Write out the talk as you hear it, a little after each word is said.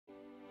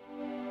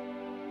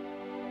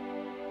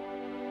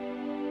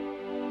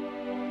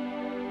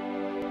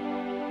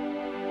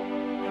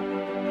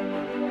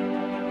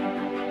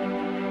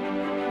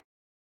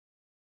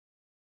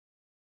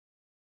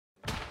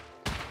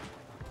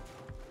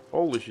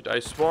Holy shit, I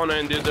spawn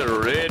and there's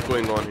a raid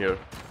going on here.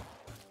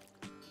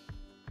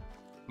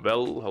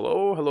 Well,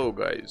 hello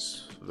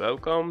guys.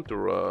 Welcome to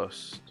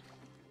Rust.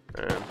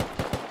 And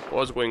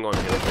what's going on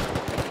here?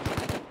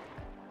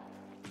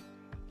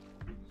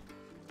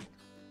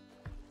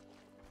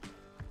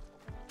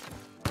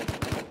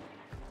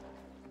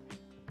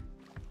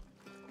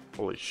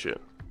 Holy shit.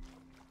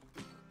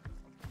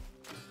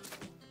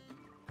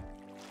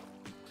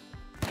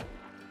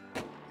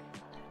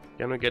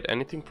 Can we get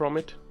anything from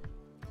it?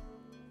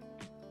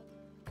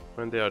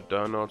 When they are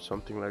done or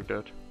something like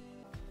that.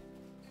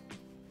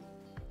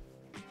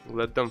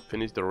 Let them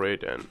finish the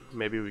raid and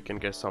maybe we can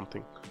get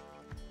something.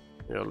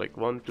 Yeah, like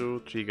 1,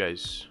 2, 3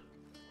 guys.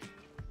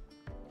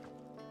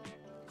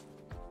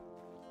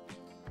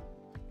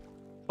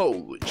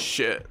 Holy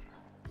shit.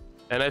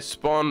 And I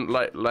spawned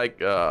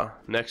like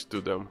next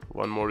to them.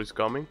 One more is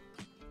coming.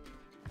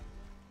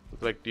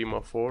 It's like team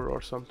of 4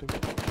 or something.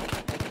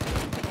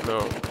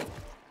 No.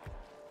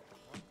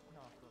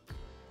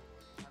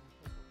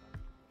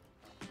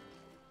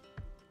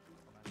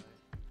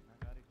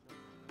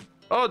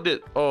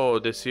 Oh,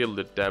 they sealed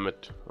it, damn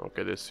it.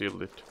 Okay, they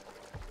sealed it.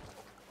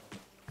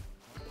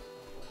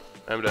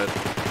 I'm dead.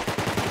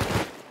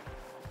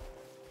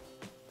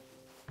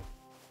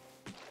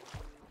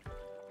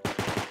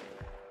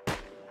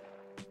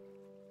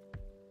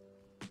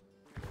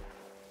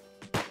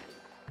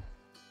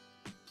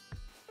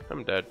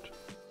 I'm dead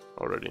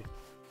already.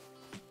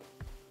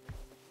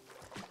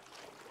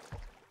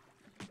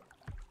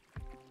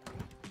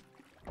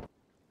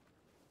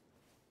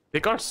 They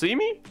can't see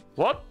me?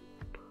 What?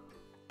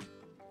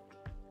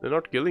 They're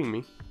not killing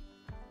me.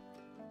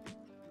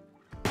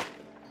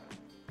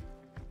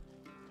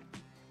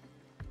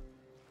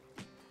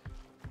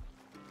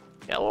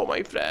 Hello,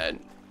 my friend.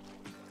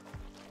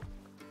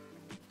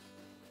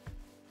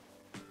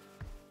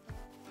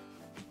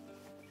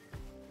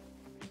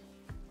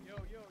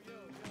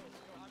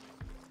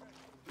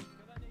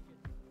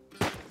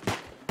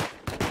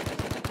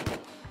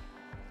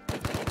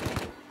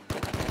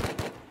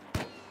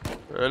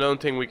 I don't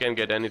think we can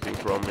get anything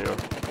from here.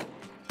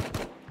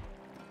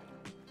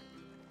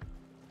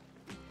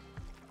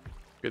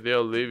 Okay, they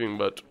are leaving,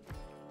 but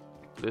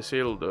they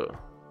sealed the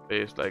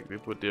base, like they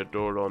put their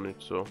door on it,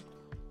 so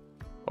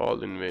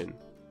all in vain.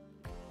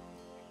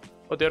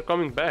 Oh, they're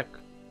coming back.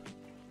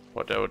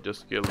 Whatever,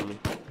 just kill me.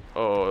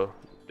 Oh,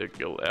 they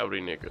kill every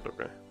naked,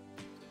 okay.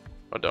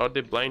 But are they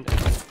blind?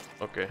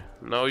 Okay,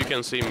 now you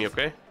can see me,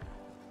 okay?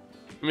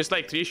 Missed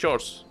like 3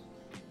 shots.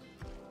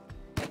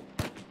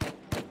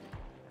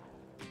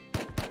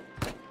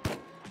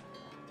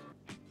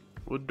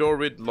 Wood door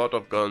with lot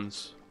of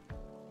guns.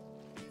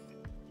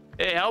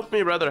 Hey, help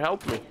me, brother,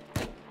 help me.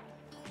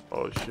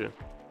 Oh shit.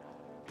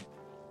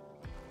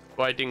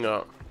 Fighting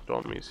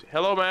Tommy's.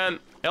 Hello, man.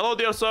 Hello,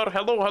 dear sir.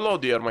 Hello,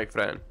 dear, my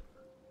friend.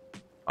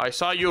 I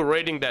saw you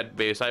raiding that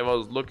base. I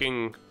was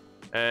looking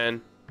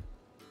and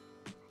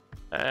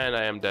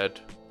I am dead.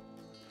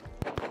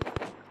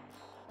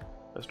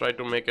 Let's try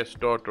to make a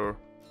starter.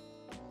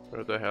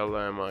 Where the hell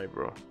am I,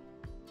 bro?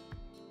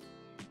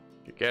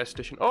 The gas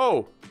station.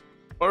 Oh!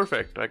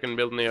 Perfect. I can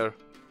build near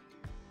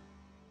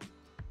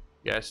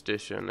gas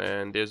station,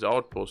 and there's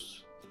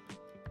outposts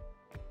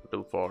a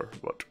little far,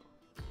 but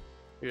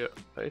yeah,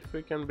 if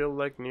we can build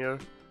like near.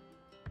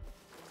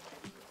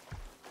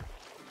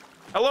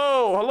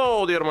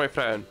 Hello, dear my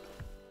friend.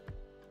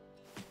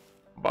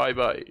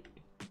 Bye.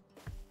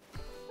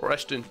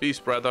 Rest in peace,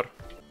 brother.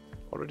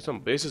 Already some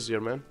bases here,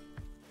 man.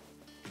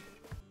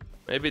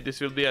 Maybe this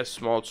will be a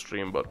small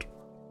stream, but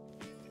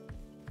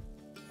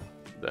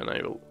then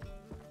I will.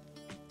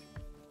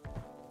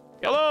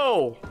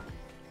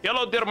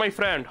 Hello, dear my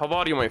friend. How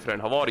are you, my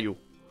friend? How are you?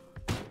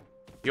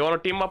 You wanna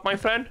team up, my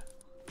friend?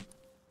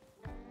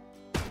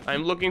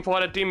 I'm looking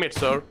for a teammate,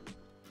 sir.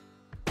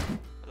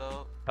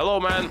 Hello,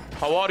 man.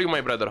 How are you,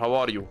 my brother? How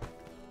are you?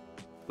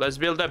 Let's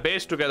build a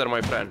base together,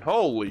 my friend.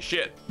 Holy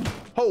shit.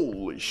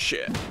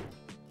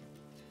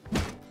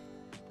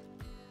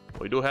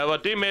 We do have a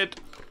teammate,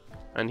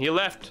 and he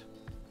left.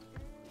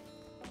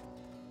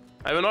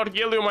 I will not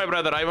kill you, my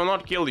brother. I will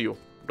not kill you.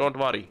 Don't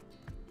worry.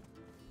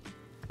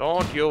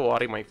 Don't you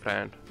worry, my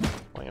friend.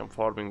 I am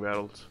farming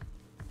barrels.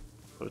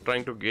 We're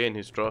trying to gain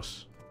his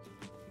trust.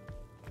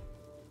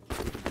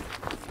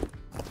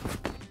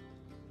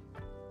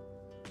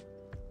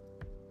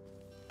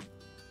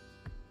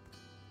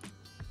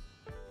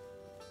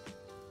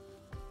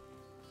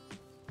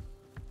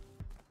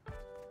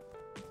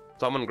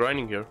 Someone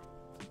grinding here.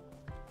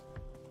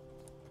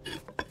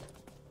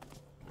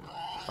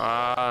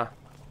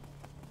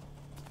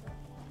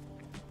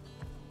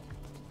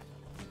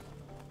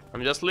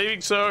 I'm just leaving,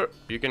 sir.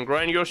 You can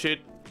grind your shit.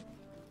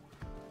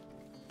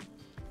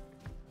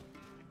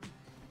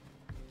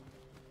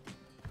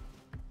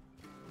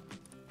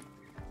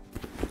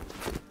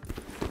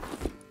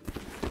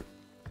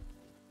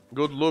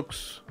 Good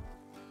looks.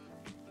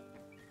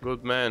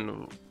 Good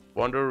man.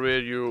 Wonder where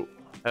you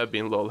have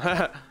been, lol.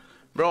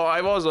 Bro,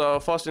 I was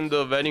first in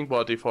the wedding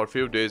party for a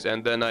few days,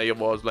 and then I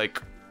was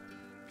like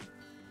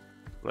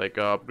Like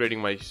upgrading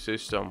my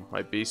system,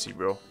 my PC,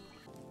 bro.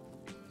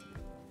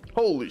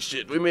 Holy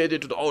shit, we made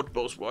it to the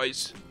outpost,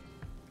 boys.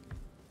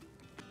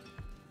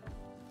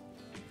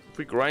 If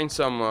we grind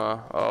some,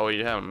 oh, we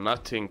have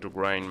nothing to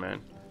grind,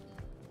 man.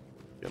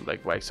 You can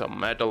like buy some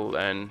metal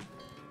and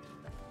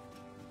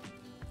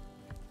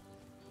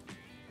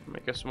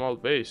make a small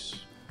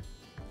base.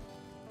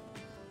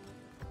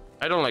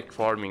 I don't like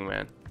farming,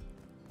 man.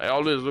 I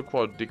always look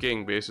for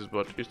decaying bases,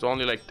 but it's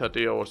only like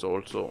 30 hours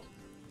old, so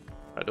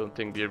I don't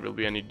think there will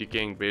be any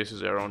decaying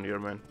bases around here,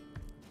 man.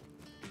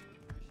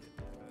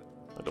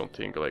 I don't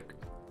think like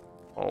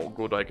how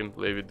good I can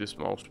play with this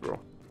mouse, bro.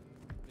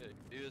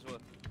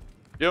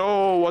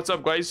 Yo, what's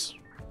up, guys?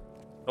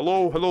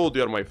 Hello, hello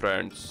there, my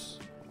friends.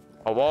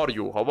 How are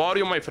you? How are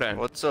you, my friend?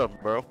 What's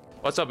up, bro?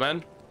 What's up,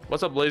 man?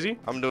 What's up, Lazy?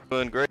 I'm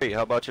doing great.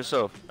 How about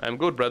yourself? I'm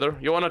good, brother.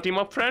 You wanna team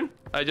up, friend?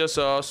 I just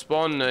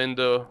spawned in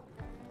the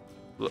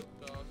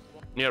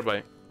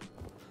nearby.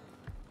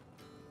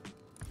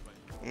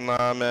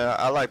 Nah, man.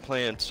 I like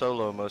playing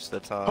solo most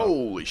of the time.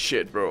 Holy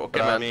shit, bro. Okay,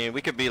 but, man. I mean,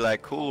 we could be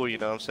like cool, you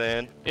know what I'm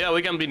saying? Yeah,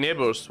 we can be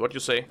neighbors. What you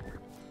say?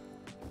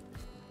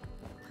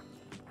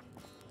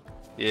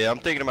 Yeah, I'm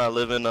thinking about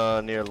living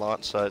near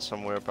launch site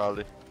somewhere,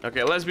 probably.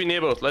 Okay, let's be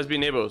neighbors. Let's be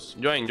neighbors.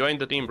 Join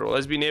the team, bro.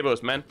 Let's be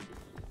neighbors, man.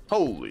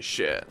 Holy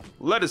shit.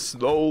 Let us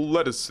know,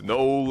 let us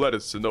know, let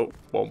us know.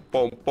 Bum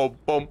bum bum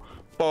bum.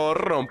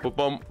 Ba-rum,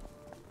 ba-bum.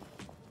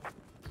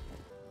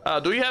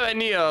 Do you have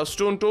any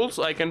stone tools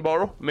I can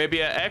borrow?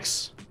 Maybe an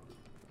axe?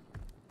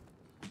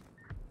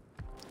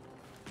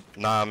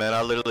 Nah, man.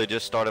 I literally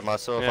just started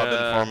myself. Yeah. I've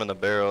been farming the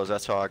barrels.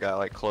 That's how I got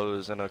like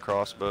clothes and a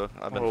crossbow.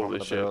 I've been farming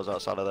the barrels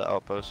outside of the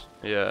outpost.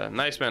 Yeah,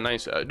 nice, man,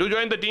 nice. Do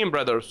join the team,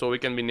 brother, so we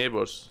can be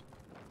neighbors.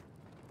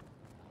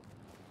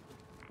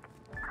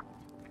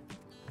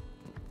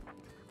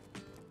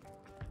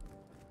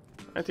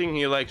 I think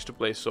he likes to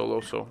play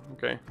solo, so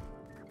okay.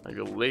 I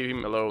will leave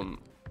him alone.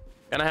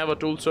 Can I have a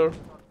tool, sir?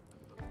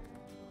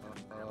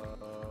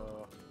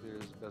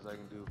 Here's the best I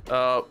can do.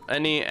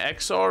 Any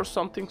X or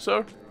something,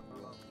 sir?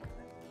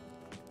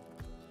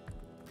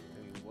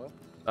 Hey, what?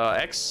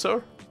 X,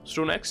 sir?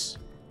 Stone X?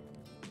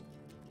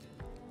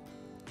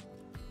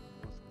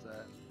 What's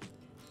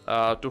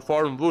that? To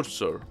farm wood,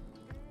 sir.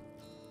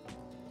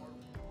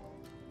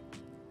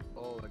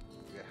 Oh, like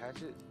a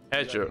hatchet?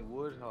 Hatchet. You got any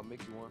wood? I'll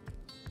make you one.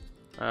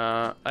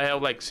 I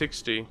have like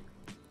 60.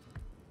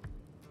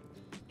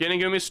 Can you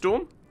give me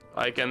stone?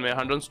 I can make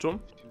 100 stone.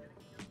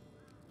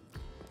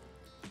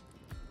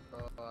 I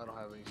don't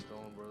have any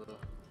stone, brother.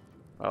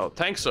 Oh,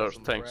 thanks, sir.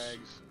 Some Thanks.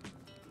 frags.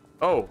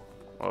 Oh,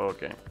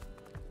 okay.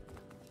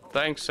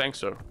 Thanks,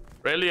 sir.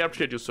 Really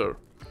appreciate you, sir.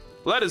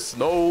 Let us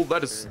know,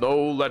 let us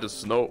know, let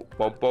us know.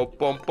 Bum bum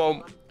bum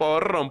bum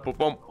bum bum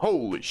bum.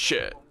 Holy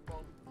shit.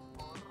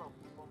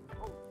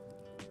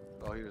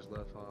 Oh, he just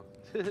left,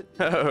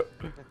 huh?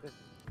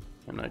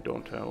 And I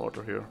don't have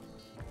water here.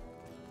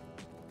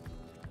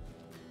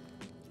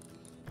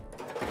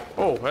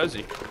 Oh, has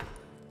he?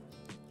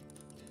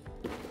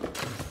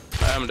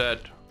 I am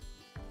dead.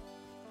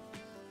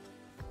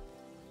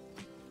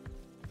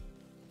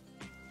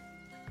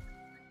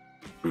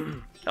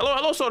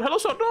 Hello, sir. Hello,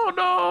 sir.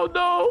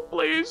 No,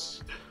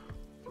 please.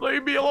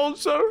 Leave me alone,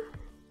 sir.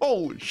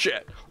 Holy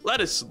shit. Let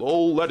us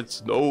know, let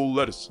us know,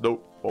 let us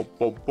know. Bum,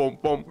 bum, bum,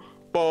 bum.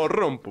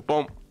 Ba-rum,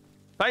 ba-bum.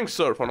 Thanks,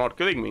 sir, for not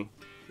killing me.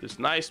 It's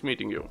nice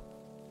meeting you.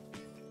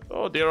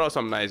 Oh, there are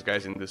some nice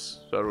guys in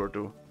this server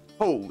too.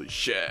 Holy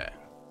shit.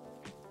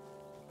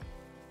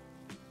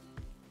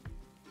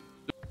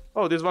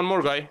 Oh, there's one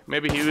more guy.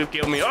 Maybe he will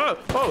kill me.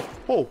 Oh,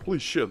 holy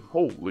shit.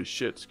 Holy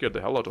shit. Scared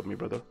the hell out of me,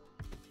 brother.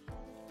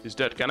 He's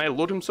dead. Can I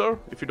loot him, sir?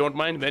 If you don't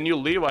mind. When you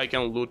leave, I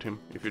can loot him.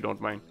 If you don't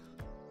mind.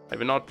 I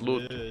will not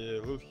loot. Yeah,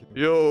 loot him.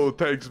 Yo,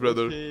 thanks,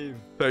 brother. Okay.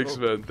 Thanks,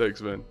 man.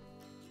 Thanks, man.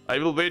 I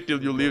will wait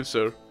till you leave,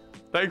 sir.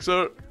 Thanks,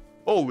 sir.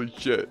 Holy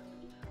shit.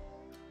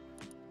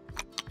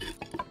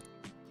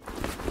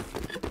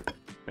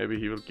 Maybe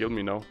he will kill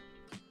me now.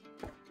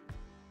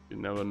 You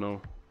never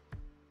know.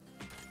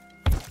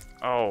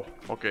 Oh,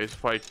 okay, it's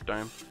fight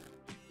time.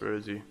 Where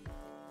is he?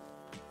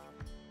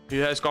 He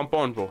has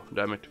compound bow,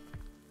 damn it.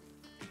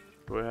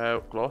 Do I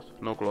have cloth?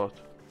 No cloth.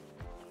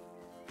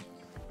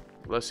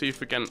 Let's see if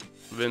we can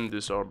win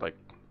this, or like,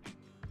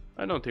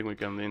 I don't think we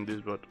can win this,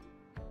 but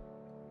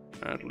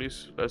at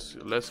least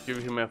let's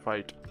give him a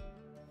fight.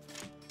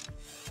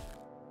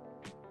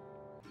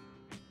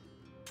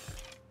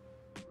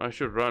 I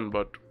should run,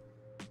 but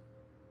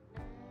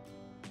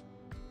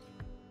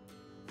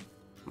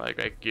like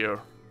I care.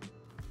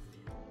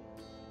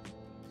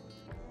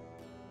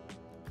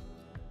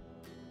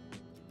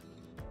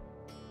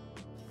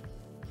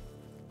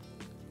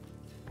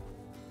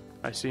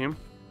 I see him.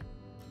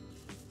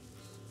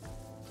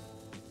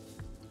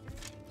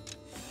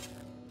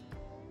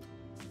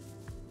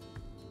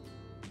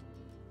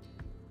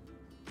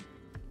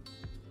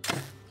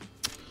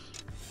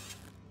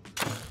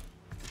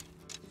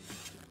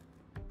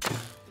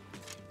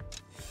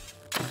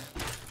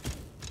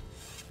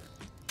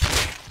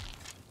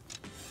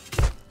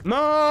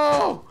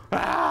 No!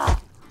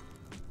 Ah!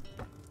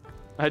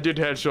 I did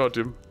headshot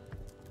him.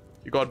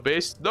 You got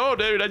base? No,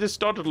 David, I just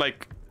started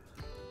like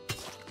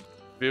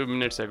few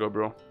minutes ago,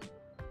 bro.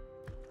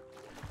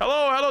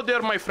 Hello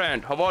there, my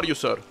friend. How are you,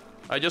 sir?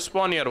 I just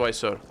spawned nearby,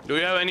 sir. Do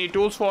you have any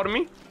tools for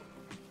me?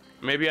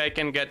 Maybe I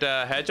can get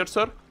a hatchet,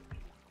 sir?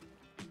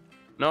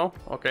 No?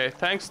 Okay,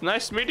 thanks.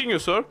 Nice meeting you,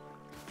 sir.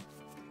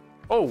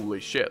 Holy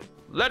shit.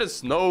 Let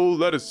us know,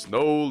 let us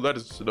know, let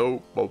us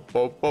know. Bum,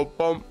 bum, bum,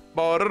 bum,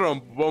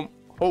 ba-da-dum, bum.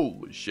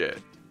 Holy shit.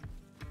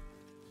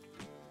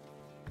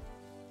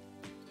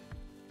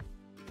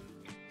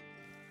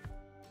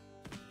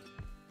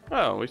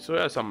 Oh, we still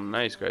have some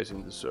nice guys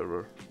in the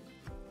server.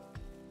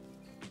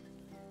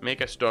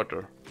 Make a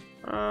starter.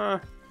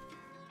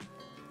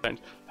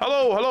 Friends.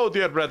 Hello,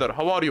 dear brother.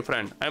 How are you,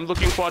 friend? I'm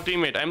looking for a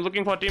teammate. I'm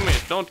looking for a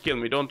teammate. Don't kill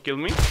me. Don't kill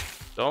me.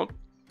 Don't.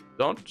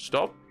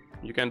 Stop.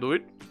 You can do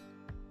it.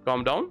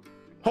 Calm down.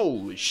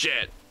 Holy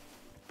shit.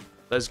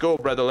 Let's go,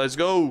 brother. Let's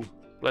go.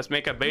 Let's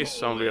make a base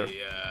somewhere.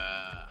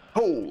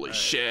 Holy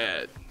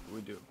shit.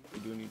 We do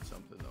need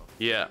something though.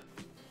 Yeah.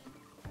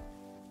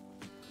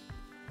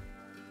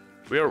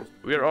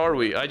 Where are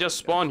we? I just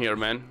spawned here,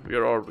 man.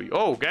 Where are we?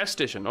 Oh, gas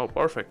station. Oh,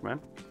 perfect, man.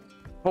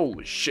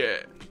 Holy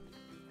shit.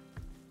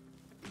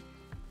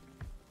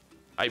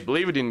 I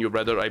believe it in you,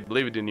 brother. I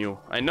believe it in you.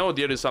 I know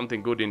there is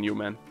something good in you,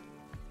 man.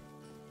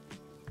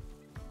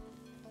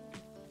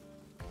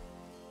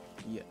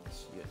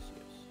 Yes.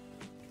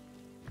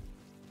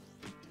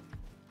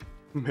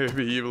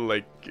 Maybe he will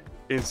like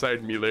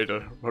inside me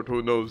later, but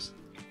who knows?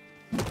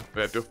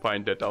 We have to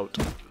find that out.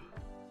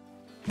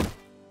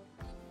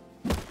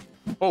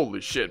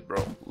 Holy shit,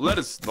 bro. Let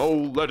us know,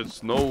 let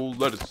us know,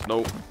 let us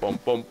know. Bum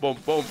bum bum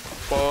bum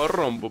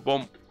bum bum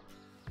bum.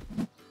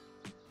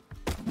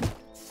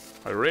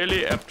 I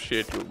really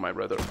appreciate you, my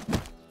brother.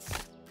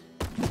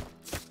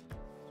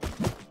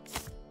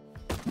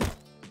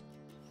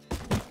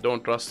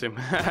 Don't trust him.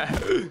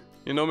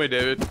 You know me,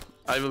 David.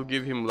 I will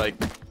give him like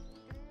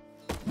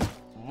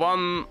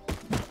one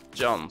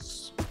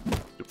chance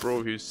to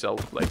prove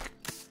himself. Like,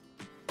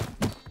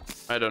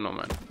 I don't know,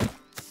 man.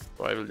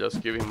 So I will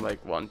just give him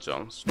like one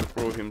chance to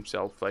prove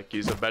himself. Like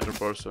he's a better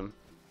person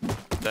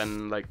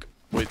than like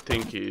we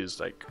think he is.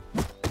 Like,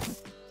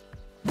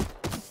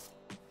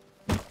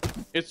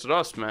 it's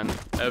Rust, man.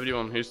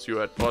 Everyone hits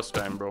you at first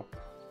time, bro.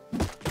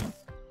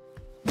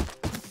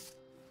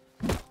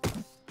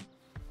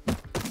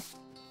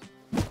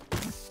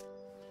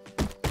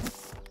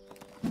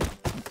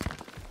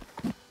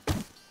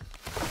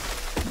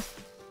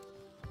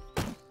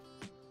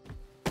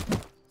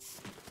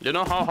 You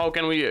know how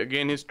can we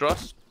gain his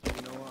trust? You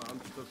know what?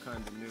 I'm still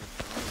kind of new. So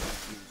I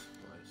don't have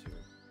supplies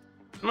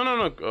here.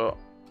 No.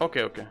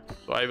 Okay.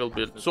 So I will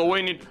build. So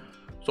we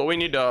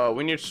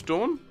need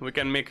stone. We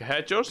can make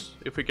hatchers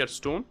if we get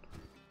stone.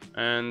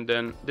 And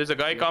then there's a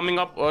guy coming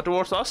up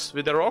towards us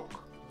with a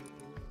rock.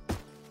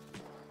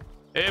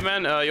 Hey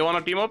man, you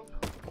wanna team up?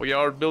 We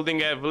are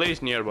building a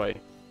village nearby.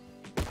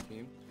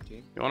 Team.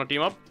 You wanna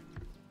team up?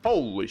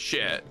 Holy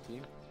shit.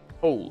 Team.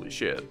 Holy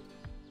shit.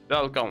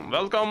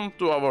 Welcome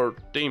to our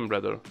team,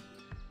 brother.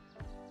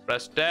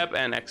 Press tab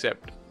and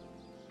accept.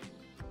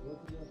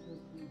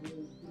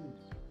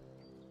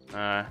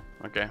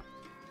 Okay.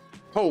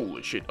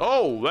 Holy shit.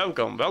 Oh,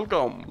 welcome.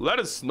 Let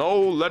us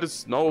know.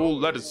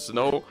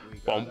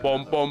 Pom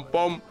pom pom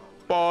pom.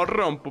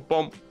 Pom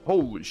pom.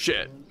 Holy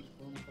shit.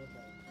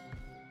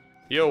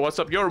 Yo, what's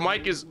up? Your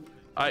mic is...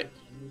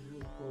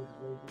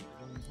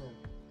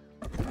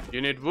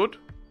 You need wood?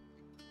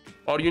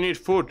 Or you need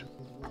food?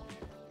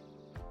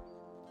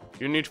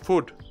 You need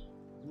food.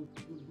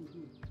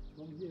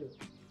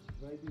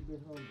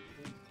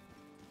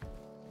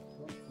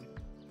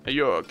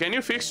 Yo, can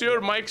you fix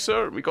your mic,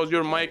 sir? Because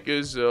your mic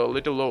is a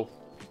little low.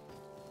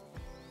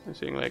 I'm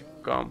saying like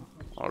come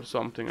or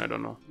something, I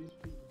don't know.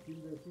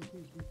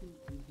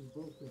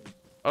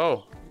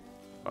 Oh,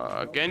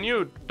 can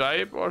you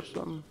type or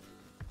some?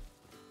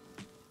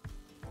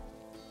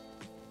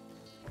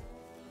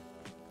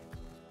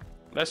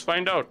 Let's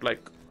find out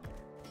like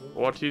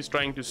what he's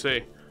trying to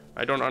say.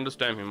 I don't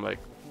understand him. Like,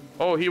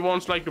 oh, he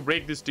wants like to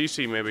break this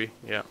TC maybe.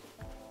 Yeah.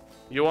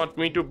 You want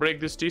me to break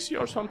this TC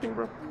or something,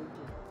 bro?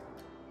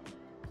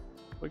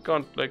 We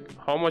can't, like,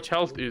 how much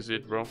health is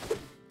it, bro?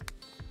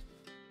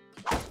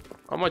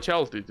 How much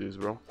health it is,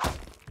 bro?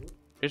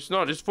 It's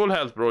not, it's full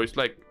health, bro. It's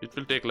like, it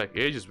will take like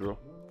ages, bro.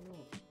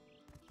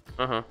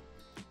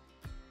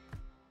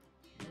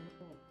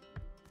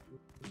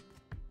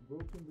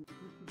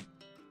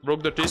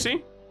 Broke the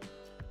TC?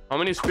 How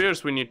many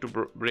spears we need to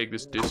break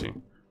this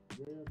TC?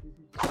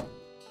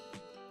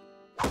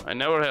 I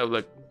never have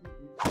like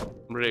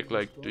break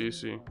like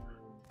TC.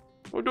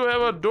 We do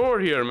have a door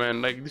here,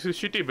 man. Like this is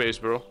shitty base,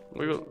 bro.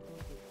 We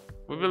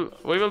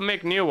will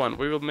make new one.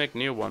 We will make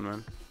new one,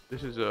 man.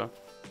 This is a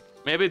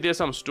maybe there's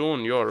some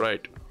stone. You're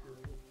right.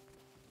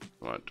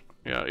 What?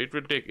 Yeah, it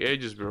will take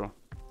ages, bro.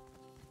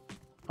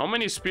 How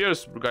many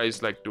spears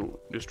guys like to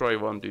destroy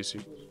one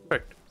TC?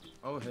 Perfect.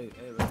 Oh hey,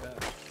 right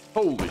back.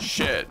 Holy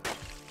shit.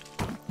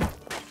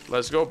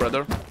 Let's go,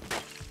 brother.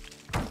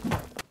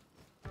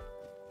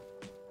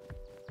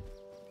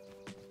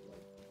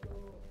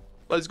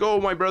 Let's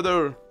go, my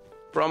brother.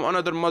 From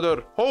another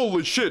mother.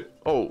 Holy shit.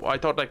 Oh, I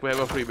thought like we have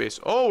a free base.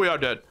 Oh, we are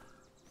dead.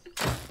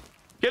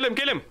 Kill him,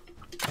 kill him.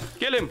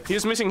 Kill him.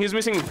 He's missing, he's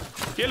missing.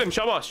 Kill him,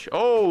 shabash.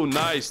 Oh,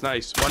 nice,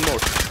 nice. One more.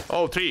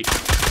 Oh, 3.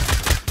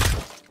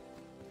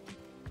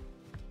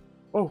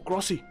 Oh,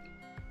 Crossy.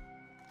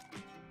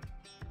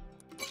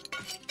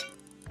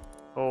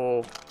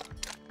 Oh,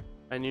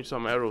 I need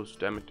some arrows,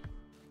 damn it.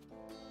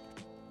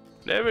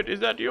 David,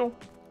 is that you?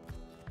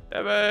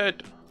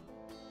 David.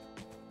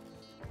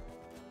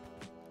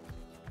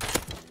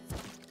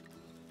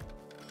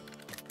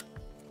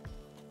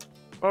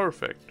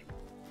 Perfect.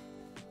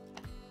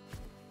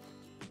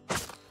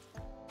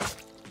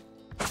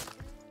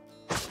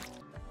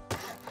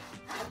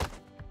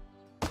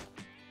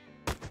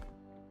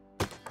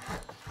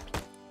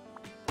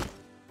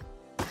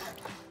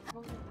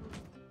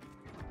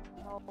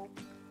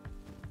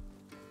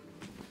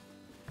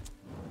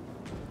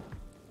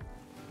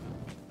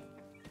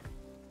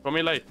 Show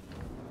me light.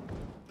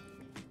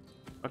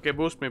 Okay,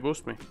 boost me,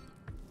 boost me.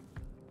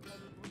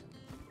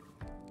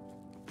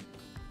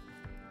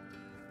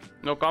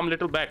 No, come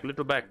little back,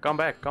 come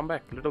back,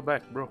 little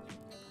back, bro.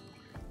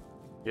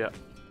 Yeah.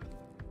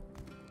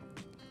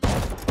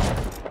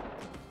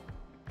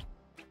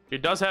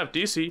 It does have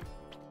DC.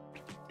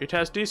 It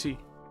has DC.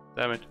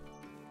 Damn it.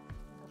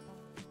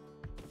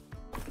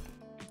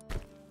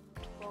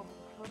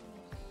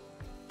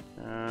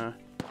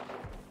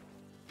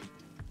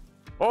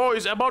 Oh,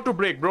 it's about to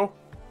break, bro.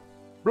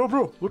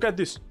 Bro, look at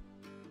this.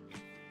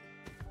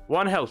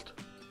 1 health.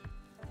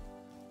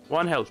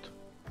 1 health.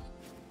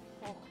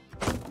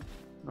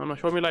 No,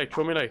 show me light,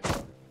 show me light.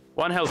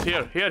 1 health,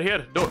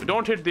 here.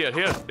 Don't hit there,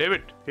 here,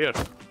 David, here.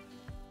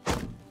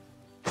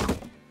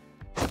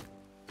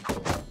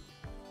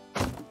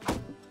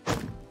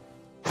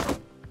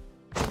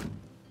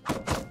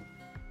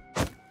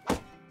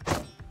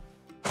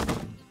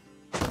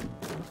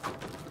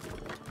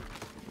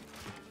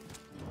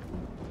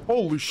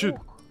 Holy shit.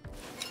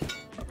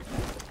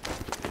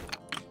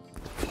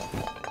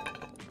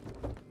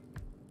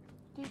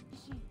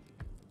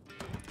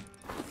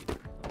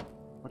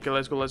 Okay,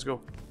 let's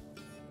go.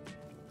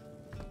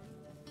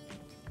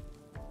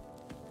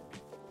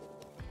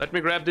 Let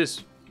me grab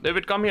this.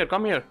 David, come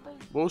here.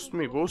 Boost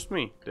me,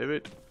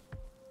 David.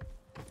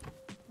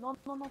 No,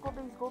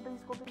 go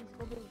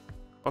base.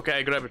 Okay,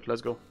 I grab it,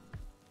 let's go.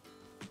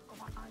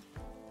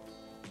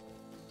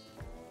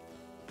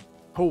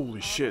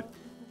 Holy shit.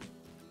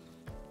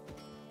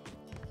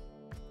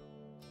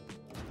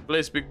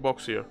 Place big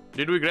box here.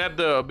 Did we grab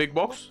the big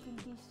box?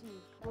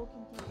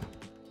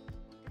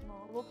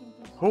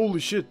 Holy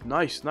shit,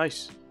 nice.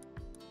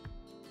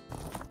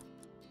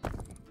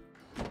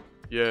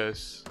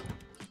 Yes.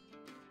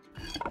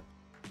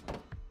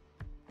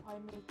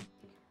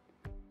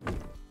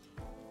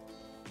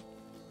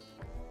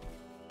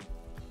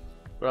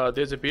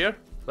 There's a bear.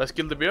 Let's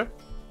kill the bear.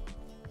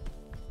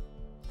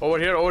 Over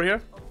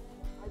here.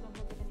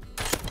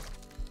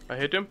 I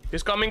hit him.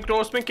 He's coming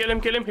towards me. Kill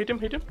him. Hit him.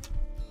 Hit him.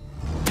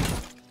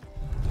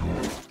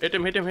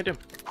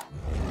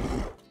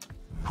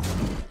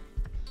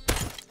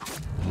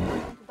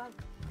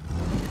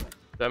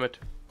 Damn it.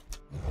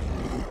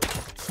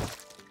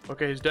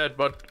 Okay, he's dead,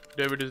 but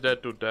David is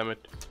dead too, damn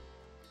it.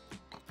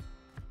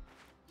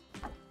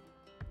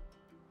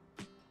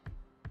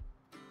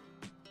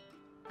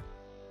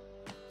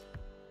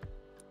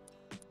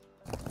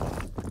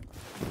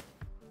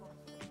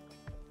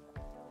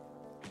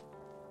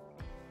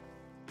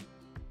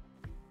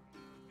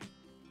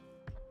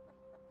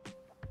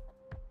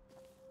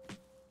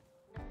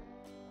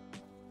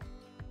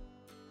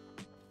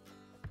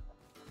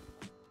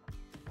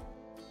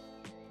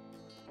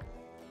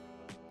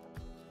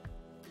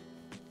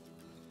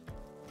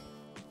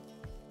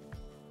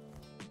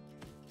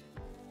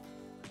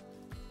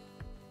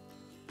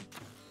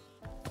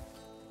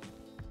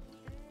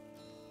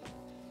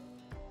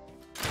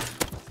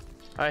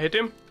 I hit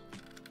him.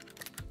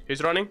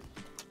 He's running.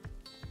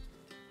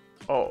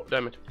 Oh,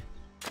 damn it.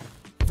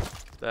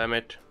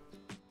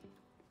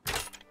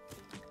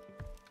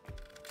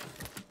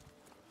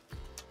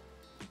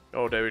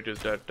 Oh, David is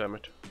dead, damn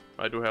it.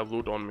 I do have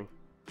loot on me.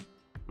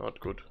 Not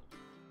good.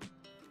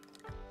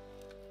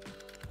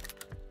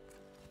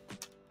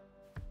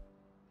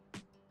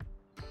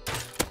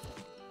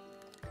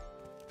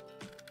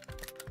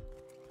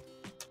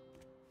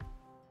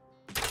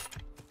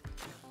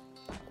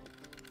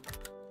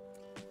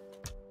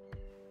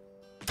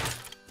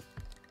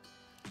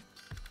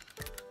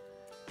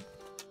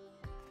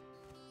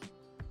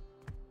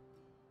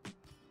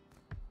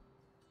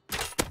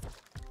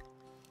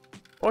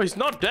 Oh, he's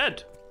not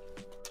dead.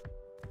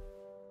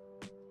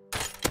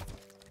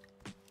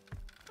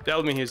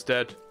 Tell me he's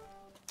dead.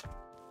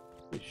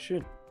 Holy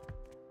shit.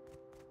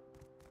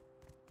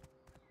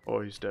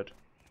 Oh, he's dead.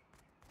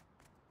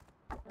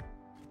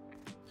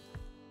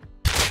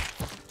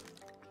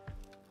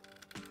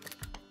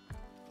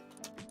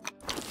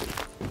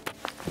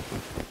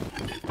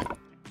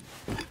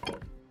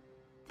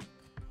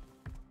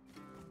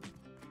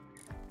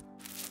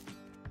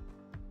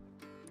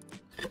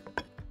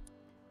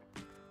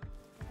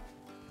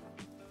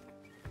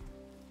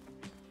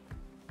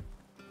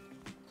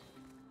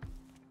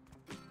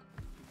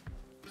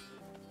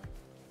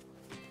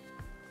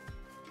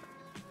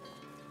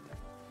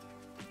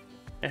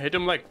 I hit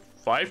him like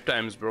 5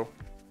 times, bro.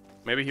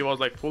 Maybe he was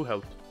like full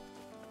health.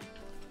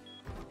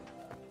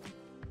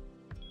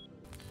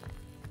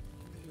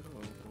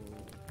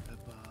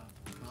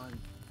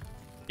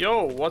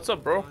 Yo, what's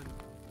up, bro?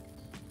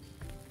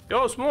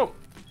 Yo, Smoke.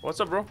 What's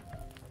up, bro?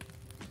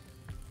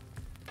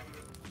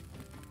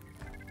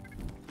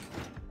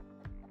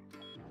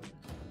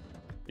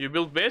 You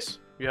built base?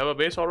 You have a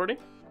base already?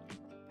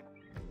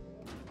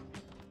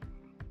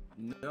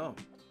 No.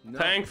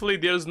 Thankfully,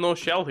 there's no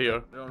shell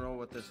here. I don't know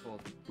what this whole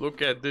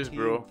Look at this, team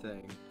bro.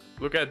 thing.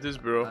 Look at this,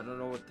 bro. I don't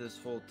know what this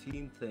whole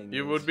team thing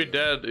You is would be here,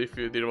 dead if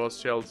there was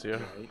shells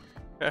here.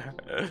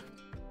 right?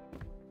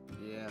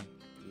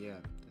 Yeah.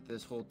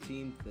 This whole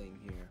team thing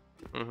here.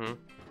 Mm-hmm.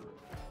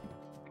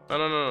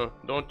 No.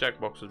 Don't check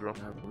boxes, bro.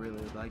 I'm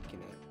really liking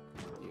it.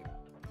 Yeah.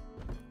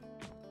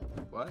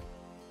 What?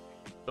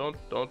 Don't.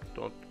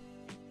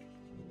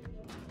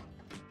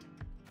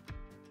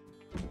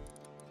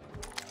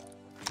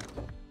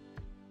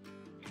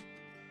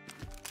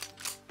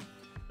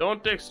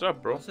 Don't take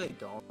stuff, bro. Don't say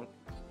don't.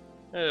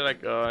 Hey,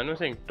 like, I'm not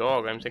saying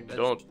dog, I'm saying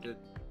don't.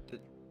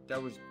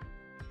 That was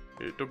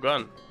You took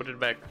gun. Put it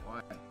back.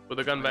 why. Put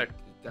the gun back.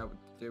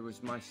 It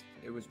was my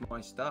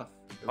stuff.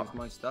 It was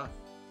my stuff.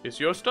 It's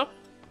your stuff?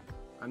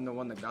 I'm the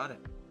one that got it.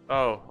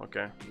 Oh,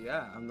 okay.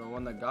 Yeah, I'm the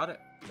one that got it,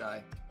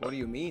 guy. What do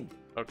you mean?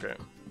 Okay.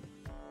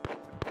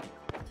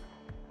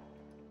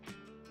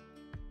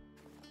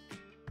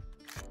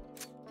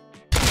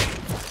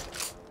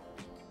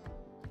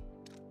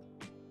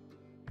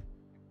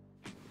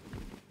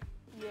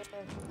 Yes.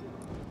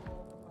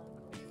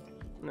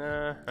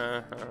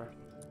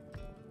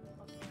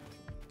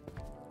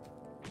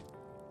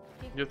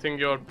 You think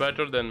you're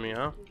better than me,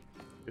 huh?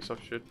 Piece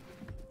of shit.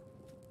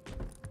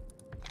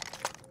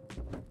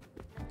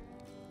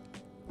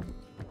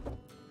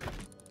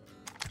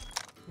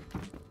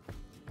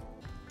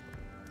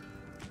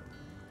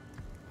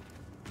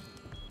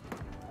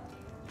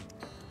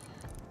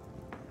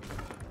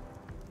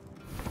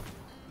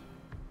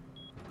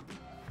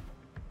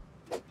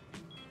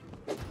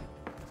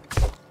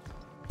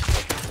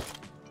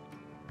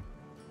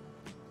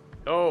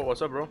 Oh,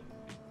 what's up, bro?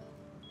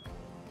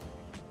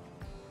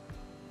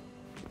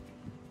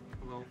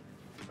 Hello.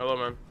 Hello,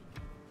 man.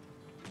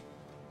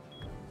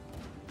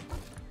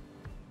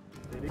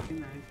 Very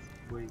nice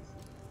place.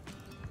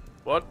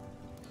 What?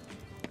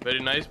 Very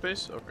nice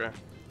base? Okay.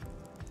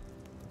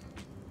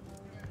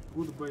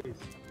 Good base.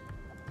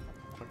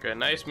 Okay,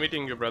 nice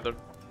meeting you, brother.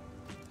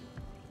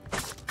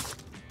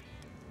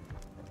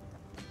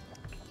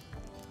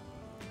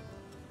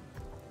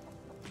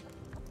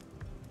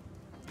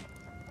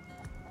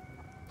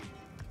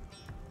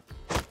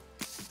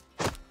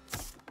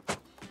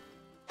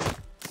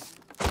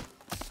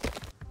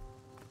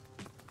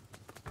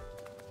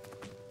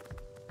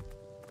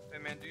 Hey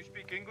man, do you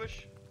speak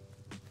English?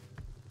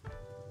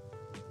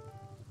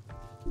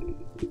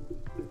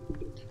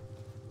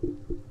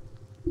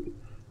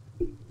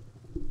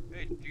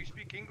 Hey, do you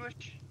speak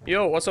English?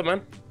 Yo, what's up,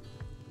 man?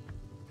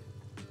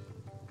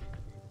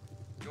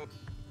 Yo,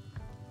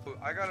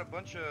 I got a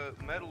bunch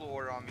of metal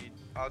ore on me.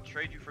 I'll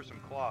trade you for some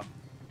cloth.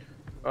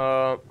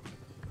 How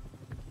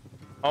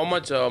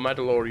much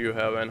metal ore you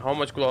have and how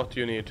much cloth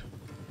you need?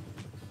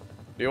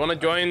 Do you want to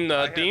join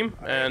the team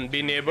and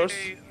be neighbors?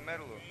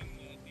 Metal ore.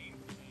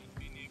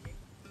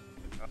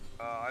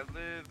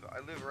 I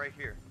live right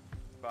here.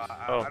 But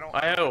Oh, I don't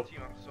I have have- a team.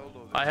 I'm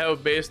solo. I have a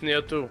base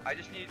near too. I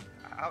just need.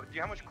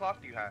 How much cloth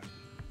do you have?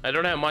 I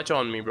don't have much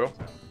on me, bro.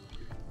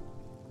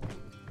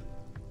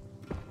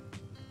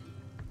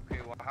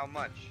 Okay, well, how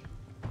much?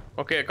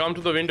 Okay, come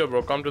to the window,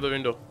 bro. Come to the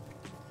window.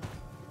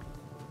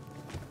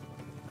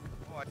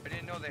 Oh, I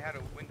didn't know they had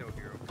a window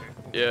here. Okay,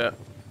 cool. Yeah.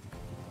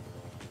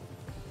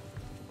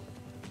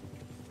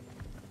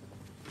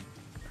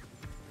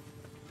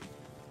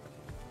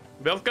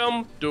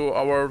 Welcome to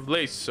our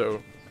place, sir.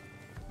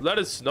 Let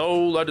us know,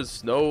 let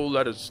us know,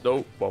 let us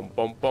know. Bum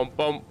bum bum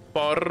bum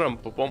bum bum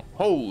bum.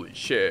 Holy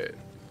shit.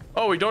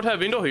 Oh, we don't have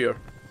window here.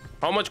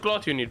 How much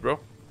cloth you need, bro?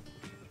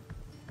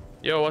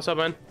 Yo, what's up,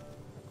 man?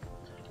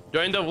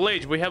 Join the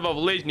village. We have a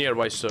village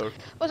nearby, sir.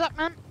 What's up,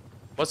 man?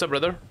 What's up,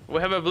 brother? We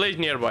have a village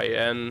nearby,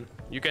 and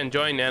you can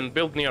join and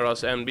build near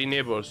us and be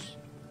neighbors.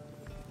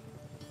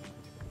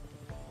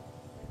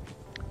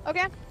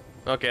 Okay.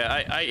 Okay,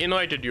 I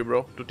invited you,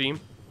 bro, to team.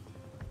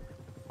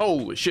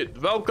 Holy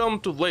shit, welcome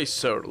to village,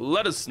 sir.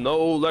 Let us know,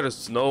 let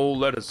us know,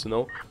 let us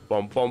know.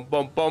 Bum bum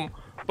bum bum.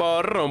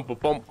 Ba-rum,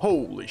 bum.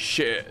 Holy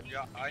shit.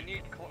 Yeah, I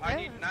need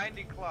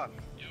 90 cloth.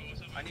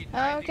 I need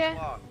 90 Okay.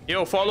 cloth.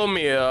 Yo, follow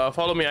me,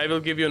 follow me. I will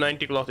give you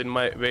 90 cloth in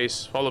my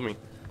base. Follow me.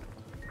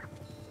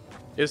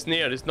 It's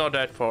near, it's not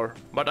that far.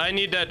 But I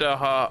need that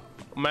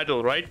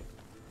metal, right?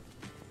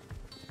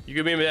 You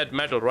give me that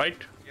metal, right?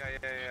 Yeah.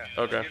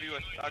 Okay.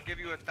 I'll give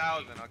you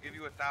 1,000. I'll give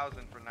you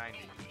 1,000 for 90.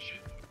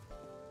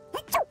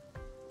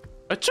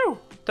 Achoo!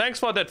 Thanks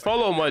for that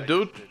follow, my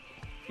dude.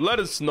 Let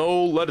us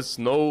know, let us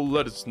know,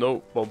 let us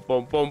know. Bum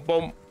bum bum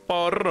bum.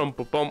 Ba-rum,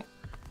 bum.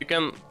 You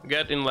can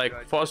get in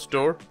like first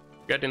door.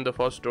 Get in the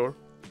first door.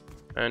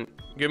 And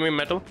give me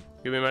metal.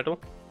 Give me metal.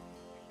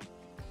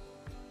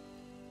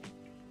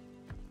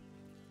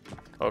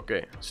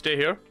 Okay, stay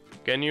here.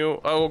 Can you?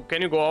 Oh,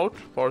 can you go out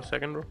for a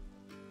second, bro?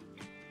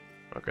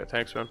 Okay,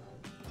 thanks, man.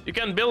 You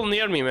can build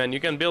near me, man. You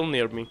can build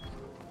near me.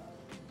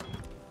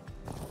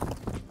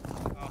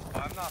 Oh,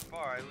 I'm not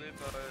far. I live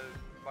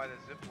by the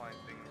zipline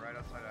thing right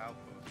outside of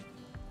Outpost.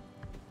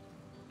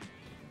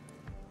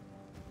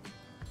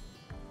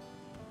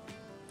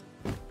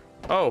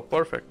 Oh,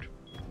 perfect.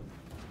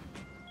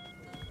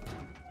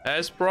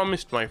 As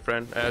promised, my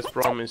friend. As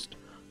promised.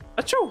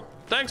 Achoo!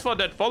 Thanks for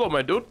that follow,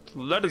 my dude.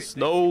 Let us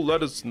know.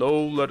 Let us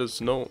know. Let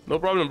us know. No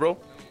problem, bro.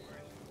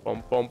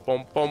 Pom pom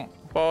pom pom.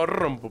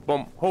 Pom pom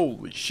pom.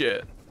 Holy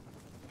shit.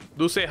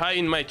 Do say hi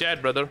in my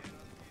chat, brother.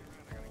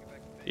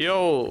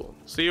 Yo,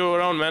 see you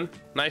around, man.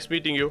 Nice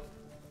meeting you.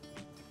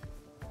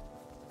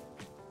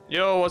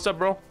 Yo, what's up,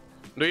 bro?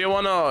 Do you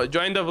wanna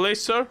join the village,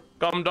 sir?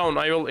 Come down,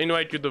 I will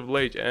invite you to the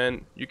village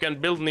and you can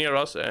build near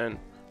us and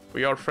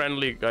we are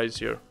friendly guys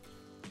here.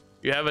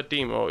 You have a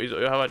team. Oh, you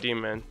have a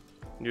team, man.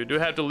 You do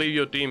have to leave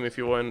your team if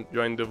you want to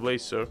join the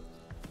village, sir.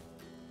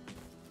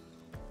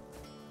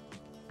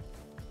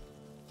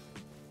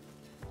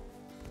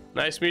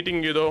 Nice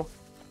meeting you, though.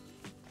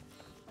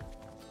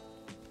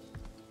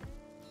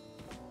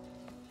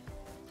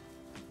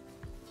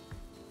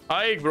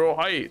 Hi, bro.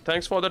 Hi.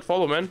 Thanks for that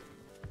follow, man.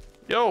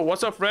 Yo,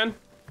 what's up, friend?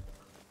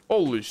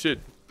 Holy shit.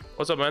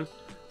 What's up, man?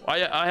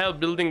 I have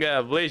building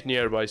a village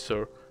nearby,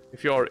 sir.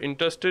 If you are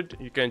interested,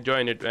 you can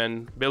join it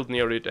and build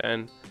near it.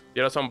 And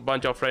there are some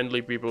bunch of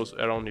friendly peoples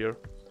around here.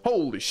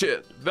 Holy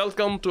shit.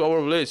 Welcome to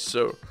our village,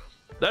 sir.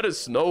 Let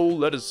us know.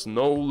 Let us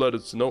know. Let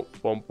us know.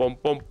 Pom pom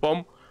pom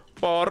pom.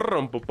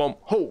 Pom pom pom.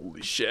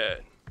 Holy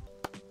shit.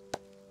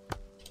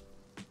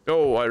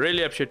 Oh, I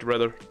really appreciate it,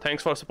 brother.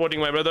 Thanks for supporting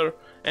my brother.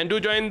 And do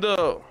join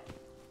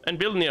and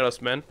build near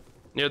us, man.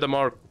 Near the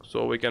mark,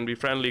 so we can be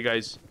friendly,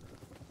 guys.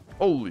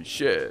 Holy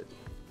shit.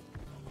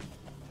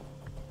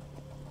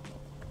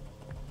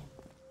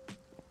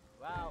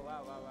 Wow,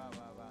 wow, wow, wow,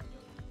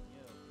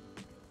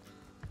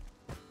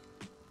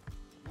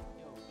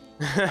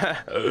 wow,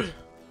 wow.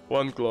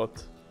 One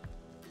cloth.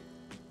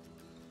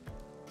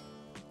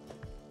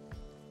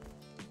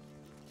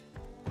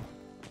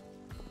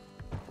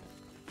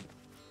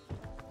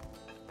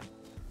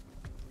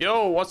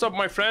 Yo, what's up,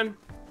 my friend?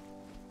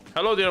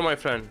 Hello there, my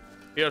friend.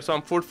 Here's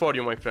some food for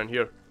you, my friend.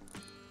 Here.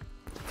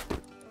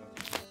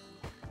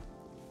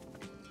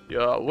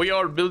 Yeah, we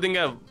are building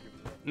a...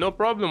 No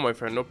problem, my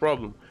friend. No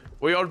problem.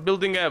 We are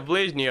building a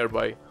village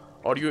nearby.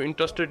 Are you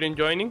interested in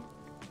joining?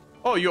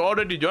 Oh, you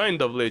already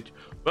joined the village.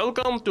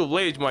 Welcome to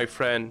village, my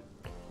friend.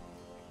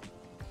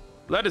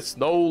 Let us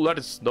know. Let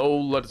us know.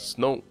 Let us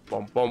know.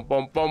 Pom pom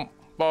pom pom.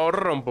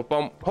 Pom pom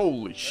pom.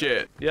 Holy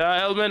shit.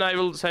 Yeah, Elman, I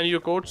will send you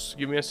codes.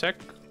 Give me a sec.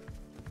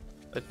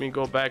 Let me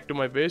go back to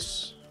my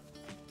base.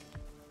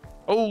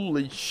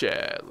 Holy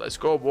shit. Let's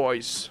go,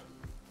 boys.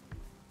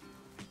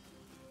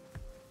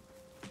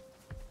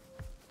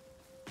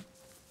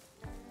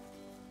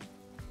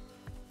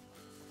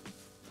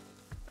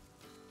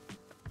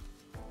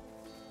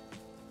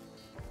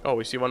 Oh,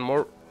 we see one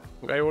more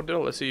guy over there.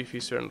 Let's see if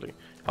he's friendly.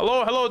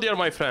 Hello, hello there,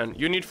 my friend.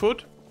 You need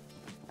food?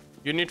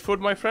 You need food,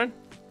 my friend?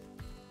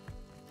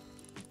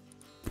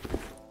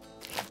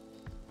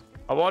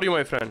 How are you,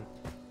 my friend?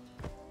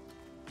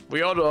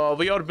 We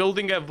are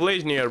building a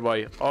village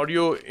nearby. Are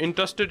you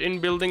interested in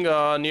building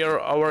near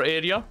our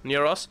area,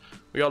 near us?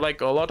 We are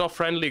like a lot of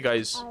friendly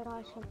guys.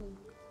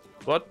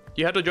 What?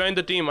 You have to join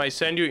the team. I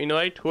send you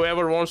invite.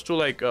 Whoever wants to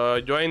like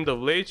join the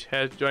village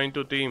has joined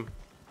the team.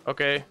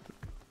 Okay.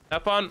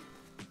 Have fun.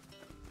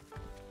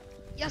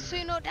 Yeah, so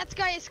you know, that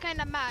guy is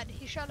kinda mad.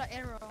 He shot an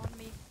arrow on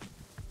me.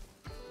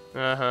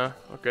 Uh-huh.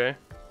 Okay.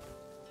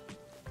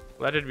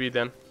 Let it be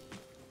then.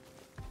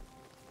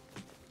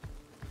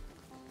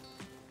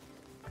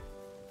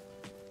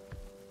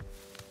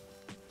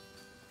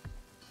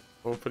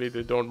 Hopefully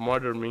they don't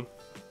murder me.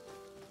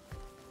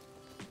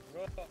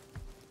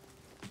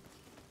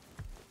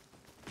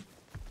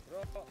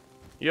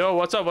 Yo,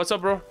 what's up? What's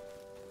up, bro?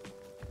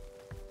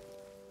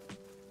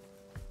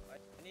 I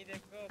need a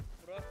go,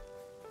 bro.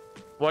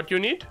 What you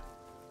need?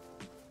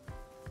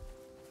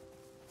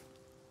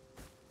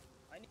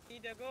 I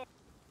need a go.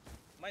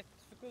 My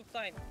school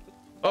time.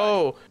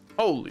 Oh,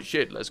 holy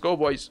shit. Let's go,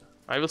 boys.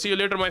 I will see you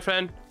later, my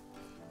friend.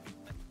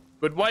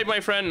 Goodbye, my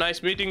friend.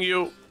 Nice meeting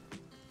you.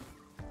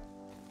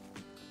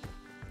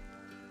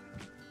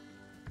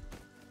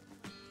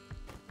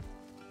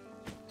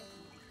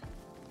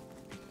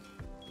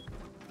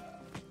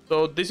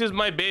 So this is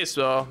my base,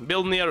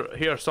 build near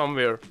here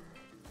somewhere,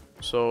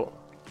 so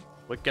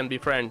we can be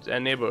friends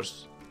and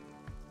neighbors.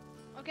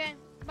 Okay,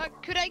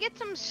 but could I get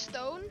some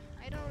stone?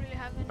 I don't really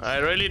have any. I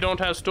really don't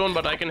have stone,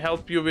 but I can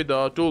help you with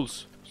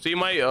tools. See,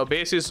 my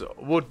base is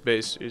wood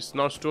base, it's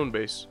not stone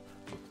base.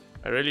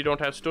 I really don't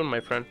have stone, my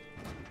friend.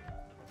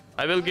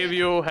 I will give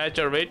you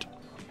hatcher, wait.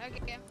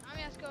 Okay, I'm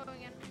just going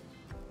again.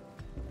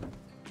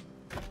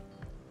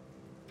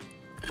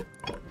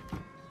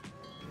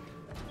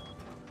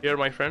 Here,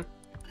 my friend.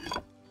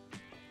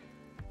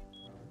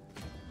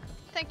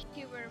 Thank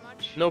you very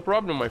much. No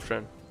problem, my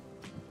friend.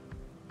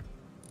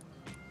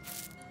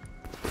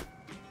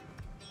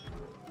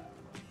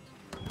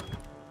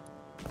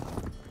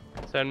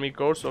 Send me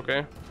codes,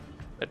 okay.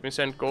 Let me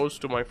send codes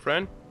to my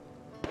friend.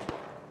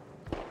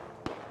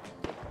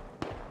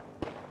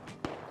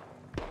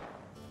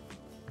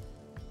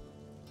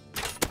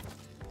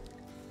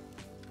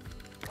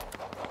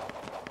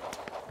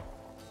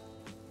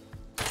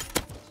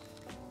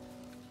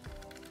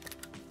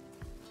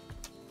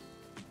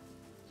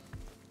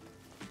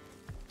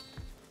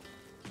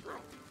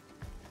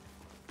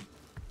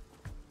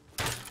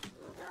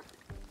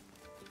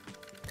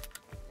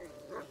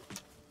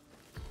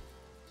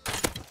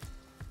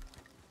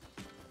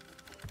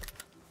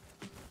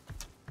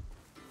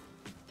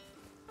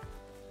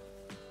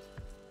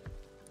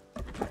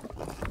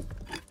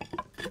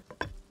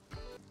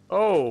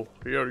 Oh,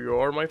 here you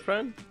are, my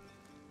friend.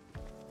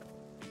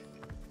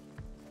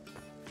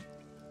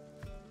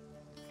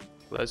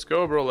 Let's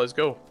go, bro, let's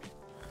go.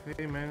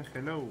 Hey man,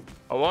 hello.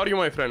 How are you,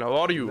 my friend? How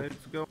are you?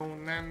 Let's go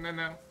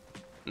now.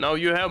 Now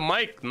you have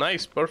mic.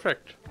 Nice,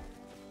 perfect.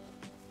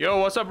 Yo,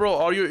 what's up, bro?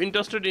 Are you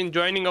interested in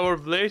joining our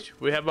village?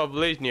 We have a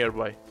village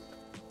nearby.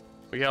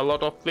 We have a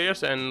lot of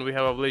players and we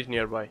have a village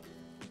nearby.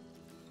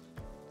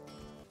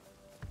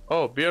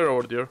 Oh, bear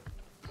over there.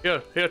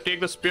 Here, take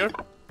the spear.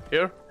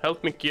 Here,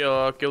 help me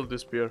kill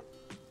this bear.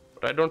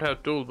 But I don't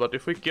have tool, but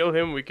if we kill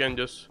him, we can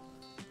just...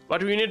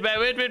 But we need...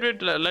 Wait,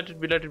 let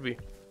it be.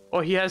 Oh,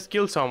 he has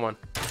killed someone.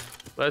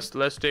 Let's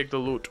take the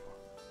loot.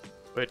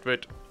 Wait.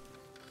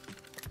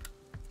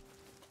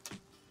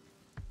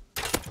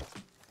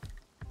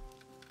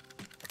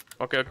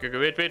 Okay,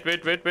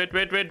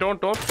 wait,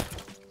 don't.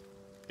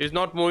 He's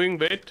not moving,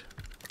 wait.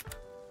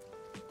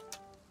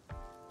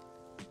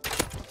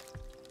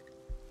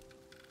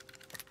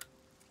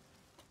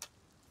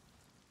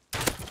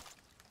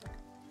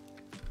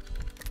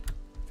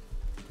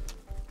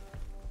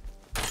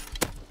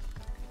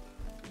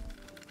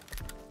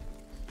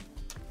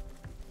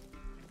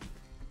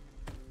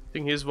 I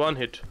think he's one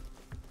hit.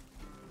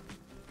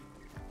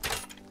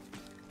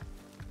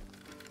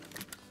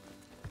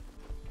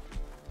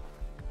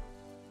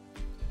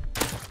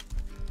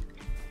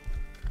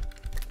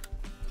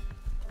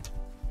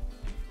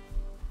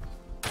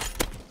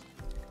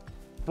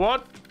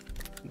 What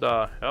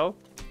the hell?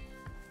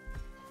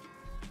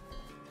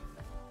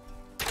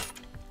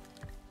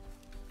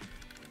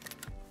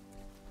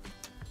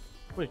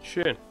 Wait,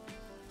 shit.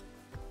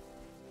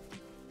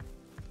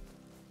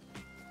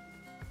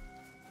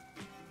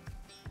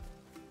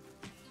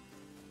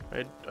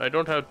 I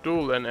don't have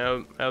tool and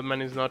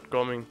Elman is not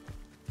coming.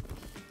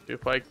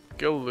 If I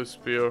kill this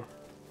spear,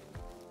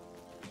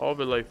 how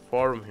will I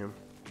farm him?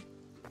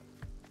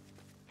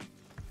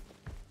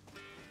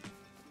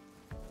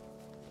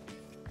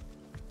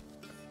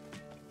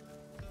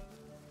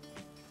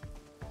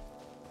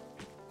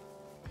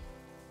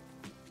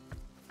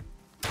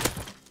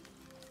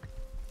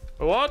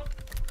 What?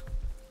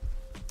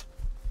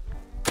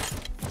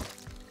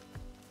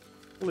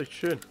 Holy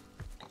shit.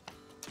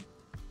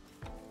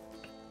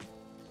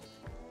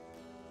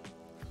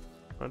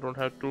 I don't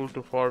have tool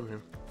to farm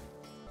him.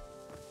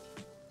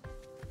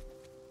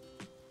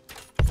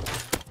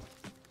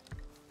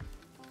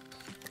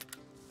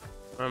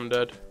 I'm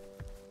dead.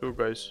 Two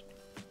guys.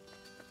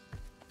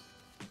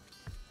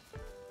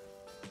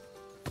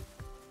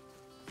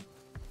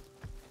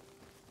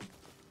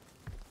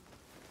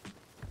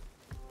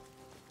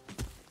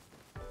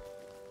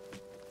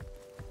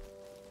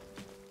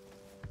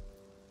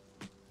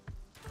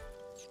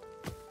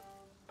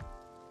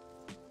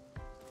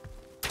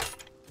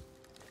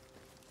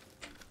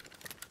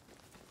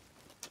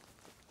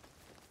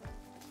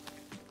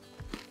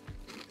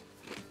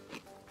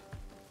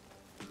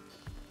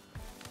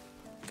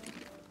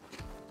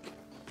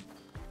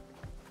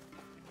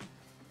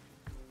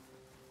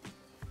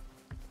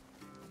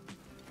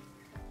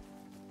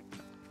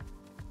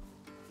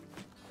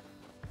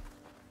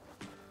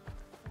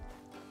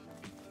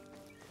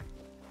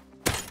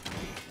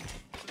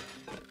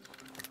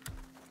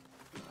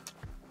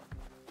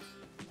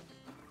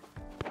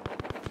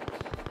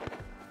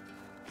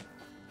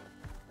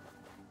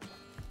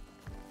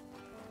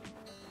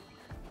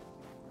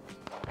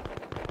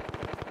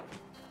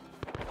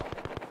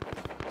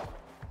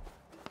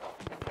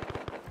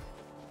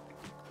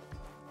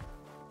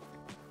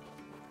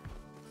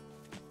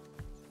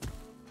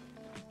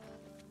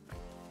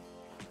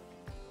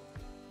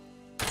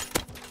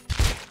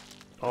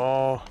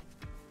 Oh.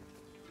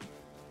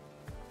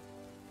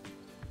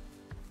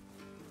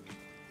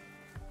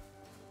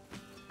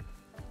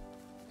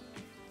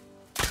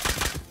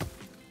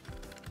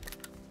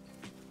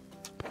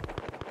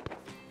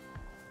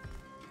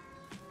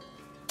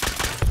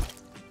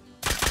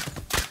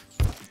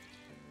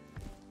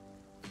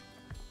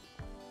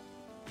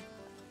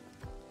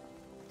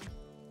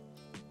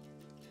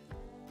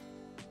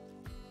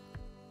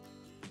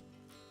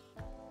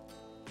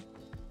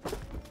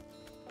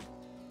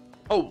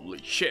 Holy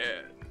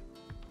shit.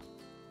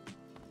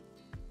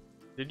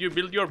 Did you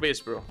build your base,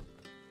 bro?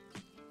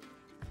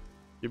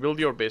 You build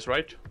your base,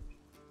 right?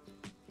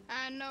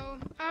 No.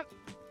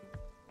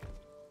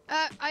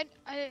 I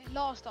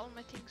lost all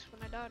my things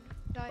when I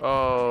died.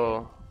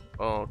 Oh.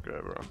 Okay,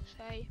 bro.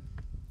 Say.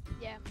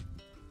 Yeah.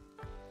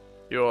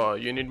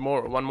 You need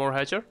one more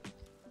hatcher?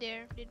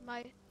 There, did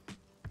my...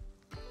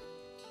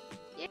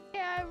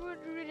 Yeah, I would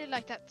really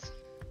like that.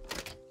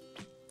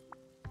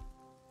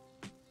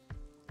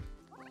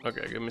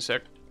 Okay, give me a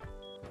sec.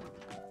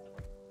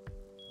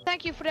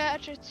 Thank you for the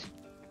hatchets.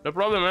 No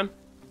problem, man.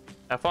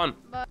 Have fun.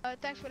 But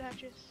thanks for the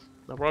hatchets.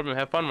 No problem.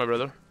 Have fun, my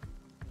brother.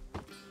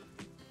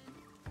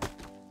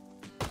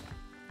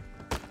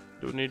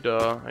 Do need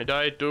I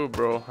died too,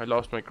 bro. I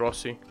lost my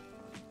crossy.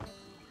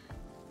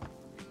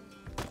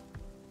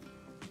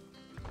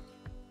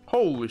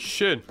 Holy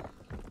shit.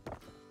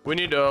 We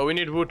need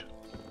wood.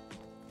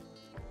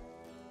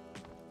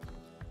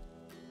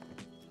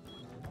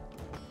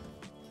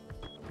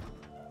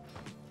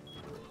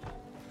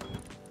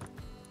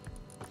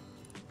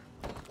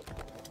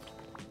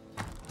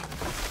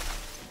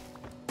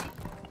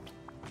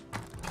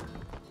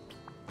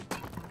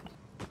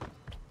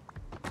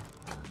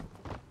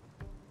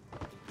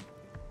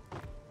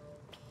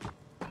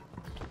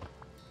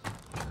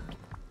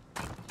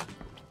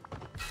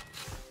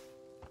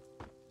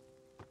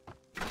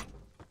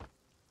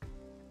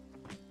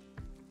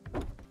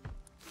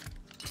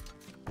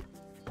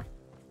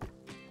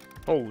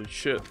 Holy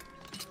shit.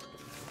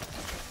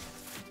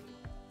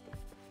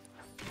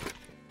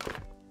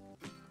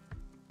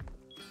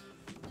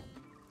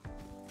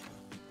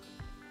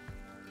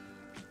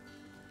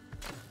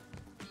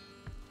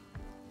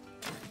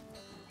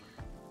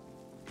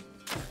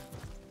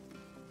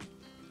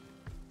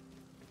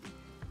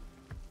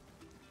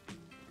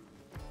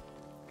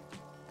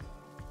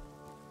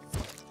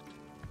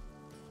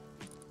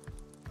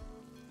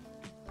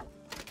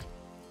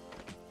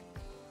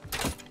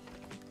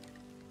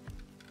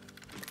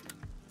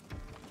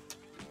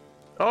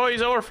 Oh,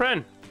 he's our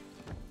friend.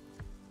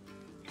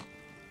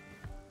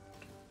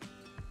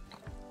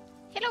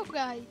 Hello,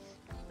 guys.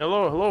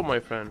 Hello, my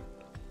friend.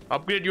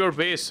 Upgrade your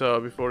base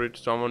before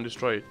someone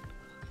destroy it.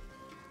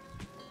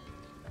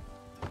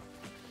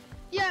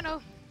 Yeah,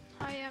 no.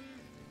 I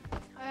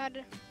had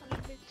a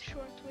little bit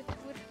short with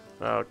wood.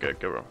 Okay,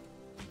 bro.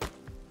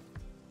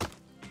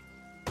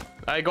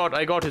 I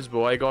got his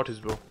bow.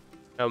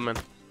 Hellman.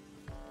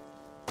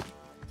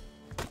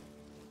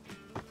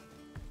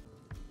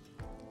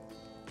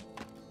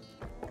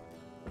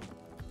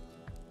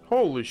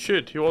 Holy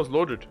shit, he was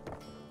loaded.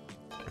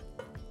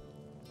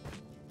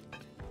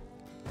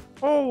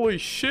 Holy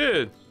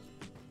shit.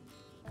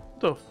 What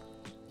the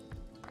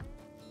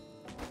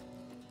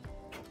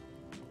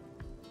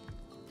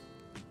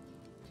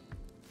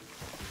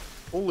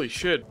Holy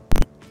shit.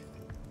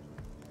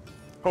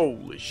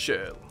 Holy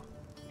shit.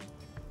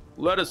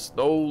 Let us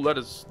know.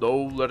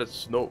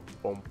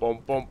 Bum bum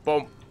bum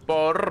bum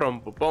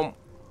bum bum bum.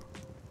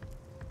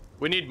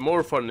 We need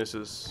more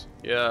furnaces.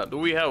 Yeah, do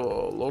we have a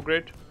low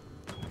grade?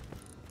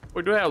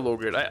 We do have low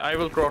grade. I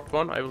will craft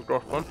one.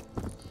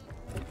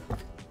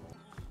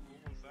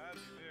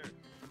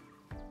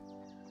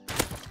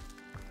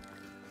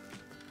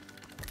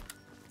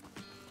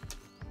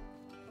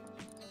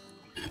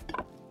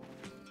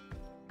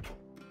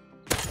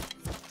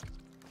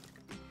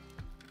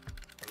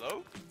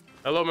 Hello?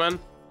 Hello, man.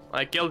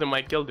 I killed him.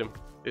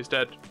 He's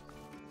dead.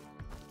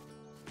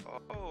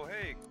 Oh,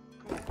 hey.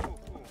 Cool.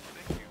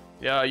 Thank you.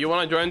 Yeah, you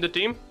wanna join the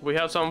team? We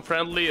have some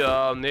friendly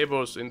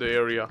neighbors in the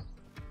area.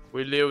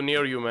 We live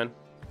near you, man.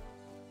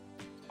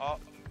 Oh.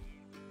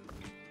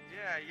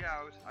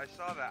 Yeah, I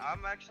saw that.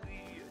 I'm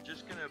actually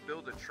just gonna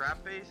build a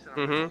trap base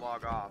and I'm gonna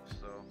log off,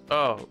 so.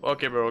 Oh,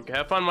 okay, bro. Okay,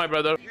 have fun, my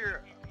brother.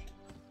 Here,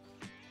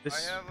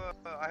 This...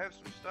 I have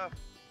some stuff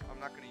I'm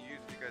not gonna use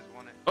if you guys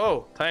want it.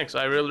 Oh, thanks.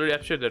 I really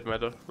appreciate that,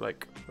 matter.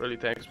 Like, really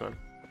thanks, man.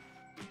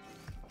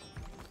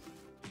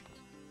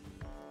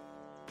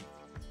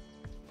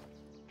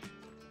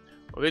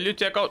 Will you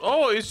check out?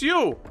 Oh, it's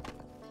you!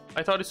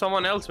 I thought it's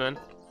someone else, man.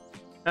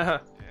 Yeah,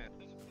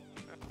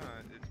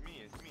 it's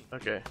me.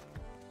 Okay.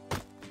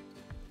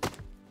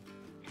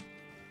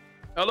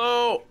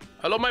 Hello,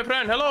 my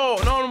friend. Hello,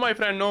 no, my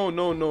friend. No.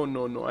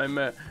 I'm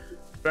a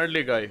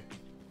friendly guy.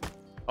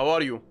 How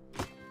are you?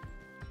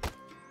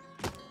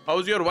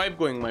 How's your wife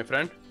going, my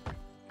friend?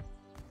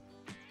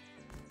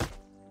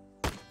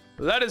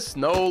 Let us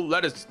know.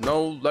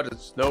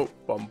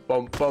 Bum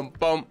bum bum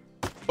bum.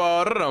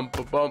 Ba-rum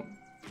bum bum.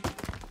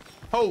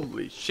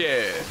 Holy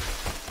shit.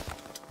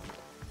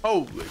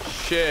 How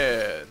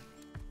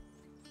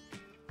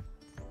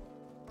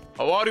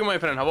are you, my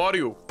friend?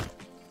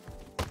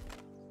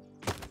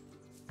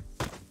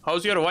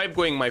 How's your wife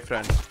going, my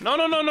friend? No.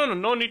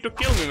 No need to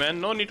kill me, man.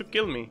 No need to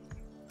kill me.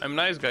 I'm a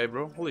nice guy,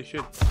 bro. Holy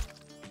shit.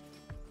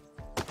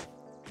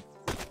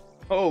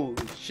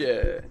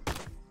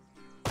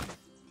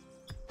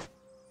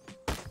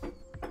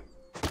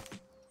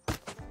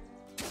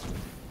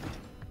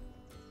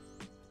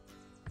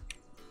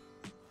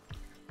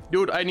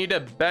 Dude, I need a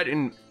bed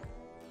in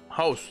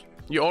house.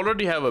 You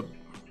already have a...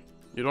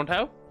 You don't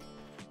have?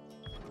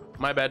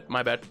 My bad.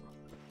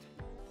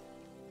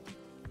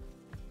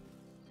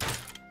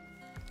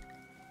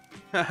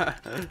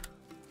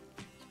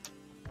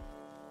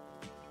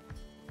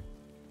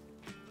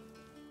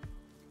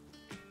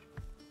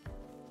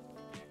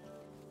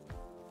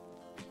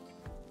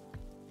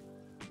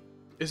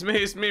 It's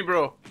me,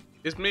 bro.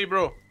 It's me,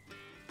 bro.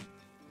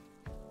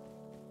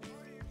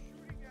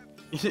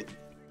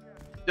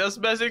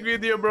 Just messing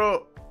with you,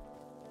 bro.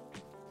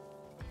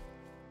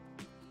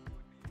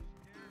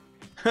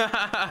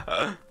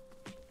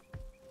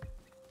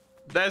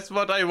 That's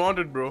what I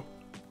wanted, bro.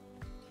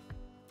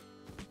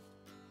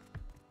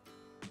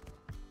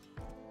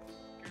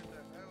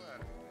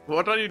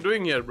 What are you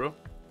doing here, bro?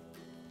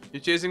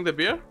 You chasing the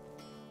bear?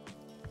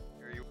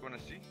 Here, you wanna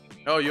see?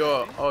 Oh,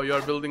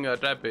 you're building a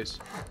trap base.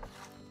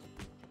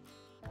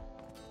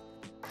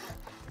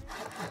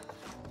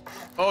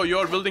 Oh,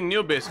 you're building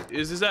new base.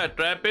 Is this a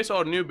trap base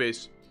or new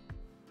base?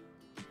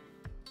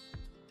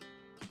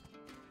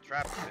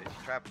 Trap base,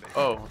 trap base.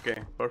 Oh,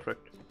 okay,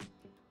 perfect.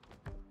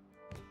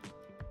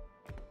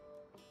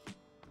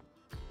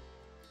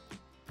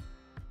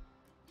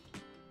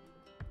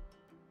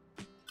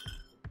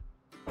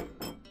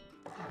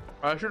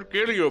 I should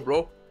kill you,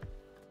 bro.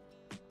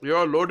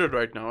 You're loaded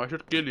right now. I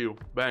should kill you.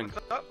 Bang.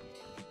 What's up?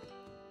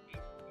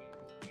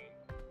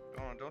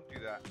 Don't do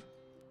that.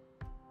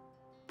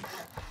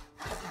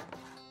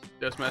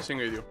 Just messing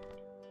with you.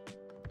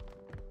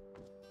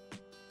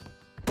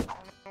 I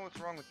don't know what's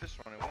wrong with this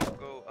one. It won't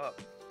go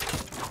up.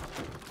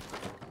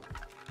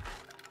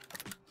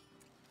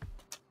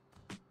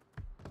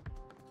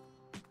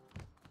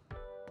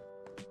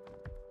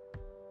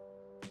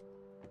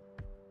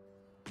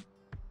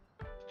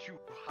 It's too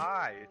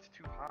high. It's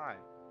too high.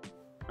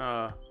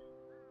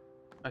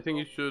 I think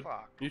Oh,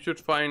 fuck. you should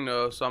find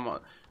some.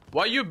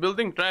 Why you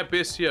building trap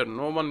base here?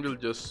 No one will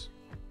just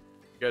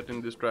get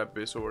in this trap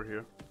base over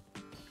here.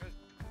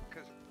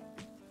 Cause,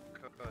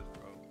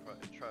 bro.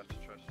 Trust.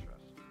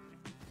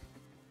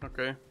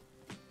 Okay.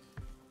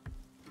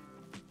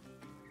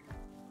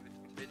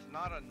 It's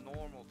not a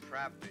normal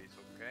trap base,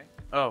 okay?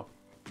 Oh,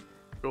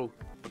 cool.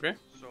 Okay.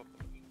 So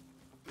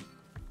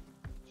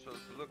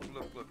look.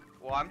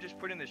 Well, I'm just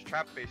putting this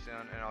trap base in,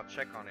 and I'll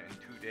check on it in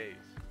 2 days.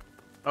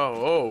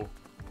 Oh.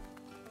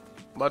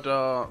 But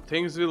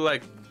things will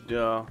like.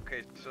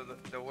 Okay, so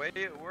the way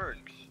it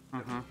works,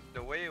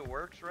 the way it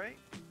works, right?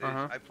 Is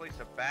I place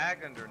a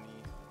bag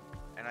underneath,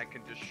 and I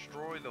can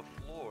destroy the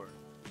floor.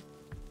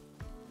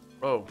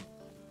 Oh.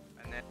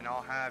 And then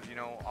I'll have,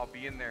 I'll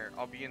be in their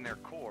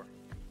core.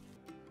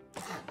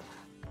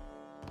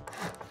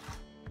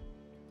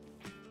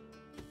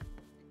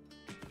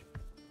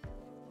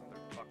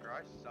 Motherfucker,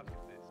 I suck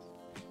at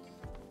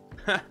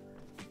this.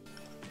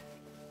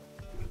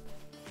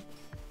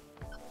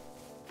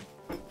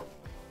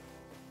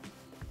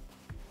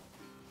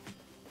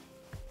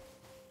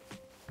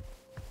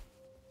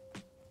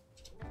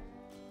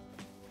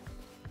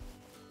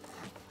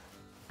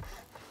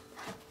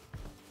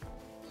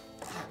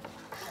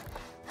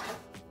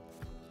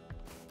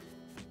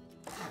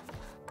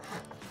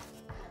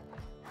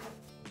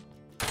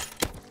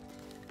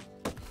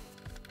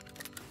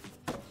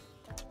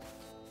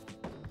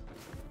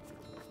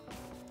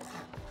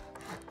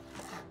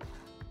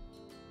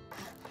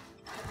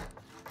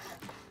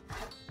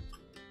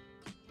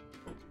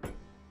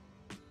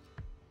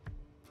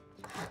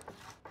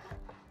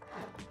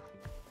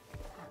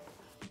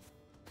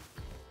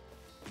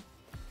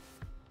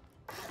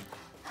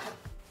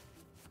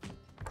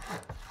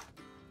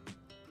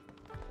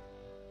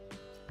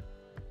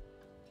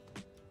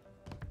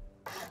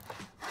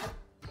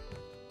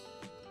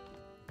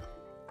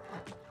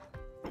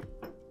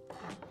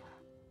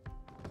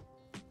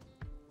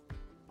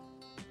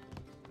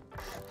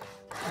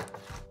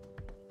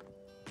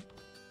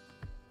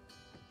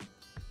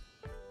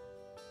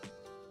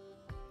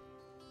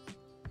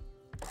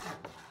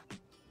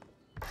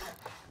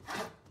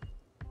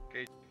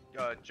 Okay,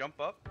 jump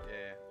up.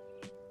 Yeah.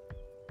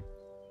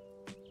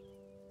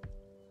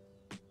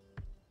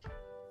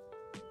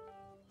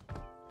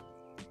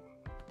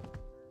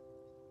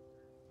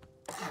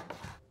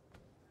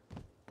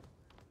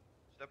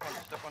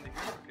 Step on the here.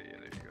 Okay, yeah,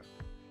 there you go.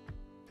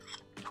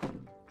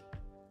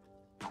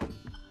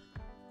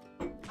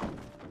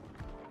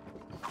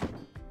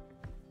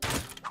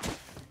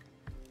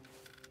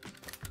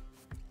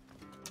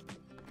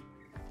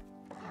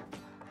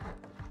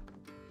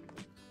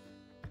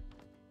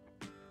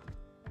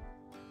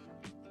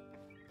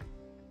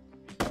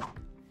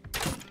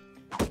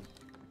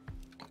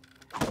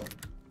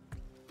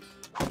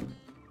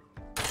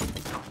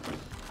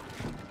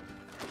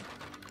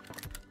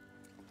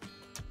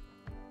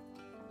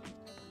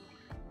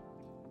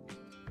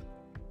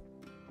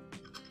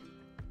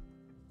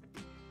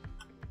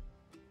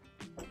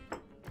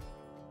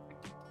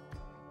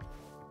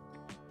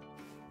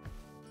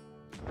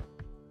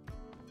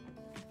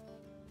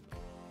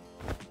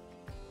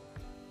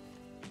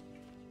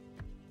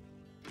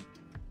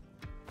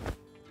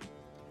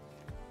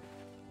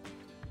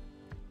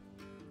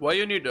 Why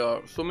you need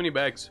so many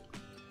bags?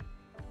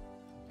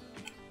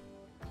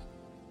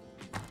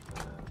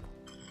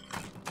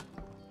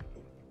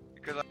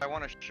 Because I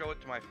want to show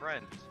it to my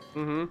friends.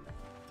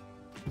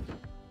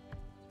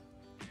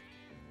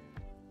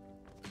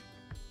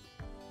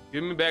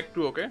 Give me back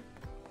too, okay?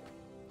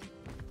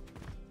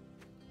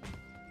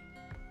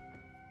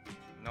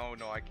 No,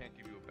 I can't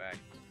give you bag.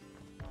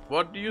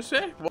 What do you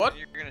say? What?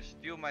 You're gonna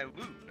steal my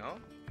loot, no?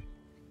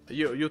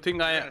 You think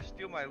You're I gonna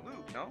steal my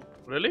loot, no?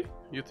 really?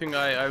 You think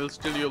I will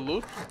steal your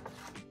loot?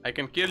 I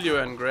can kill you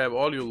and grab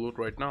all your loot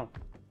right now.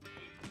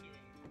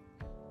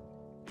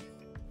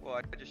 Well,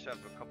 I just have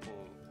a couple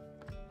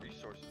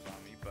resources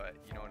on me, but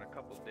you know, in a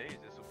couple days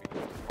this will be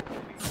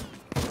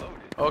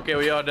loaded. Okay,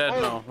 we are dead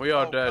now. We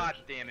are dead. God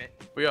damn it!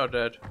 We are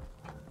dead.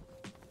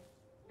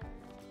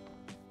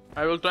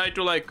 I will try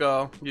to like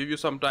give you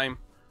some time.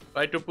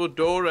 Try to put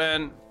door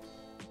and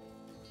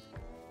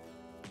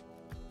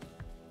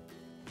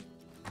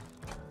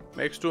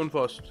make stone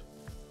first.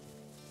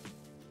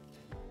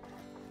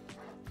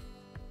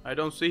 I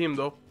don't see him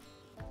though.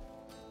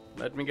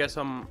 Let me get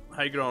some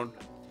high ground.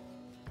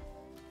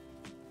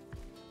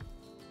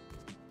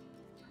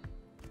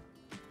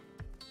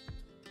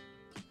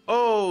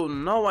 Oh,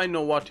 now I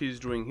know what he's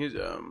doing. He's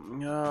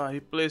yeah, he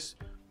plays.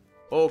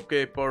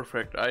 Okay,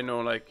 perfect. I know,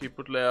 like he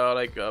put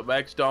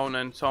bags down,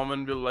 and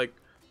someone will like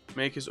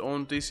make his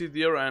own TC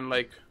there and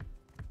like,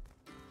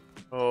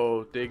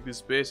 oh, take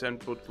this base and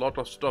put lot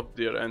of stuff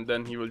there, and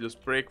then he will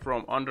just break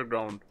from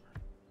underground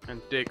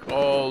and take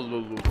all the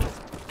loot.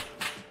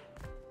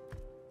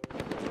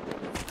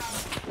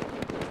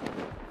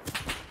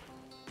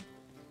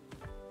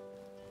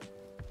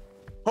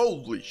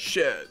 Holy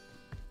shit.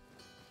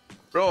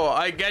 Bro,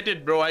 I get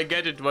it, bro. I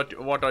get it.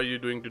 What are you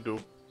doing to do?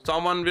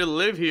 Someone will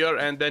live here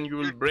and then you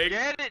will break.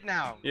 Get it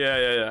now.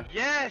 Yeah.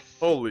 Yes.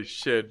 Holy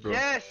shit, bro.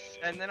 Yes.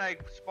 And then I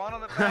spawn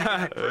on the back and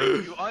I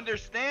break. You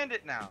understand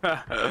it now.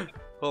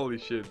 Holy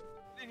shit.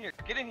 Get in here.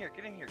 Get in here.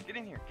 Get in here. Get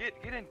in here. Get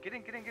in. Get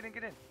in. Get in. Get in.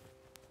 Get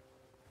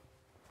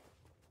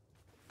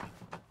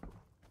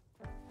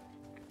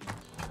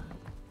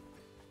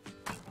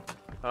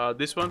in.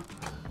 This one.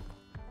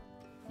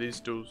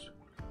 These two.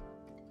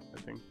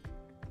 I think.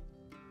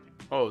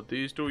 Oh,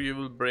 these two you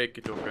will break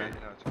it, okay? No,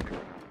 it's okay.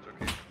 It's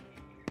okay.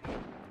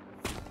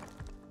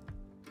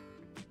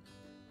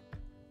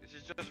 This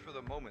is just for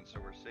the moment, so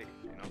we're safe,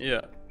 you know?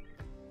 Yeah.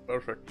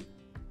 Perfect.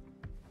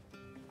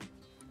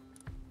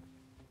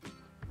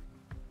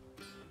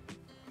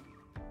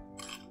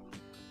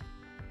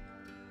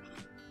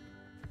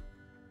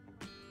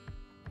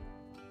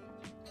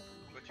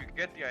 But you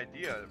get the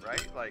idea,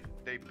 right? Like,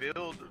 they live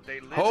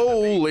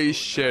Holy in the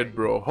shit,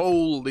 bro.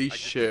 Holy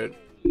shit.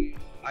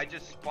 I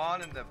just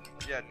spawn in the,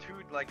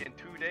 in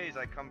 2 days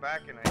I come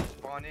back and I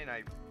spawn in,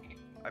 I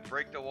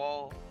break the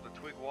wall, the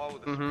twig wall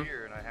with a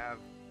spear, and I have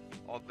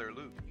all their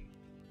loot.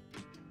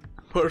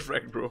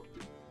 Perfect, bro.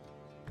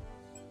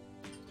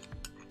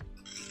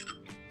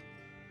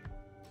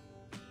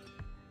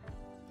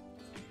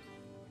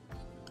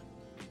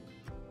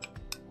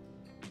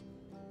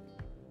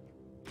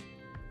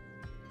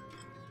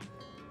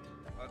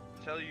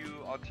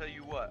 I'll tell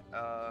you what,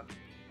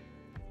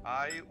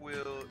 I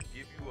will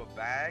give you a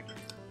bag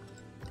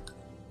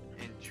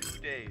in 2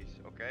 days,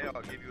 okay?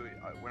 I'll give you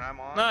when I'm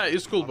on. Nah,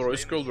 it's cool, I'll bro. stay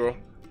It's in cool, the bro.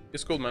 team,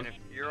 It's cool, man. and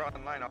if you're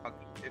online,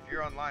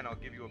 I'll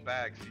give you a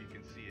bag so you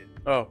can see it.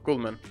 Oh, cool,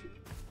 man.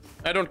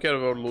 I don't care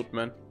about loot,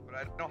 man. But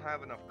I don't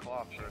have enough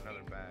cloth for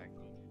another bag.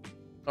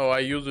 Oh, I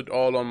use it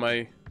all on my.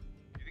 You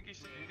think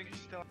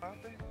he's still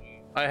out there?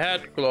 I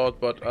had cloth,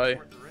 but I.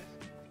 Worth the risk?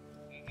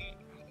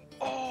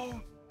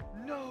 Oh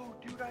no,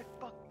 dude! I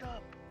fucked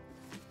up.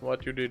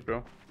 What you did,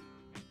 bro?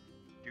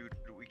 Dude,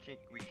 we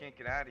can't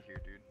get out of here,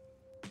 dude.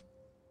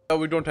 Oh,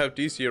 we don't have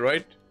TC,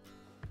 right?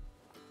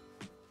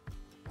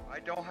 I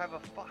don't have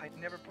I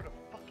never put a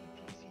fucking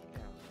TC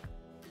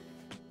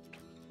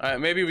down.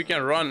 Maybe we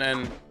can run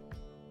and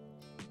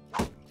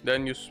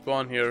then you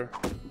spawn here.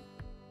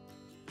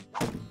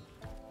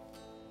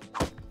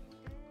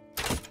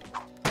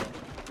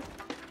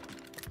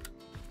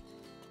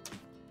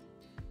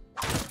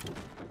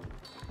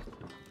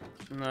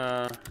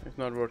 Nah, it's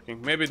not working.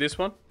 Maybe this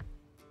one?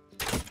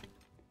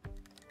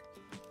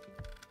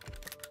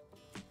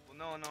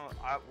 Well, no.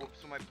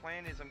 So my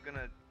plan is I'm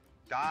gonna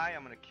die.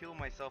 I'm gonna kill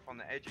myself on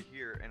the edge of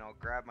here, and I'll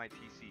grab my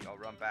TC. I'll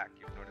run back.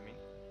 You know what I mean?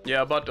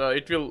 Yeah, but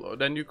it will.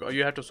 Then you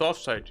have to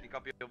soft side. Think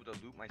I'll be able to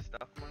loot my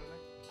stuff or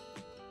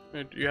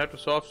anything? You have to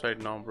soft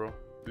side now, bro.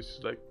 This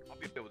is like. I'll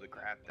be able to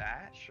grab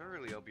that.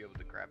 Surely I'll be able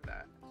to grab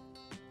that.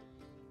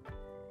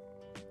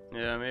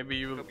 Yeah, maybe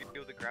you will. I'll be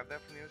able to grab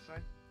that from the other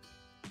side.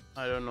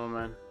 I don't know,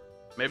 man.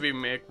 Maybe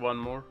make one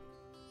more.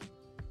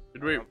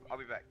 Did we? I'll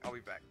be back. I'll be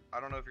back.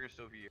 I don't know if you're gonna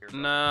still be here.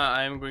 Nah,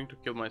 I am going to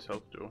kill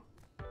myself too.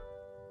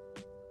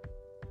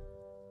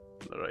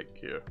 Right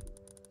here.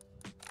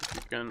 If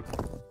you can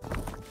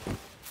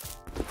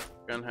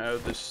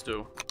have this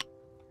too.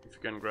 If you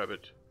can grab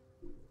it.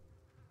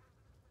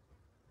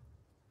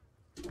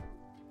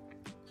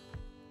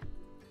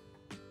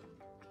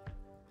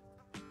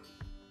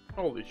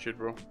 Holy shit,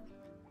 bro.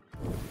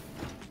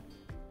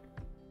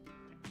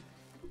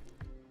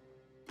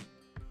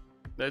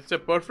 That's a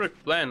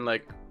perfect plan,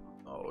 like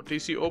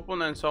TC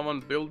open and someone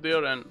build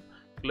there and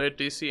clear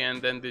TC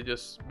and then they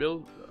just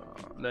build,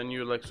 then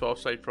you like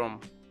soft side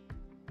from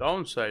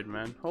downside,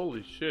 man.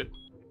 Holy shit.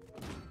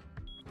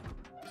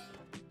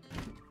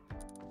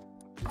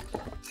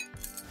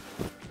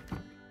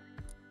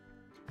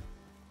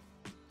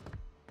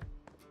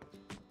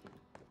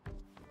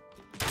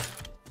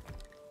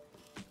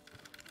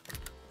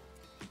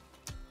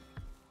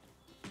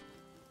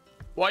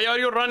 Why are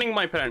you running,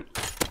 my friend?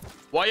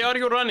 Why are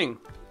you running?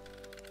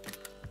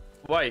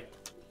 Why?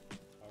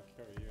 I'll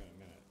kill you in a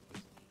minute.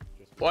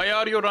 Just Why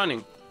are you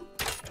running?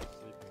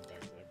 sleeping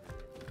bags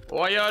everywhere.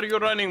 Why are you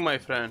running, my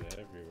friend?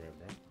 They're everywhere,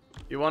 bro.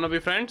 You wanna be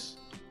friends?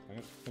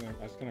 I'm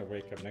just gonna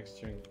wake up next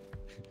to you.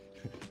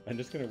 I'm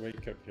just gonna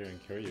wake up here and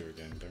kill you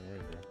again. Don't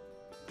worry, bro.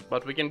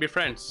 But we can be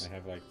friends. I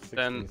have like 16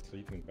 Then-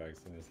 sleeping bags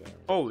in this area.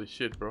 Holy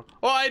shit, bro.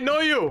 Oh, I know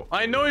you!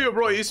 I know you,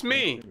 bro. It's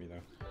me. Shoot me, though.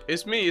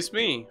 It's me. It's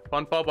me.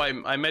 Fun Pop,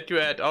 I met you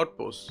at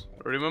Outpost.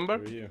 Remember?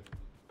 Who are you?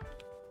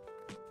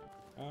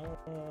 I don't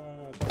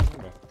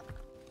remember.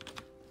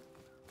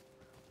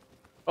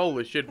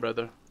 Holy shit,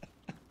 brother.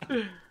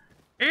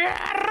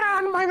 Yeah,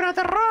 run, my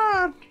brother,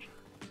 run!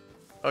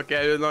 Okay,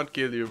 I will not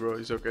kill you, bro.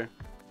 It's okay.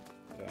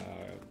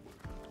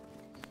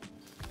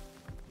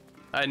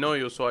 I know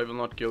you, so I will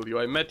not kill you.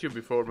 I met you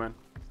before, man.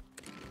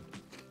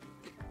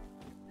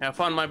 Have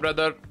fun, my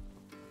brother.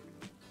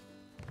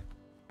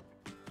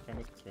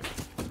 Come this way.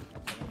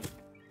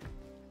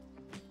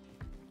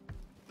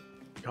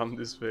 Come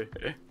this way.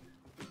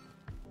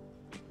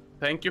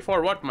 Thank you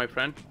for what, my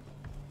friend?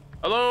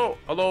 Hello?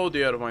 Hello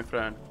there, my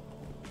friend.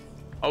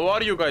 How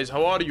are you guys?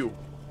 How are you?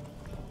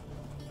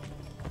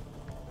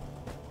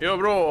 Yo,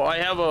 bro, I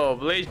have a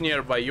village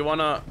nearby. You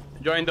wanna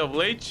join the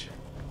village?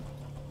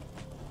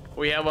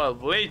 We have a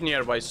village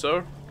nearby,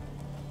 sir.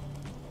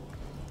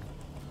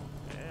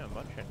 Yeah, a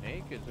bunch of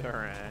nakeds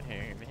around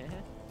here,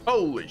 man.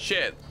 Holy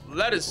shit.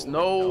 Let us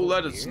know,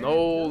 let us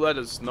know, let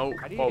us know.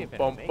 How do you Bum, even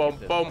bum, make bum, it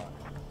this bum.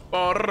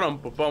 far? Ba-rum,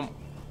 ba-bum.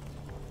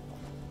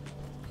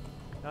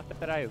 Not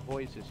that I have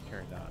voices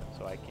turned on,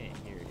 so I can't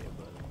hear you,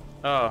 but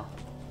Ah,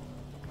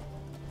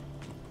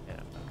 yeah,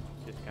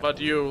 just kinda but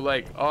weird. you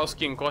like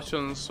asking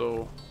questions,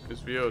 so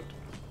it's weird.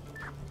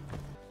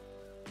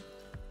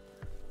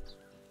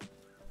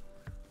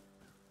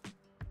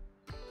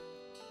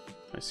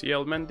 I see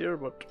Element there,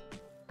 but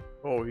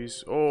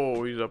he's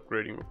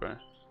upgrading. Okay,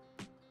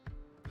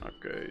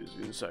 okay, he's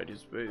inside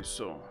his base,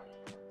 so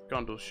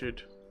can't do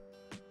shit.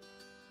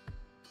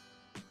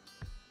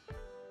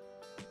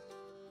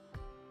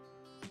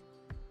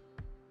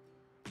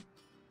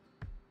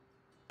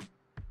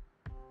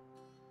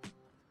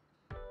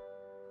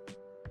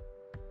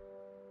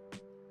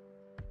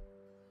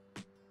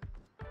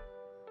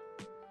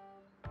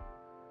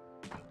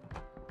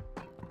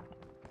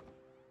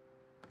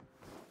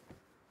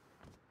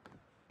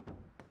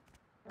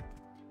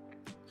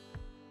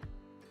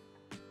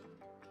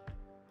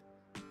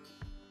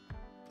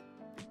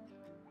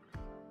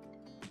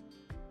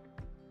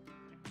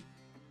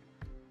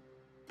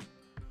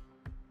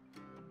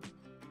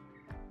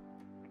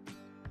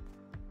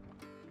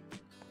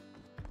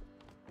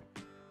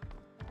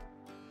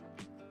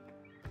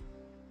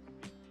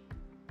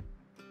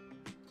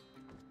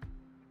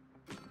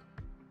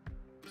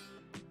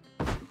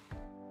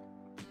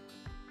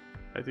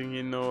 I think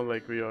he know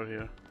like we are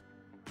here.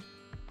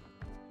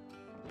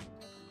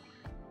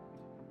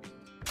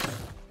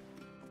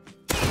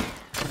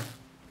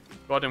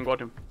 Got him,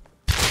 got him.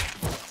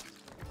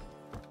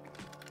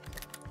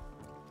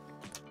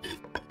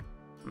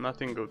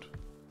 Nothing good.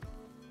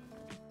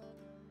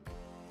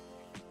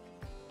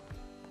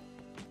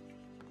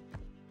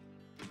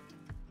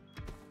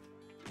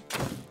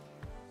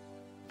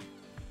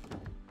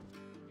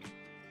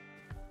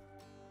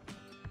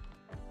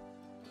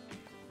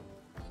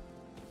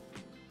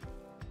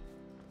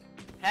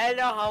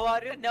 Hello, how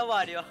are you? How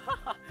are you?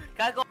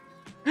 Kago.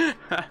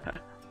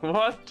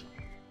 What?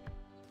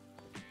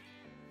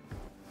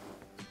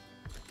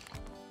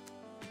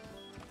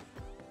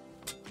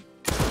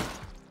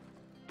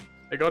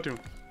 I got him.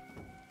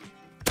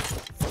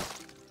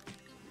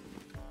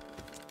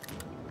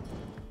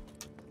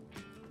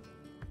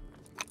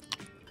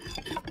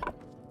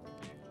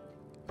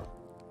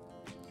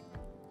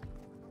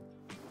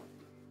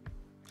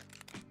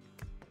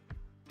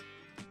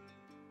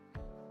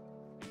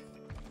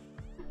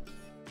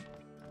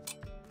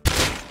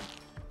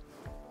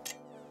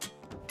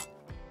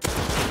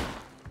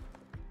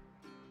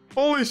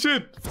 Holy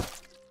shit!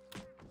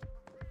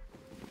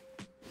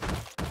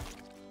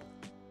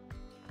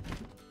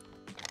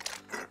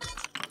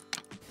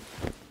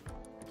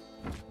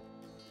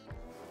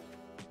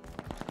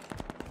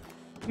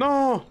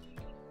 No!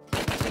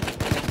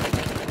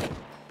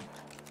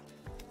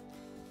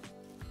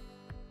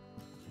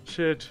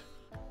 Shit.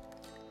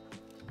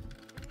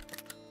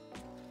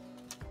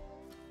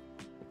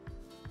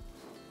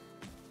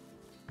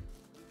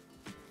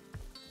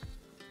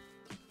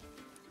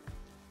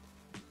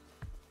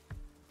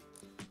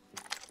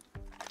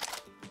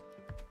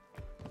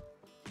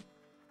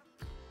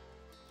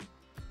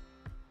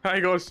 I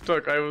got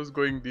stuck. I was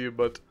going deep,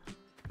 but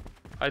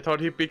I thought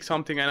he picked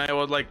something and I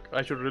was like,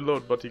 I should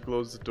reload, but he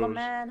closed the doors.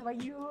 Man, how are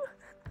you?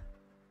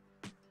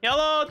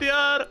 Hello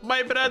dear,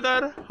 my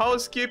brother.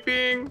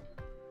 Housekeeping.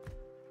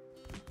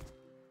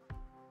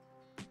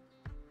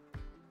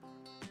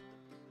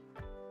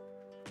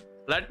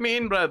 Let me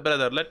in,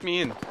 brother. Let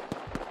me in.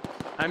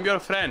 I'm your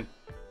friend.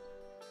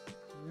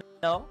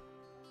 No.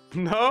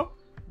 No?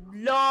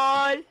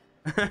 LOL.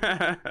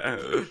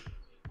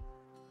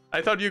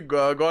 I thought you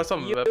got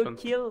some You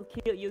weapons. you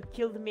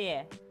killed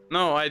me.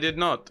 No, I did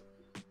not.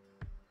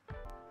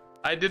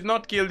 I did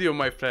not kill you,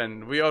 my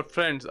friend. We are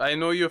friends. I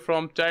know you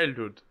from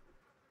childhood.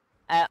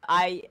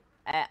 I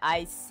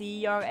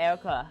see your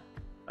Elka.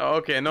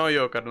 Okay, no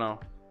Joker now.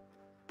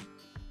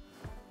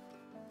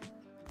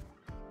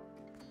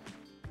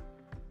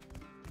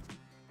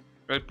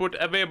 Well, put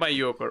away my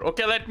Joker.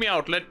 Okay, let me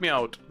out. Let me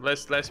out.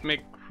 Let's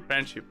make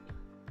friendship.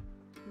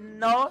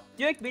 No,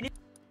 Duke, we need.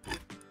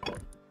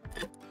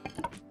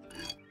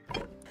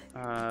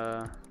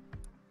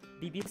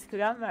 Bir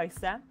skram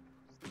versem.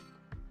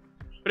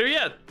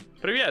 Привет!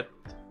 Привет!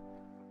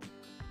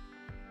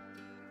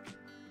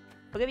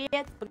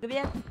 Привет,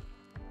 привет.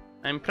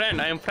 I'm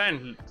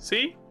friend.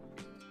 See?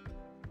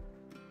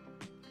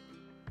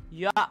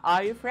 Yeah,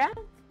 are you friend?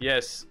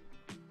 Yes.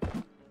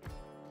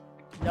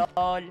 No,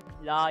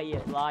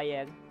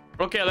 liar.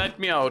 Okay, let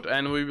me out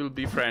and we will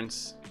be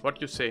friends.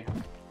 What you say?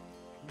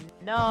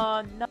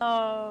 No.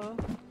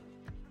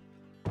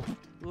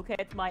 Look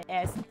at my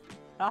ass.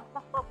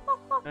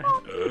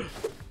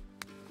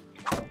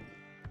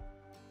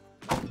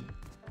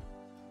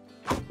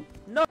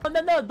 No,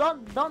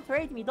 don't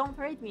raid me,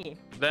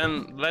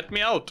 Then let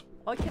me out.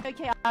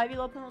 Okay, I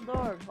will open the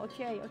door.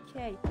 Okay,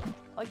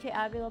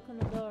 I will open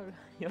the door.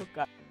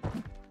 Yoka.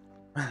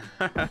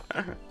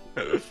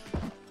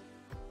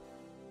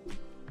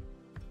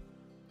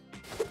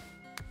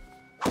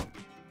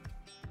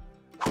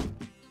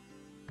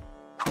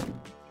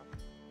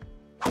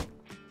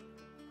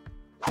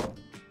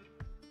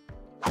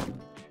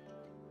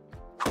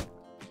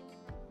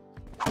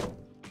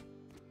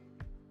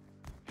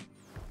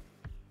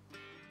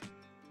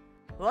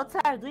 What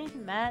are you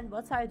doing, man?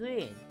 What are you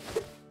doing?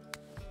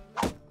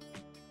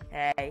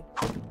 Hey.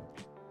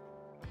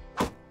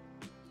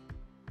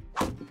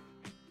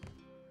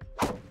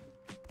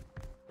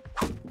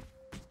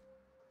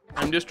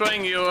 I'm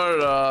destroying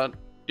your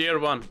tier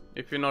 1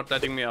 if you're not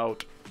letting me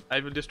out.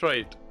 I will destroy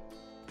it.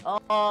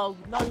 Oh,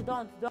 no,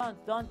 don't.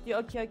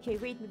 Okay,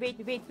 wait,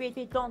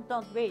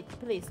 don't, wait,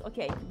 please.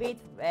 Okay, wait,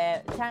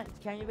 10,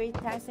 can you wait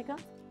 10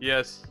 seconds?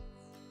 Yes.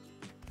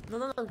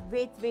 No,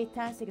 wait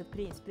 10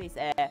 seconds, please.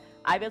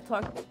 I will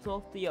talk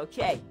to you,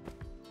 okay?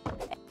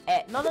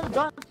 No,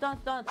 don't.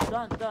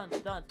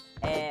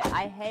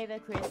 I have a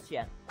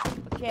question,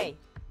 okay?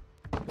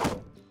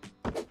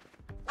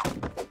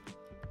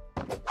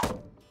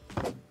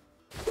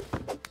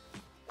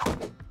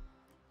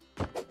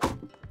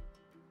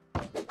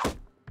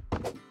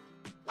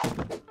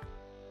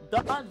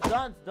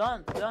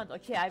 Don't.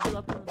 Okay, I will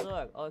open the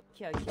door.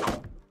 Okay.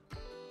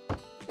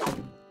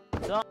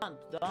 Don't.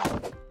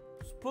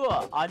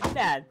 Spur,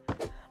 annen.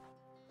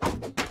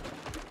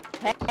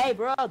 Hey,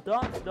 bro,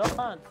 don't.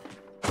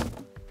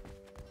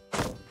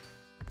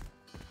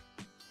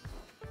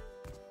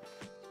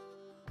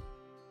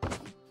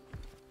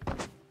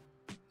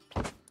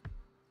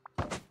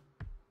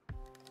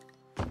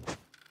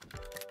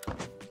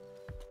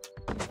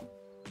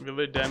 Will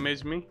it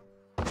damage me?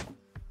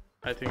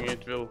 I think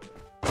it will.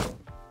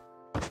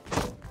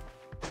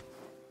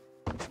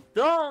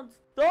 Don't!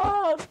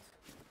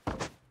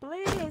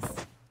 Please!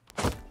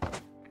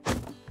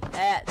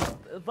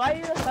 Why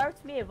you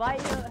hurt me?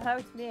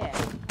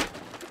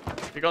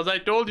 Because I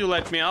told you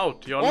let me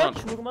out. You're not.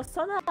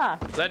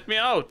 Vurmasana! Let me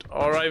out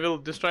or I will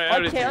destroy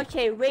everything.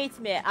 Okay, wait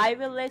me. I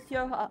will let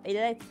your...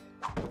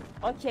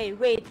 Okay,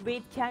 wait.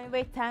 Can you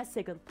wait 10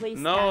 seconds, please?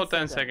 No,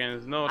 10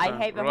 seconds. No time.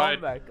 I have a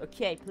homework.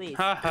 Okay, please.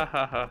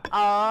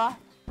 Ha.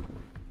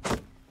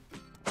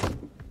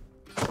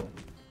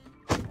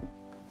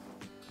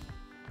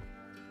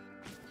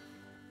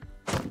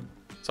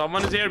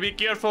 Someone is here. Be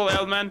careful,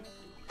 Elman.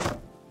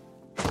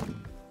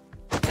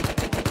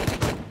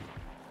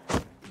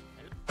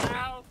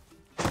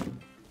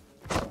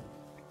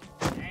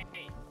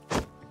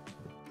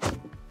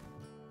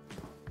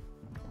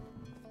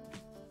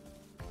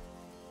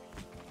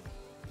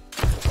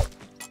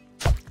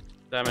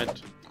 Damn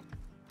it.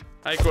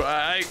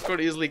 I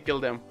could easily kill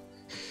them.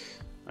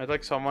 I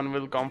think someone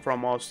will come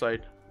from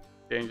outside.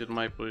 Changed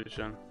my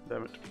position.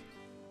 Damn it.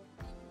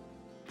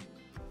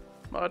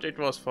 But it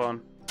was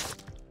fun.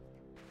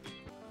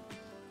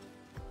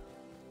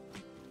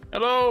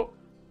 Hello.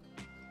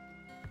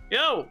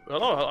 Yo.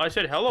 Hello. I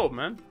said hello,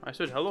 man. I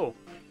said hello.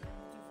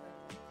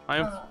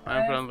 I'm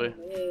friendly.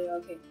 Yeah,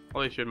 okay.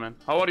 Holy shit, man.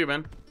 How are you,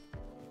 man?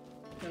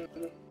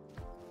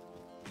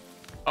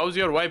 How's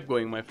your wife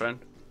going, my friend?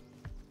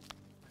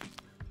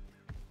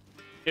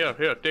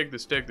 Here, take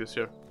this,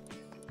 here.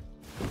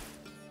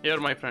 Here,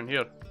 my friend,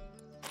 here.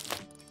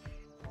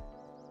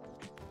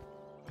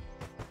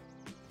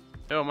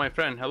 Yo, my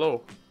friend,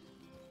 hello.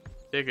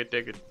 Take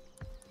it.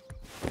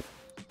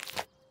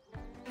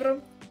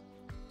 Bro.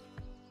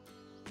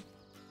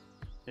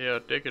 Here,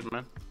 take it,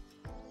 man.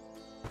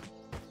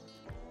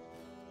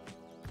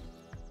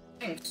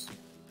 Thanks.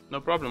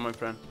 No problem, my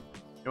friend.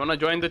 You wanna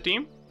join the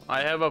team?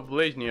 I have a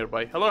village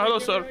nearby. Hello,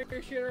 sir.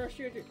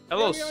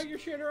 Hello. Get me out your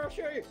shit or I'll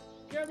show you.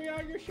 Get me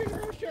out your shit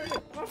or I'll show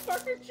you. I'll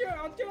fucking show you.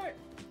 I'll do it.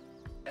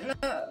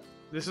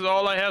 This is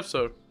all I have,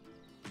 sir.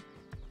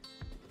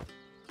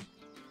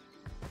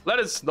 Let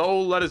it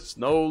snow, let it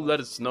snow, let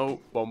it snow.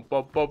 Bum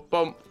bum bum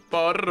bum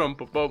bum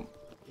bum bum.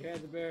 You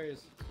had the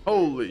berries.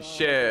 Holy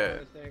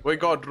shit. We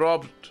got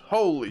robbed.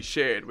 Holy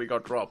shit, we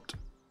got robbed.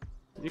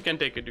 You can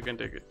take it, you can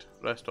take it.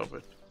 Rest of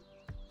it.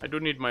 I do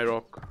need my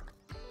rock.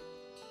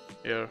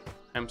 Here,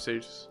 hemp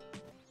seeds.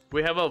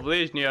 We have a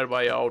village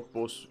nearby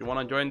outpost. You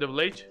wanna join the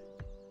village?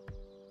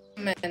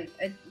 Man,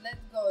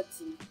 let's go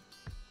team.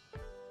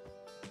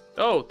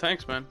 Oh,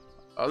 thanks, man.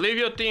 Leave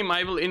your team.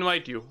 I will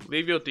invite you.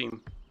 Leave your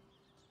team.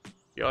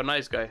 You're a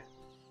nice guy.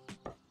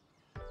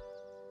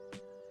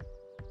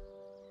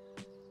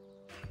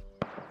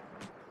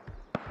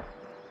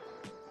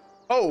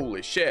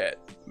 Holy shit.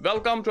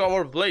 Welcome to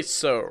our village,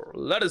 sir.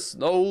 Let us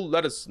know,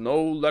 let us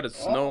know, let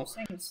us know.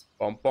 Thanks.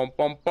 Pum pum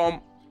pum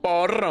pum.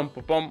 Pum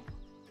pum pum.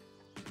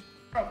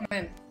 Oh,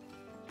 man.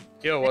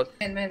 Yo, what?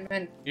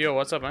 Man. Yo,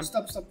 what's up, man?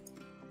 Stop.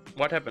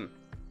 What happened?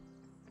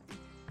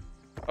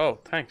 Oh,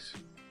 thanks.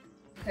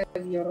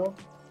 Have your rock.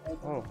 I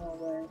don't Oh. know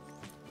where.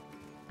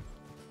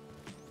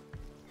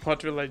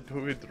 What will I do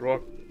with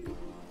rock?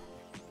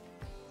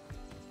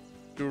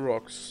 2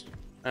 rocks.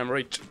 I'm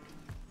rich.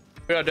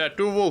 Yeah, there are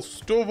 2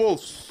 wolves. 2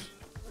 wolves.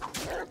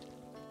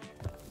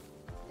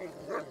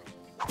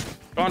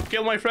 Can't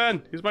kill my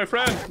friend. He's my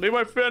friend. Leave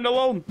my friend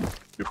alone.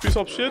 You piece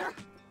of shit.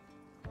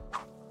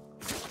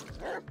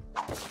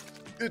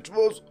 It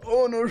was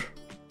honor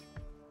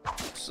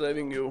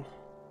saving you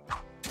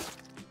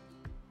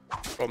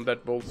from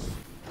that wolf.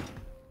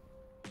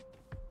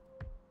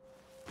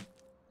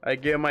 I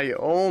gave my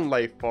own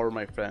life for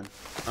my friend.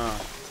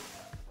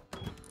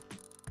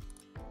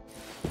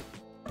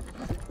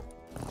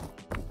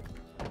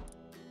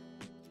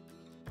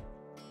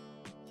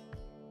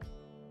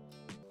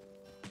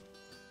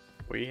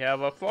 We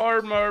have a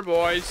farmer,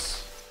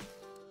 boys.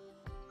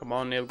 Come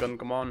on, nail gun,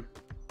 come on.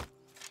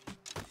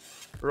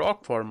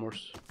 Rock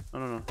farmers.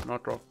 No,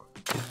 not rock.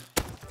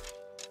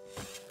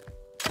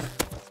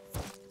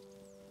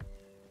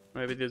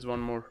 Maybe there's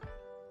one more.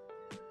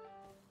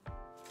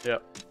 Yeah.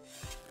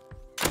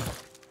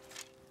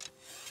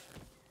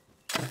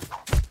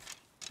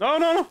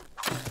 No!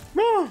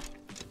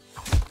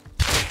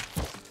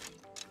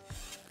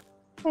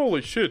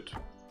 Holy shit.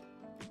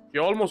 He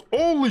almost...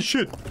 Holy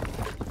shit!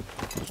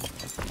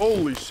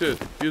 Holy shit,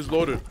 he's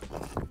loaded.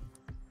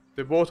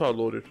 They both are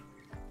loaded.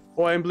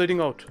 Oh, I'm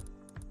bleeding out.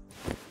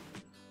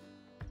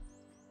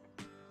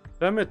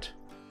 Damn it.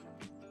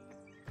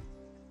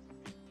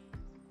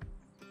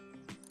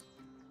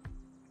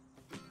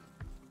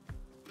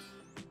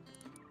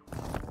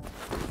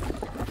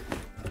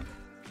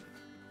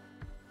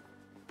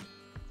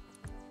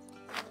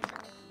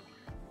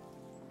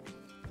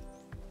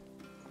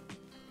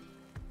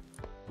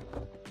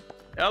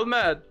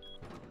 Helmet!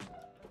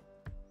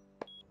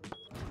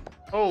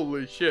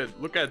 Holy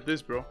shit, look at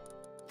this, bro.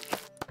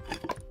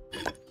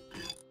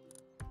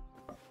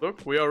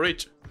 Look, we are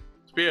rich.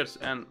 Spears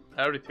and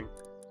everything.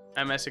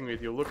 I'm messing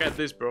with you. Look at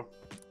this, bro.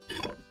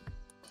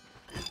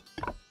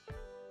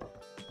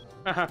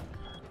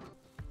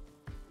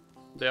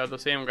 They are the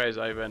same guys.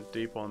 I went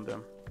deep on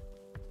them.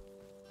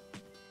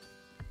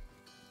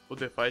 Who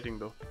they fighting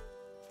though?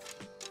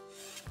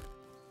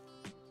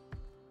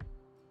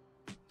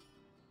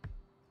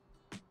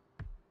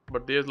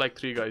 But there's like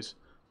 3 guys.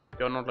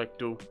 They are not like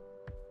 2.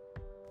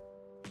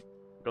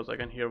 Because I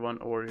can hear one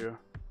over here.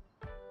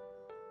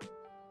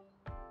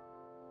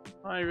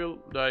 I will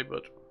die,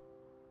 but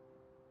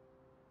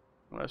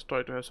let's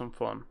try to have some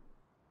fun.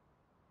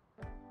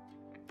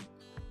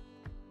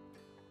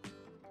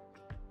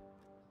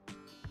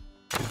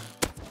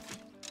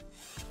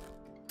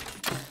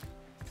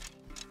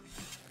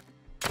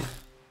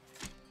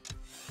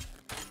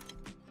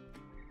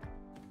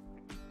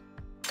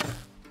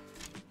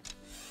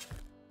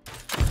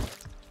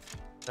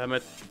 Damn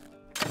it.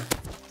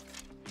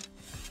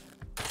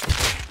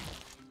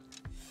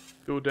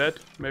 2 dead.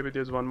 Maybe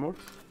there's one more.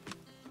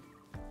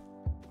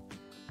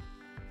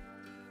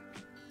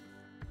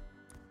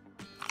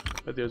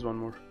 But there's one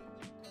more.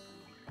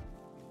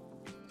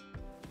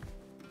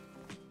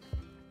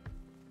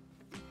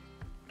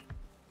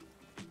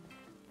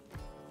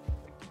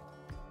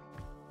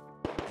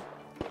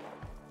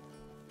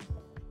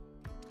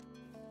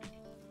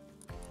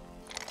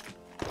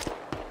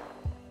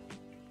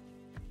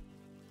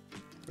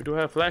 We do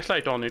have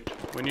flashlight on it.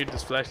 We need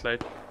this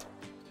flashlight.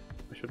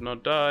 I should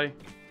not die.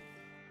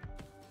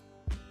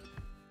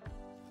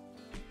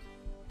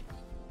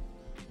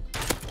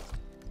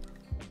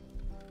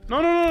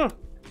 No!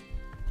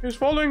 He's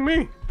following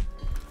me.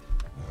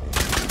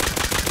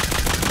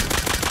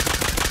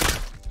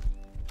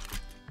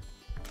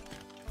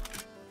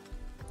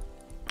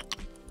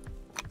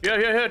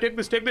 Here. Take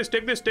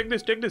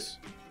this.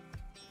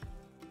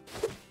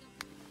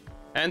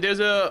 And there's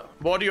a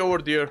body over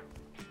there.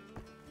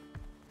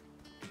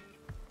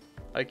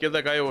 I killed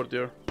the guy over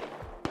there.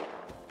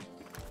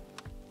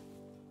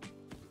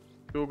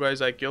 2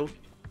 guys I killed.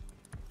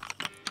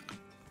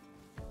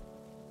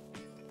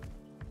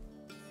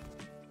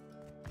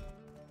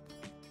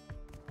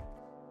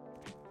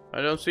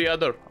 I don't see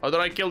other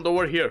I killed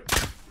over here.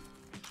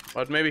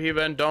 But maybe he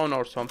went down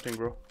or something,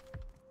 bro.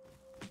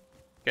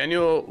 Can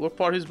you look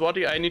for his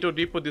body? I need to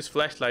depot this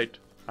flashlight.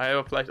 I have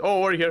a flash.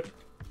 Oh, over here.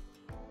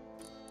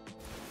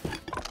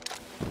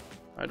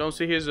 I don't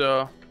see his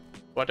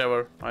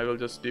whatever. I will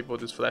just depot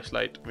this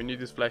flashlight. We need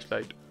this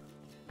flashlight.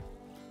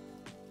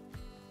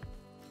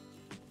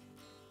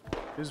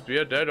 Is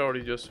bear dead or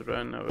he just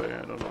ran away?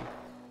 I don't know.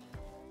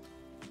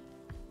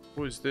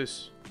 Who is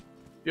this?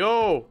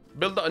 Yo,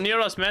 build near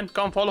us, man.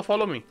 Come,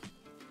 follow me.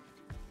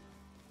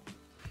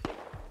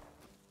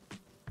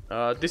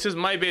 This is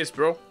my base,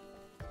 bro.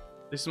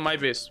 This is my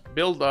base.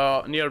 Build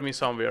near me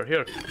somewhere.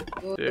 Here,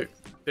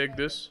 take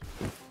this.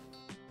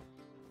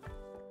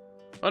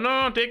 Oh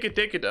no, take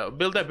it.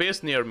 Build a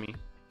base near me.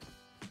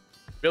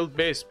 Build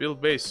base.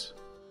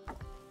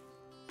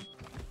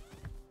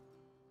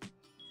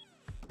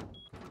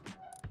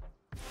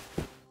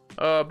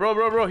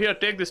 Bro, here,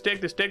 take this.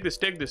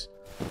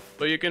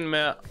 So you can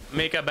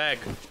make a bag.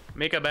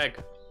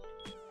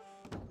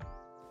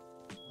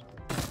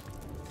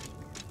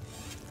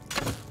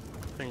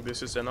 I think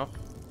this is enough.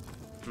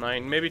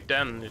 9, maybe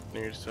 10 it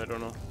needs, I don't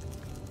know.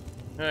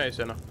 Yeah, it's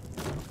enough.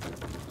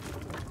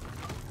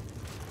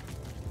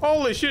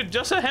 Holy shit,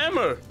 just a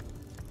hammer!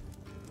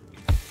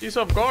 Piece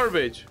of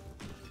garbage.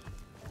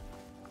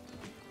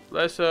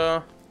 Let's,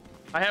 I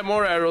have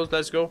more arrows,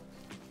 let's go.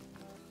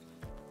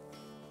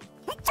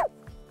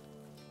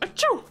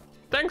 Achoo!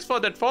 Thanks for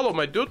that follow,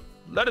 my dude.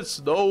 Let it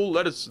snow.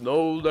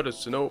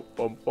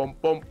 Bum, bum,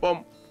 bum,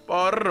 bum.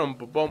 Ba-rum,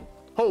 bum, bum.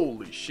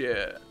 Holy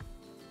shit.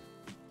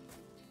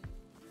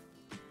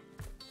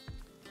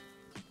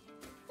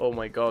 Oh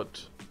my god.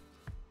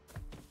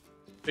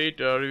 Wait,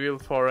 reveal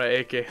for a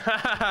AK.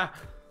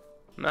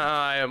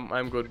 Nah,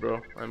 I'm good,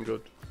 bro. I'm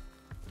good.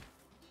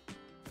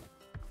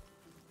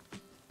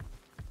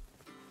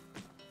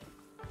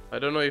 I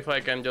don't know if I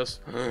can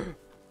just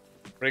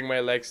bring my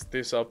legs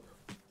this up.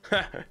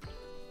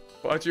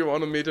 What you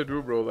wanted me to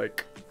do, bro?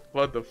 Like,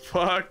 what the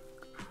fuck?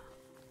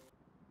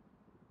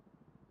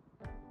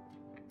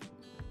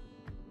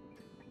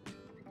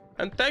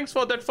 And thanks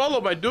for that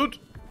follow, my dude.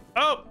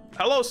 Oh,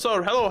 hello,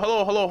 sir. Hello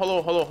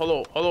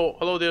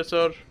there,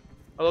 sir.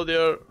 Hello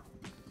there.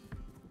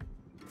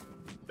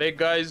 Big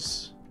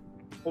guys.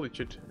 Holy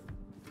shit.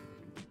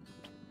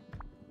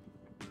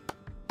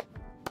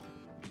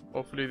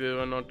 Hopefully they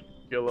will not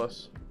kill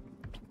us.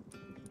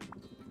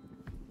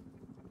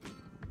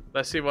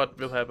 Let's see what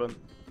will happen.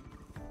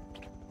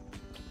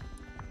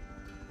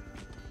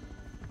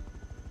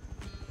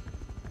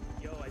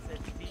 Yo, I said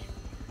feet.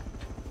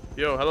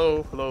 Yo,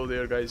 hello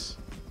there, guys.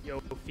 Yo,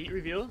 feet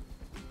reveal.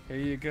 Here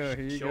you go.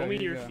 Show me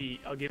your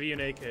feet. I'll give you an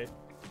AK.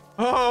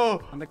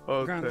 Oh, on the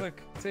okay. ground.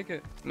 Look, take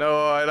it.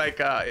 No, I like.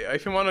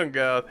 If you wanna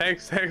go,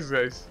 thanks,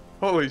 guys.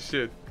 Holy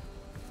shit.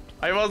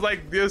 I was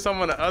like, there's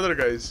someone other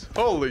guys.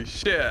 Holy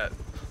shit.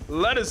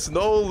 Let it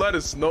snow.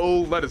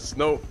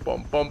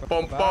 Bum bum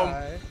bum bum.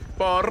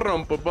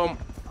 Ba-rum, ba-bum.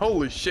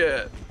 Holy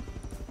shit.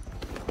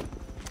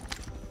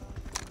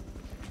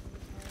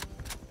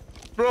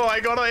 Bro, I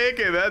got an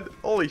AK, man.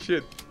 Holy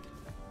shit.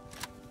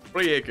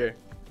 Free AK.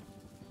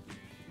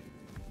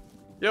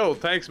 Yo,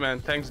 thanks, man.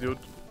 Thanks, dude.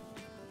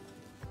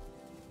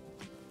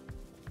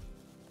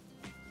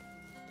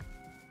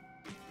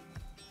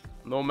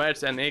 No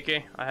mats and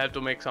AK. I have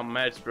to make some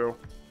mats, bro.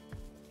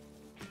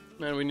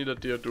 And we need a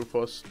tier 2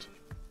 first.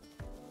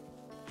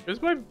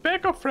 Where's my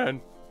backup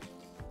friend?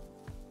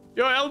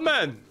 Yo,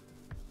 Elman!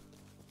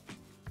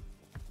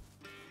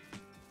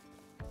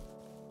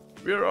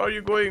 Where are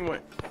you going, my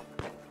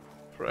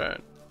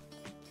friend?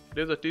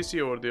 There's a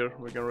TC over there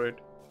we can raid.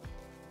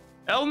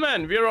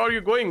 Elman, where are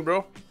you going,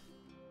 bro?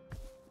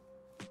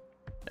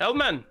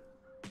 Elman!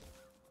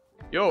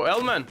 Yo,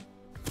 Elman!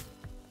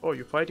 Oh,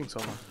 you're fighting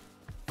someone.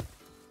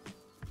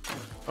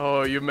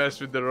 Oh, you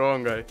messed with the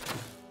wrong guy.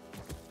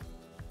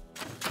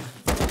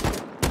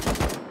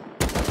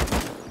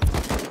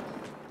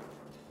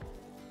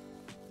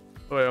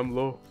 Oh, I'm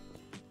low.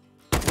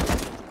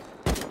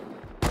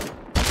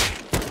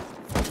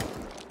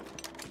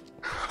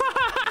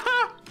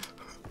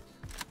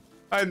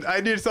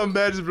 I need some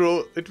beds,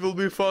 bro. It will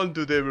be fun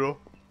today, bro.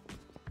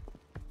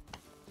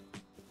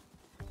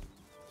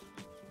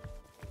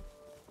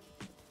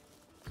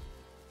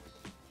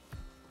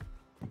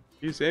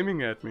 He's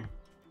aiming at me.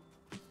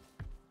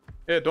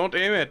 Hey, don't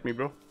aim at me,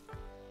 bro.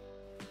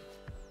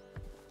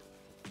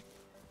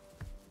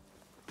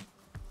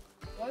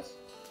 What?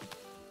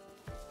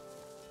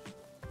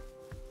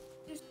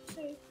 Just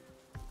say.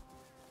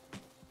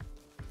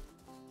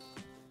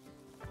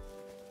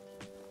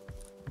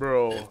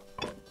 Bro.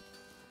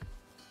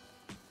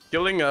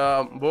 Killing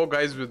both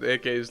guys with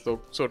AK is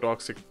so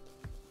toxic.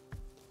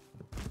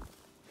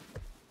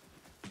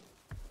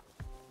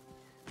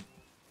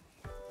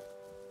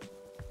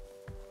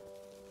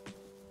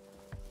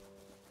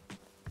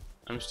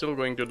 I'm still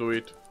going to do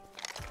it.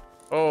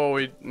 Oh,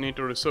 we need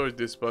to research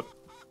this, but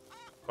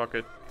fuck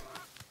it.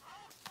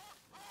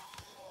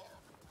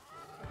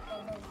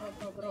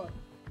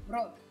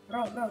 Bro.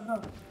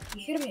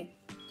 You hear me?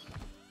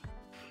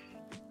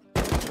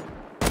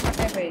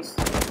 Okay, base.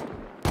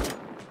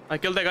 I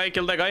killed that guy,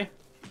 kill that guy.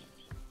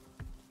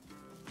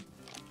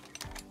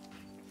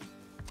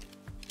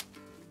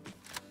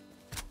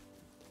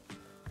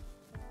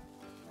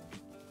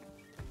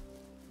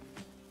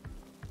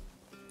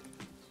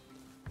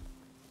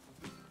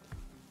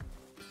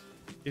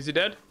 Is he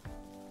dead?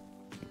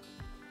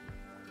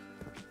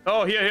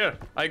 Oh, here.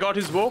 I got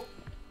his bow.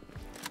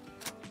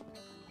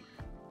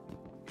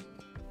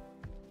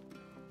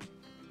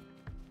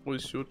 Who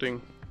is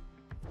shooting?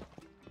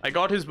 I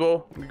got his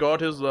bow.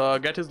 Got his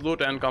get his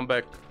loot and come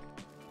back.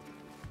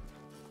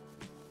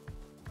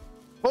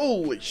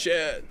 Holy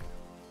shit.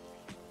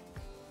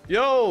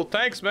 Yo,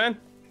 thanks, man.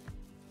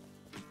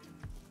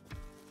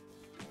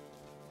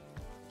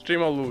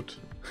 Stream of loot.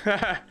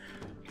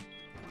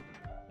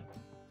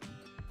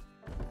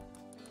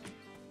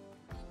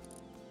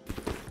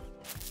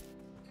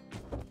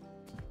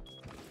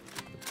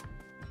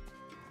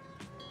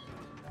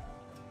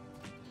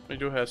 We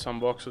do have some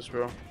boxes,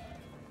 bro.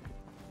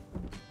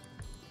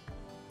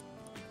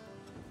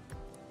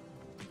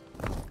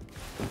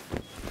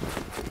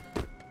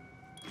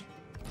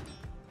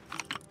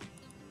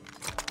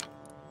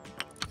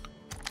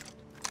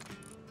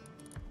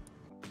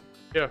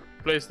 Here,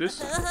 place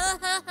this.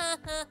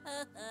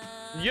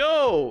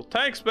 Yo,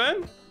 thanks,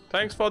 man.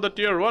 Thanks for the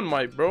tier 1,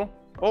 my bro.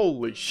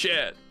 Holy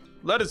shit.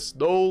 Let it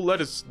snow, let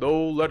it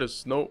snow, let it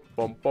snow.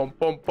 Pum pum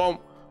pum pum.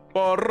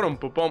 Pum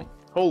pum pum.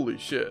 Holy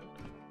shit.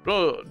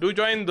 Bro, do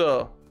join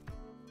the...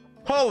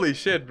 Holy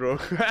shit, bro.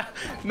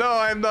 No,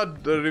 I'm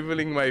not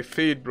revealing my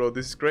feed, bro.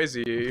 This is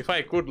crazy. If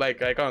I could,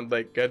 like, I can't,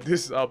 like, get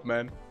this up,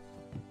 man.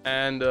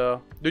 And,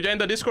 do join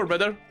the Discord,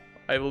 brother.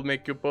 I will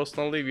make you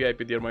personally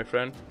VIP there, my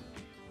friend.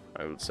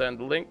 I will send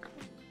the link.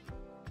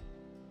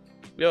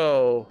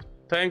 Yo,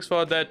 thanks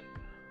for that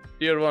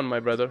tier 1,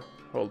 my brother.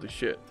 Holy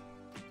shit.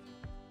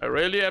 I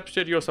really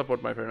appreciate your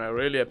support, my friend. I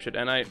really appreciate,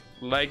 and I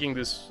liking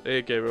this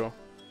AK, bro.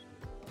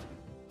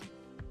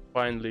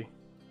 Finally.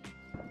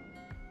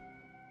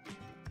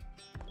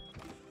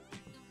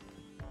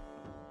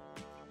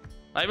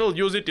 I will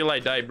use it till I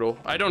die, bro.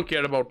 I don't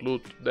care about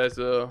loot.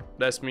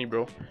 That's me,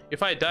 bro.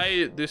 If I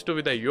die this too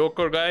with a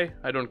Yoker guy,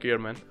 I don't care,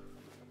 man.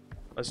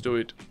 Let's do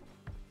it.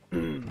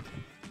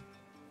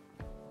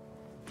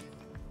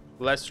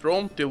 Let's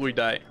roam till we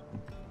die.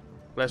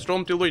 Let's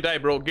roam till we die,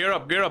 bro. Gear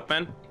up,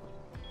 man.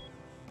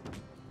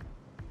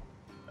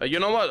 You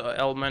know what?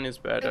 Elman is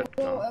bad at.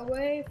 Go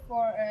away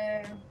for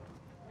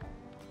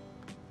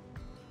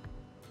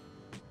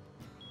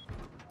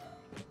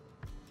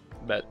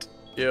Bet.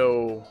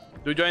 Yo,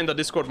 do join the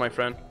Discord, my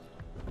friend.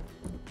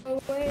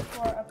 away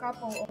for a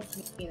couple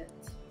of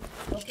minutes.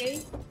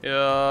 Okay?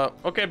 Yeah,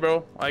 okay,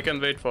 bro. I can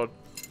wait for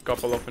a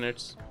couple of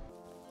minutes.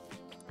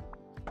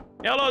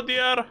 Hello,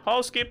 dear.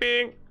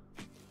 Housekeeping.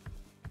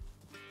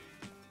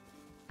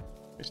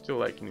 He's still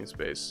like in his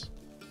base.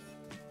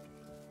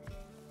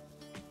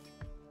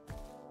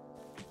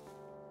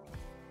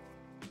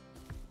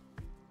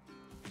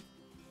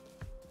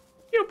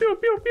 Pew pew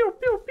pew pew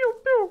pew pew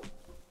pew.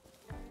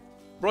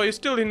 Bro, he's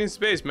still in his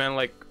base, man.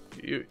 Like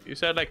you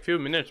said, like few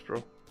minutes,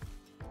 bro.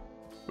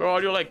 Bro,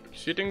 are you like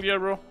sitting there,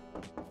 bro?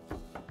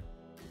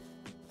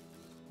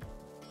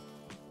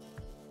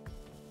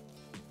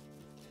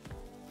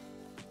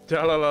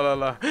 La la la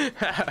la.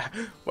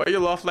 Why you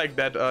laugh like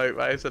that?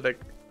 I said like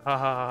ha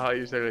ha ha ha.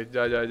 You said like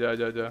ja ja ja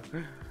ja ja.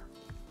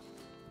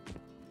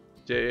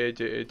 J A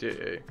J A J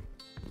A.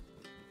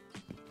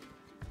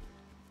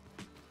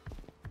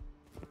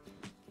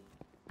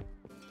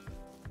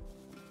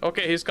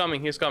 Okay, he's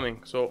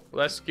coming. So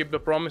let's keep the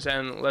promise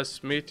and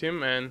let's meet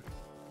him and...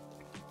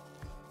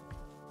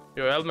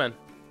 Yo, Elman.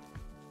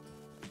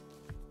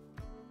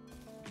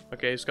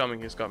 Okay, he's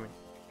coming.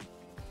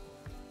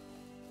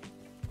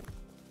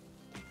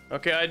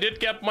 Okay, I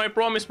did keep my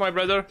promise, my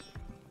brother.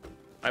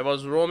 I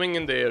was roaming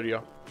in the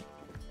area.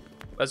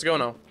 Let's go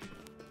now.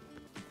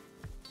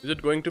 Is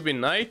it going to be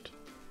night?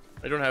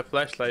 I don't have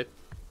flashlight.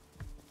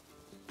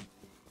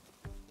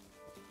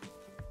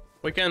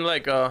 We can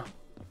like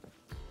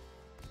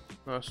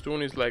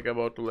stone is like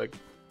about to like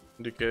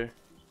decay,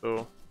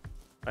 so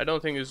I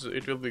don't think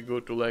it will be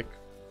good to like.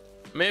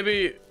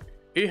 Maybe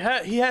he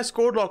has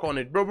code lock on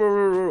it,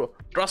 bro.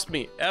 Trust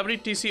me, every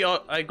TC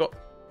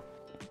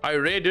I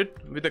raided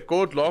with a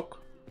code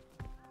lock.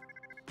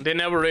 They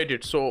never raid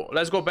it, so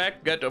let's go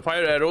back, get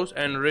fire arrows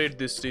and raid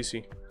this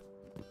TC.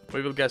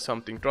 We will get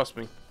something, trust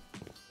me.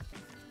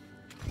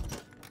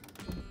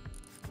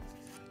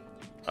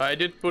 I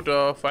did put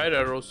fire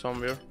arrows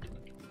somewhere.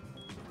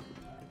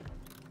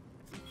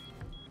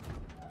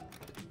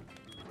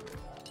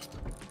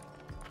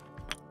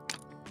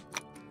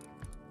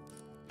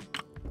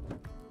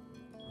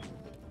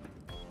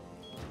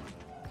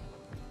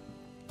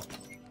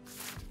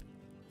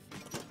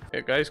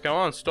 Hey guys, come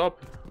on,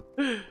 stop.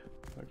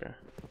 Okay.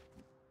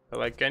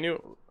 Like, can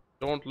you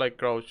don't like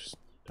crouch?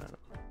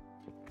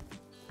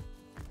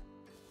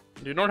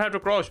 You don't have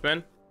to crouch,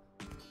 man.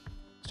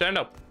 Stand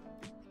up.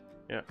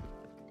 Yeah.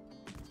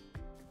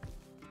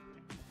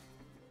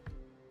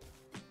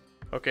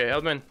 Okay,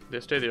 Elman, they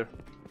stay there.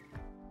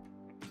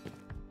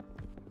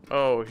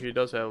 Oh, he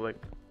does have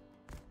like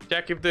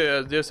check if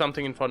there's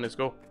something in furnace.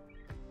 Go.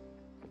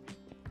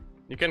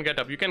 You can get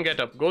up. You can get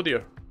up. Go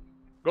there.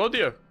 Go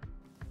there.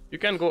 You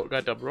can go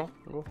get up, bro.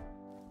 Go.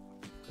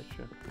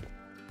 Sure.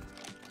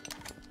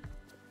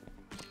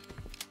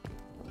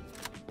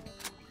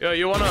 Yeah,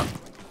 you wanna?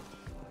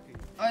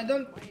 I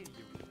don't.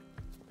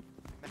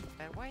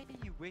 Man, why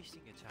are you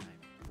wasting your time?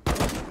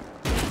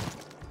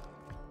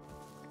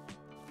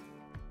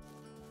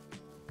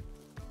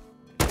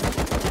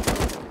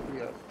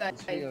 Yeah.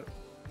 It's here.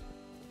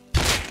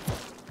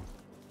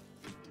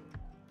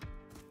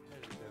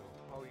 Hello,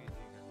 how are you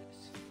doing? This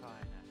is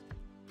fine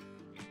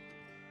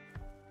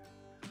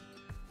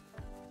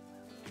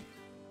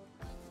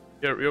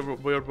after. Here,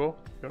 bro.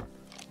 Here.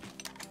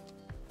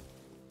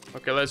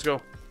 Okay, let's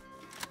go.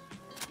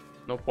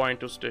 No point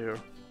to stay here.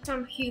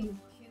 Some heal.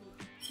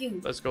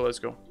 Let's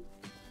go.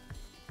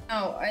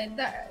 No,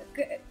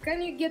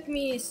 can you get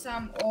me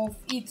some of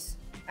it?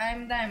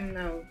 I'm dying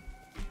now.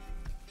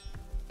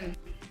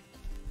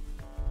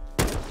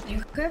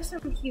 You have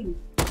some heal.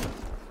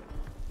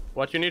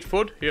 What, you need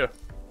food? Here.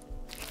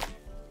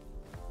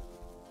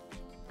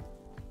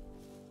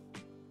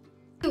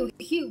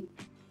 Heal.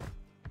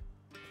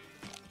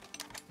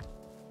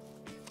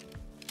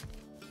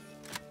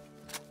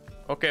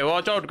 Okay,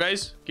 watch out,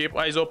 guys. Keep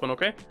eyes open,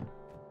 okay?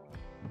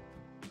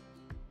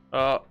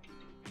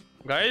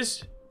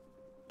 Guys?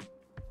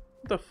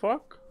 What the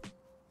fuck?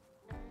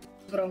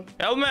 Bro.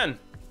 Hellman!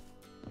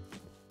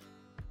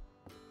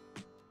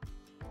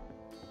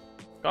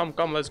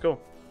 Come, let's go.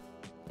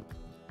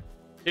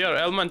 Here,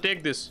 Elman,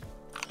 take this.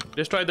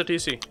 Destroy the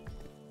TC.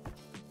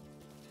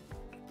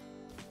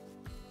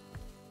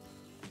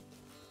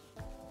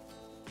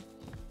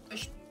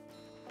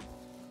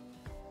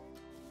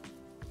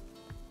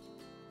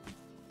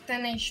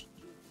 Finish.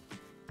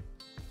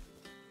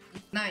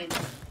 9.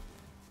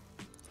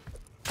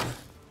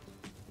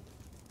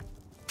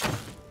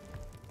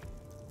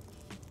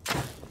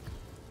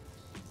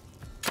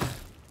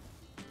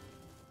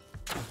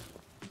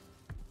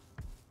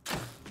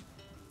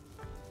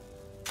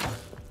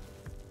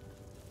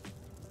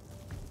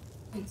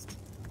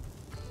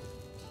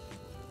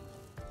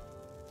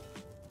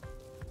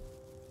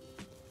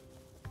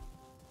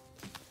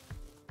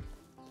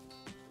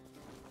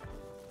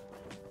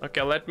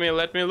 Okay, let me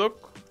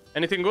look.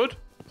 Anything good?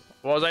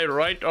 Was I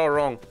right or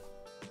wrong?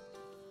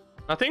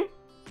 Nothing?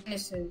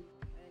 Listen.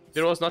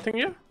 There was nothing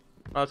here?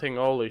 Nothing.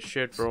 Holy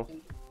shit, bro.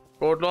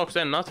 Code locks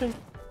and nothing?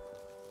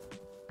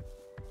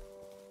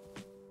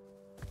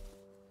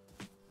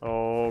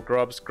 Oh,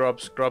 grubs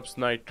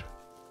night.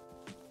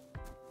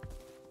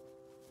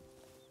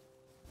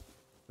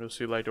 You'll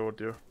see light over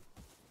there.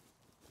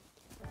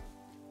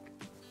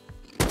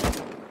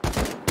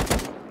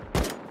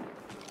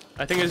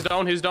 I think he's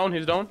down.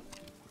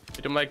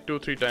 Hit him like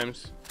 2-3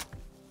 times.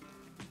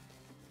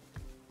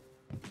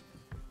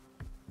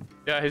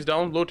 Yeah, he's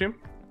down. Loot him.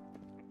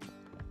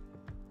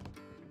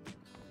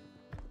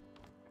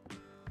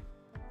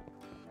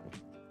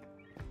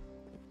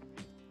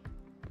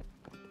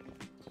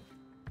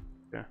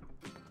 Yeah.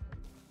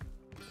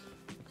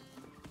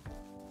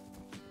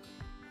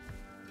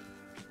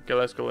 Okay,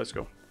 let's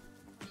go.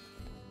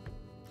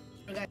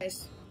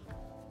 Guys.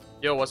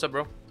 Yo, what's up,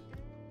 bro?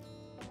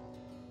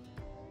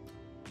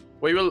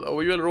 We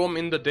will roam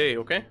in the day,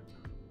 okay?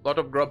 Lot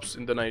of grubs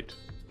in the night.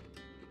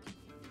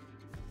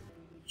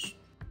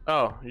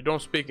 Oh, you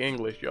don't speak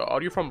English.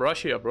 Are you from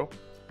Russia, bro?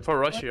 From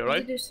Russia,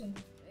 right?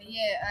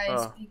 Yeah, I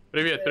speak.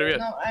 Привет.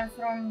 No, I'm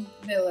from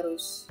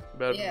Belarus.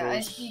 Yeah,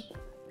 I speak.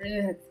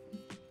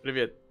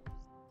 Привет.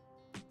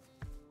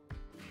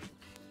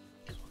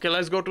 Okay,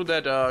 let's go to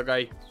that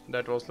guy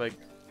that was like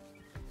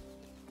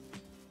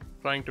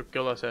trying to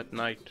kill us at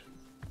night.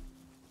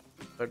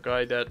 The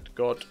guy that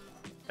got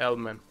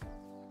Elman.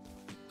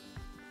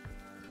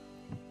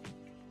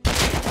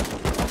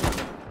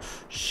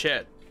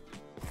 Shit.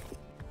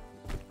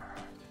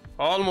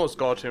 Almost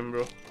got him,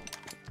 bro.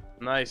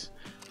 Nice.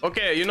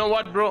 Okay, you know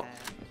what, bro?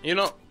 You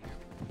know,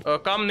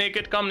 come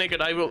naked.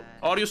 I will.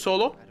 Are you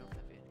solo?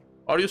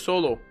 Are you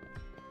solo?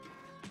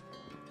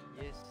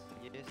 Yes,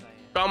 I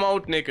am. Come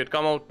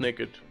out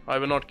naked. I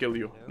will not kill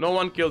you. No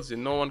one kills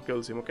him,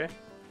 okay?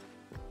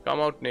 Come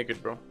out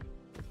naked, bro.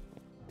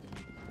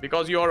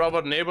 Because you are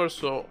our neighbor,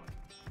 so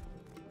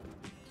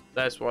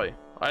that's why.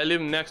 I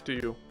live next to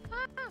you.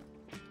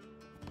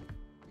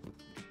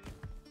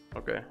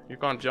 Okay, you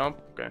can't jump?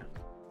 Okay.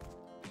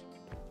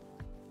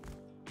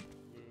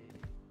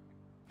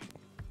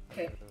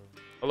 Okay.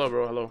 Hello,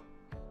 bro, hello.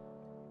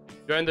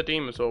 Join the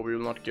team so we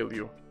will not kill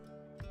you.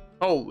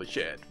 Holy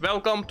shit.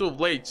 Welcome to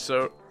Village,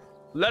 sir.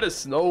 Let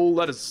us know.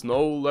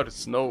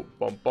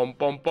 Bum bum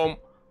bum bum.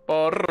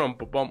 Bum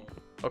bum bum.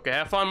 Okay,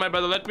 have fun, my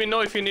brother. Let me know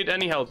if you need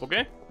any help,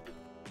 okay?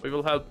 We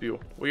will help you.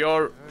 We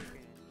are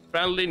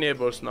friendly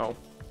neighbors now.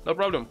 No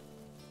problem.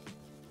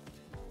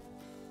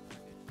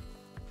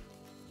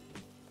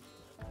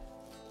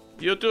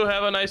 You too,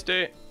 have a nice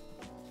day.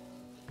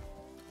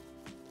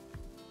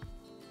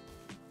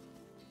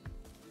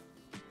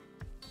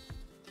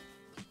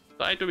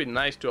 Try to be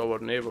nice to our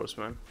neighbors,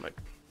 man. Like,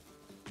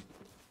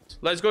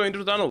 let's go into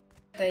the tunnel.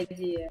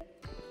 idea.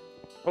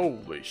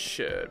 Holy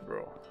shit,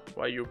 bro.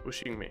 Why are you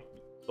pushing me?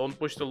 Don't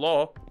push the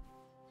law.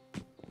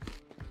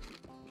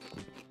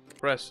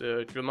 Press,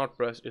 it will not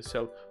press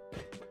itself.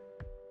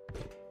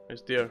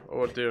 It's there,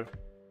 over there.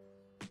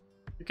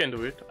 You can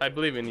do it. I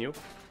believe in you.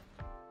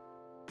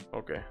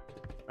 Okay.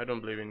 I don't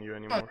believe in you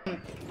anymore.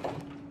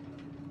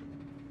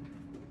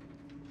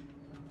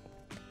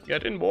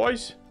 Get in,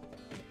 boys.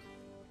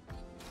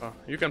 Oh,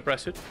 you can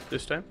press it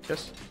this time.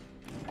 Yes.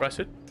 Press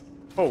it.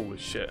 Holy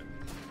shit.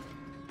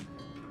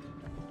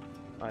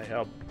 I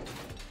help.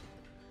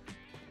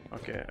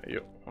 Okay,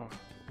 you. Oh.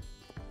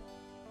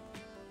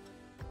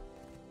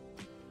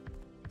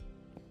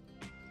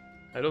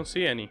 I don't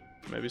see any.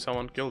 Maybe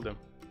someone killed them.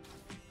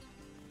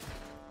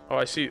 Oh,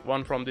 I see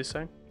one from this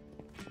side.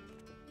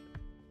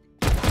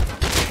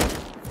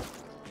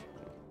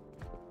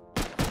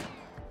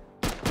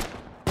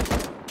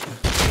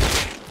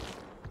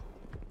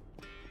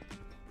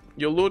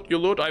 You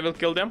loot, I will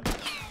kill them.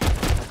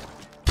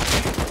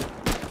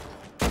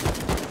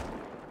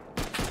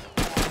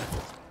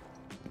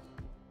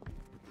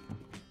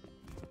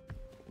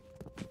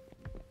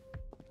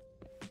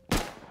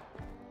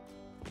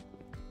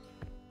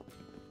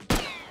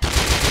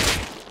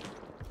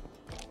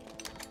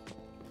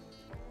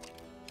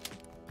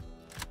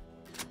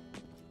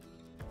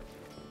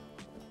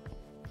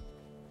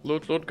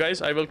 Loot,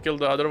 guys, I will kill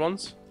the other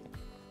ones.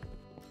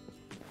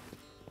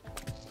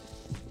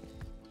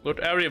 Loot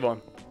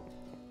everyone.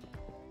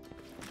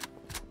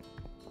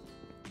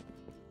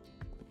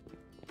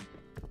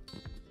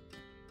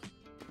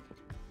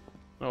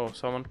 Oh,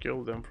 someone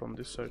killed them from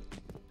this side.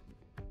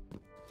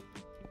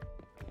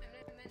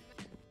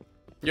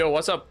 Yo,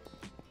 what's up?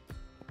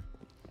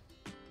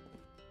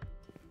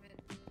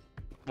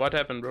 What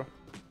happened, bro?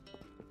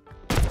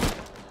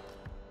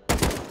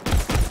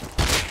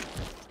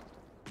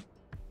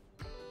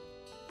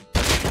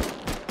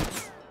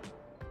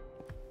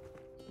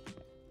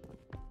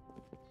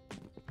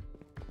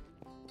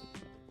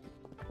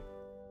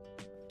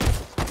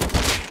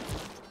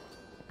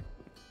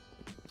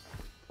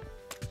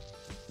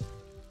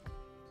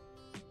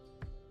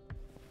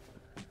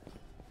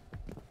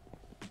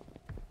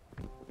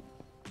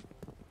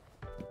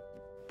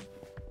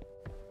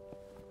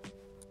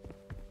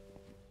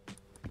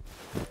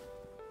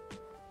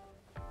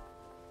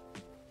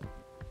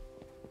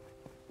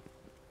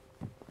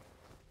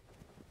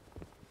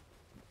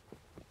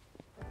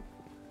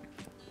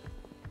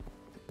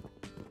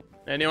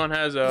 Anyone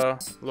has a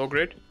low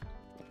grade?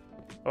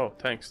 Oh,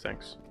 thanks.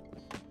 Thanks,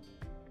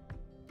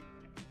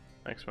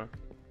 man.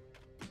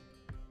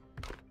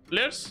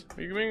 Flares?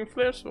 Are you giving me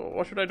flares?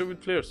 What should I do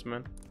with flares,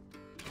 man?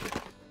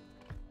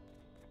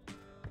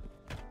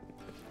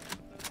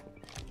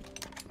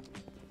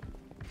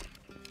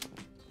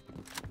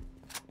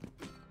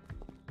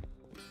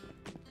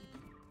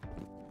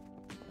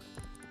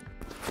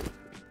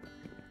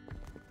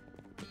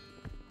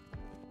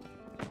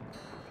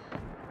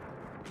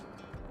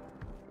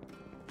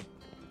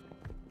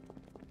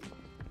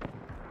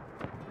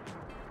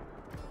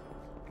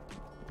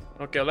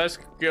 Okay, let's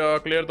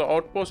clear the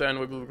outpost and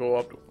we will go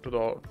up to the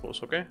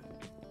outpost, okay?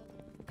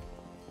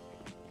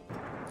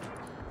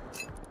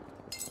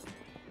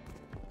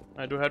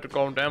 I do have to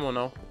count ammo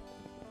now.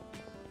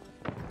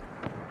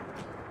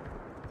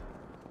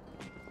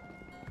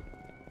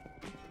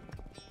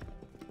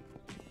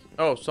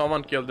 Oh,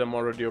 someone killed them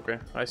already, okay.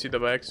 I see the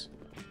bags.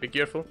 Be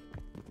careful.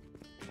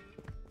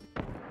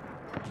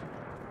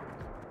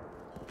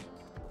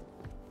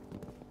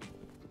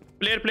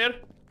 Player!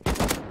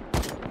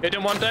 Hit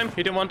him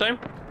one time.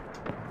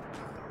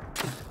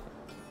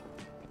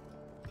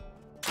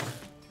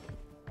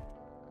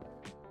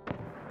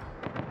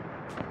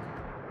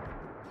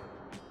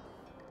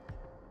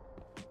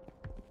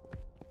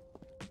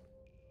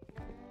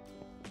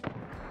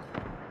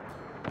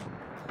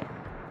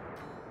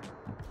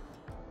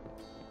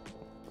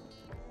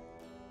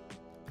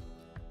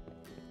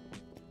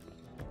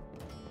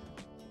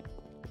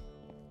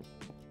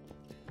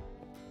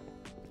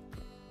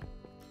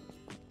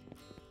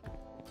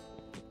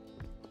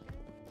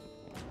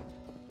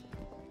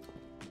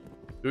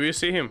 Do you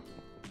see him?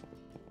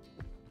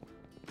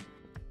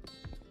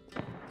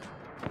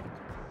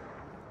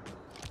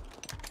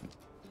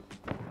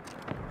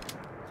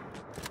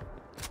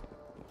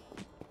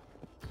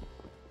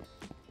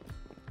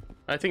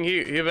 I think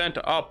he went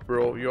up,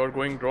 bro. You're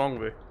going wrong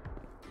way.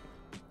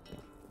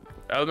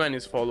 Elman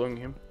is following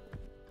him.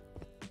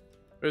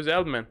 Where's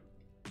Elman?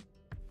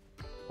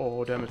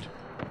 Oh, damn it.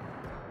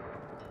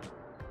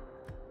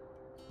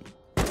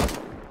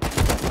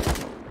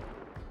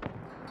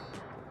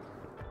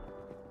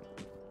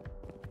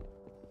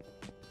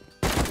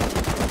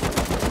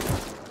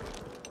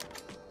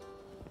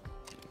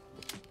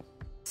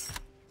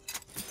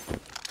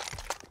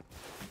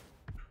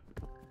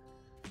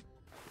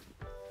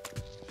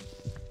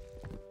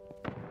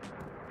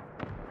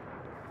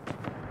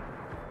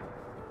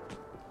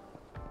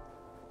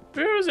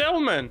 Where is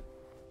Elman?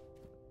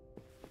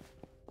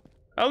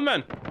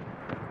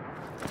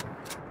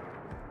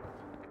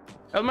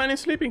 Elman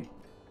is sleeping.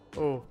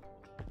 Oh,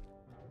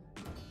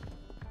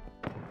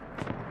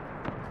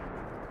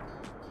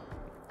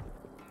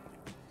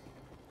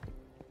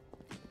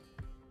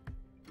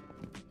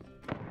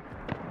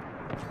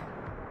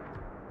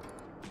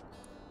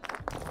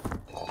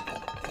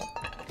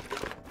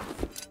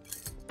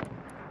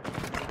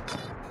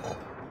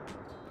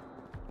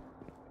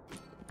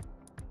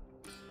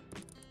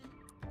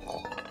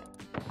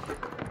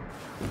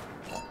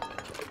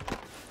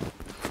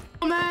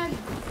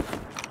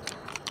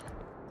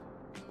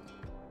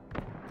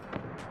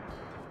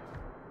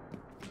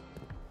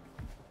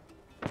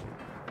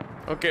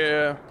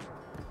 Okay.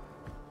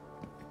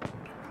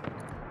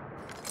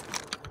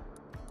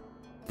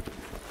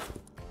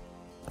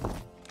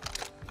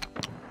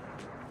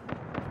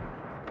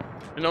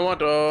 You know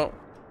what?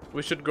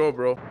 We should go,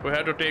 bro. We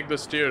have to take the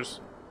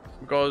stairs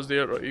because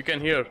there you can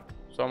hear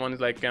someone is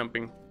like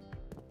camping.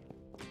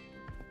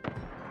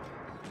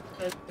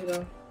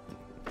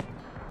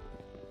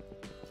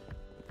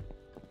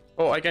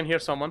 Oh, I can hear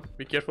someone.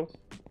 Be careful.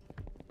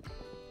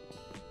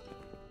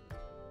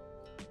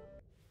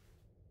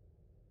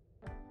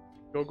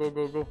 Go, go,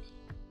 go, go.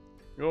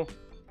 Go.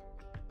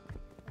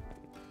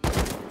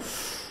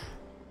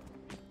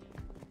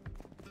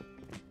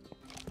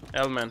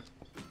 L-man.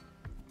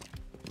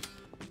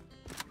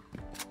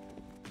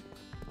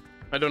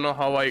 I don't know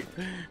how I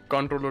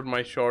controlled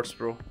my shots,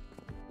 bro.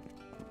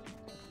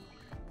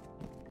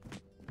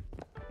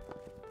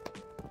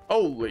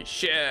 Holy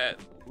shit.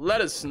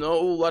 Let us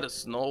know, let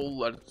us know,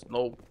 let us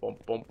know. Bum,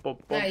 bum, bum,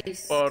 bum,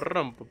 Nice.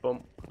 ba-rum, bum,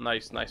 bum.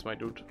 Nice, nice, my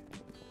dude.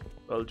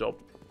 Well job.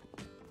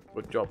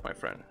 Good job, my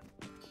friend.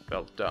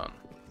 Well done.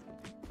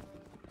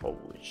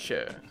 Holy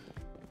shit.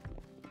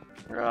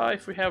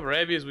 If we have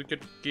ravies, we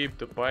could keep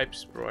the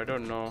pipes, bro. I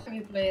don't know.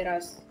 You play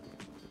Rust.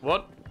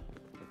 What?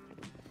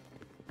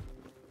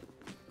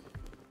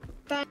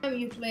 Time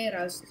you play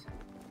Rust.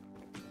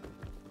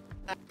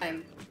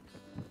 Time.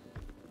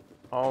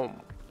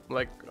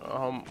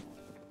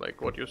 Like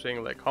what you're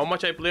saying, like how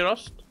much I play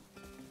Rust?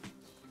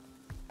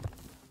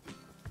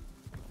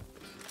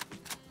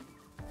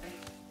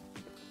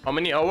 How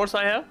many hours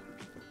I have?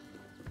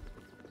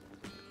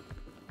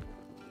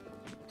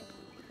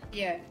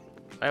 Yeah.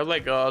 I have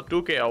like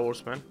 2k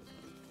hours, man.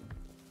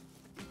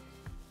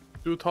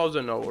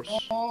 2000 hours.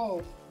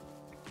 Oh.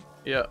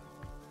 Yeah.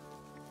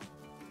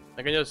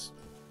 I can just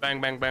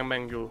bang bang bang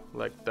bang you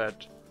like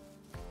that.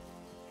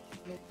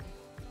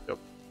 Yep.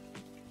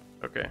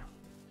 Okay.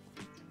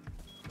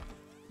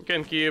 You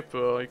can keep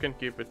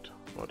it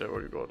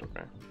whatever you got,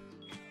 okay.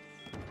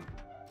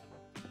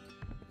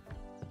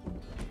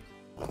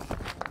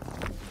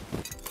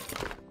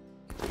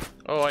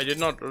 Oh, I did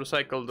not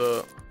recycle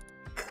the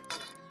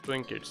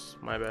swing kits,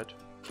 my bad.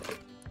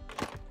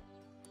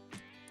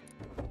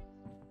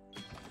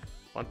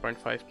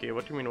 1.5k,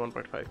 what do you mean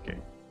 1.5k?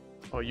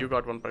 Oh, you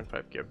got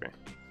 1.5k, okay.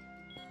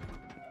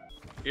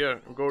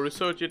 Here, go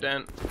research it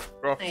and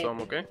craft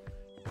some, okay?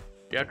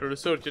 You have to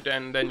research it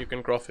and then you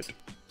can craft it.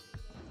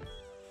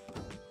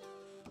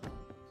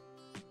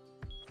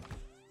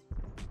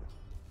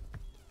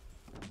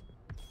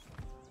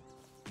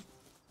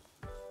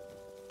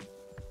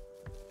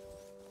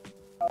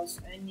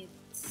 I need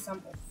some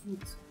of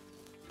food.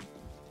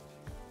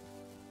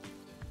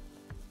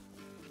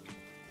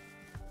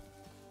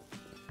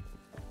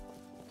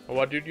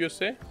 What did you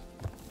say?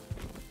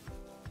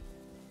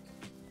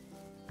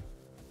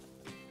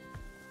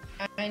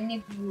 I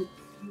need wood.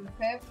 You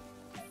have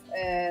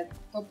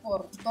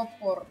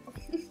topor.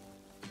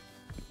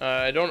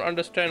 I don't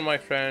understand, my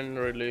friend,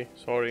 really.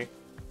 Sorry.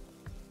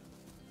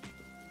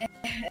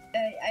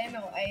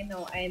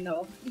 I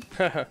know.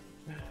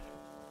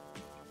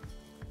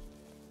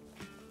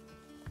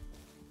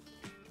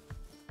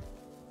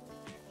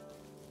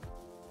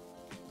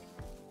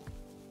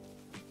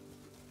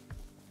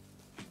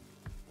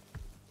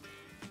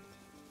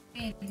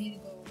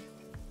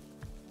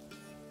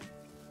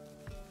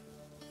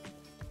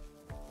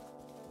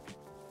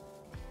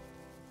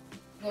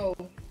 Go.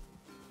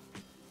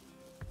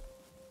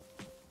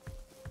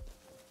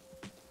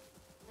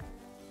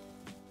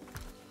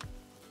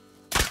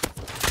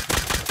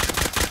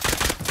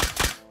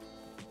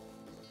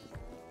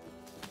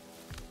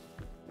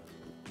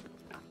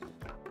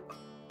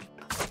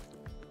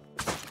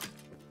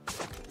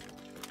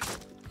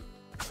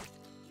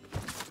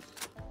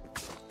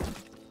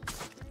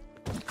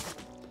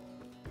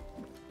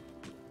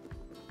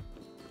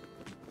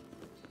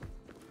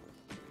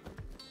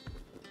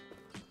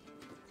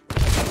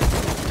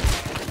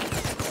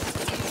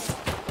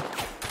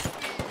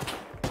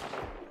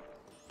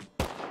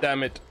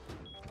 Damn it.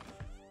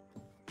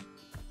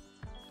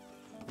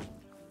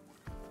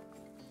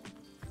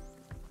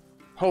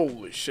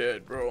 Holy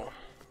shit, bro.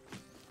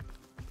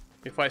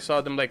 If I saw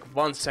them like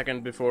 1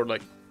 second before,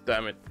 like,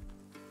 damn it.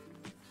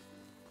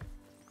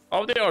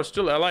 Oh, they are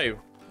still alive.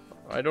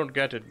 I don't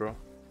get it, bro.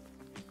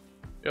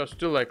 They are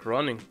still like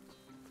running.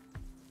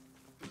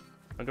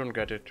 I don't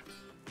get it.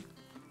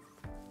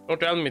 Don't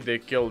tell me they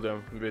killed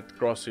them with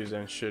crosses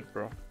and shit,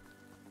 bro.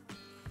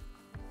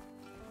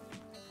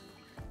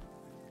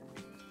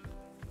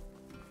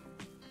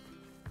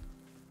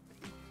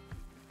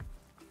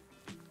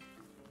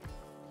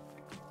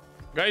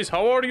 Guys,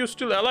 how are you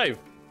still alive?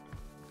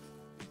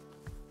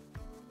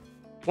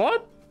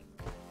 What?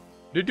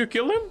 Did you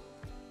kill him?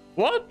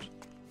 What?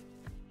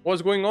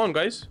 What's going on,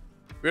 guys?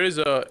 Where is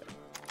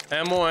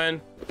ammo and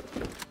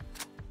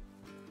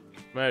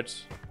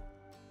meds?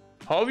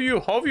 How you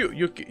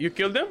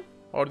killed them?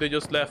 Or they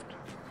just left?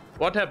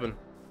 What happened?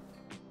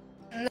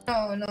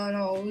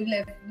 No. We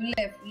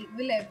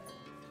left.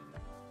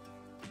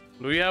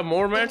 Do you have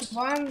more meds?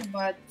 One,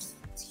 but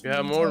You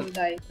have more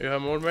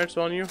meds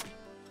on you?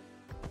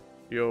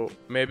 Yo,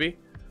 maybe.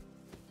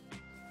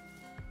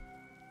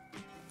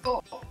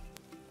 Oh.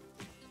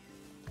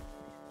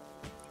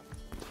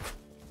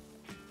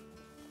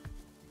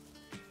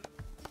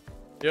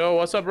 Yo,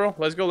 what's up, bro?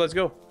 Let's go, let's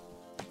go.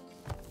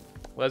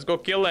 Let's go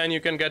kill and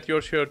you can get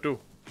your share too.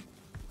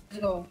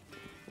 Let's go.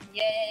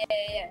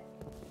 Yeah.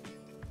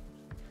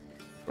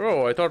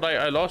 Bro, I thought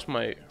I lost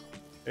my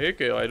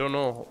AK. I don't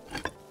know.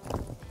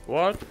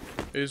 What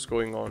is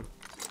going on?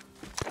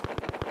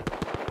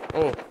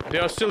 Oh, they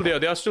are still there.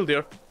 They are still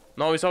there.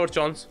 Now is our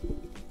chance.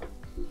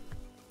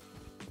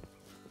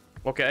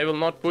 Okay, I will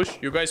not push.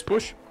 You guys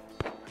push.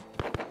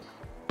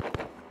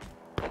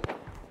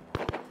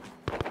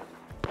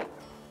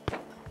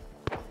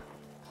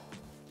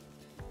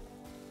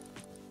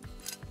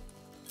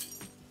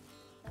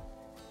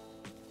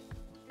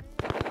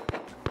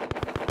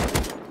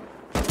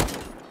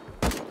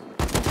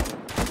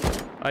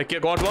 I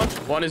got one.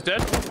 One is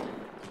dead.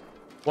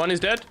 One is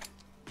dead.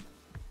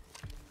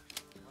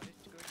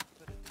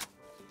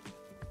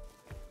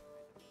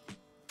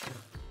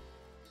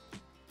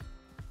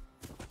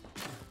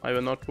 I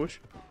will not push.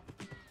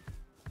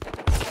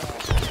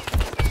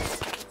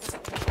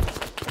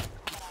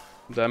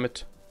 Damn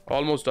it.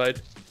 Almost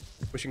died.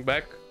 Pushing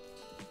back.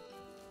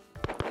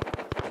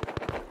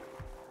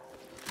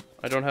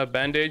 I don't have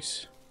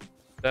band-aids.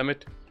 Damn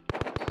it.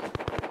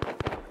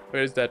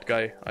 Where is that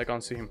guy? I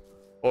can't see him.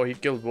 Oh, he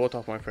killed both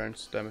of my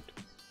friends. Damn it.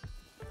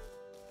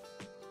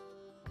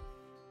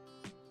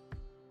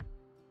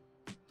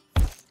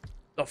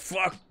 The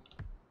fuck?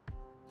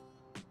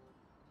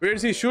 Where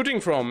is he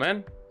shooting from,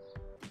 man?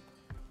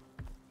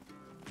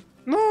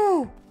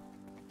 No!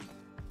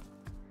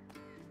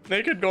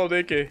 Naked gold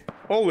AK.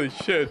 Holy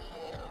shit.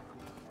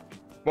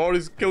 Bot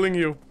is killing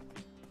you.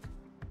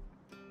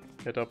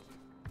 Get up.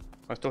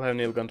 I still have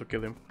nail gun to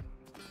kill him.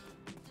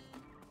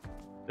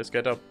 Just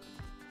get up.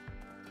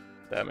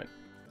 Damn it.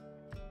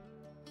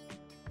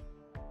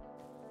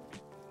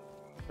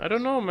 I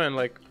don't know, man,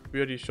 like,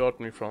 where he shot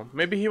me from.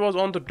 Maybe he was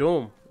on the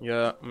dome.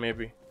 Yeah,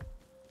 maybe.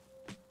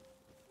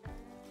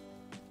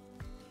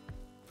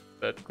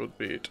 That could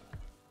be it.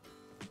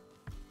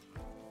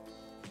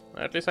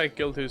 At least I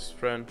killed his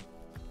friend.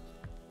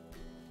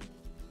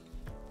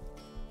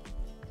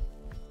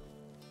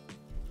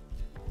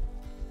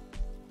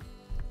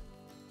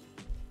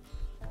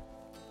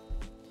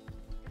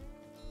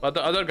 But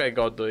the other guy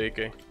got the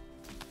AK.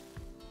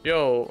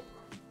 Yo.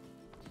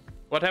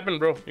 What happened,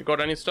 bro? You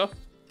got any stuff?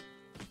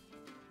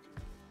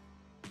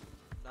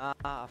 Nah,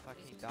 I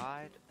fucking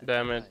died.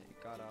 Damn it.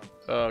 Got up.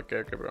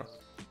 Okay, bro.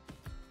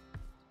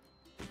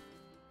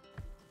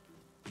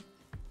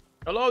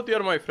 Hello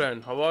there, my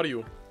friend. How are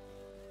you?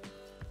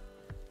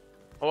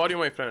 How are you,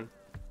 my friend?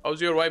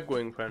 How's your wife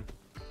going, friend?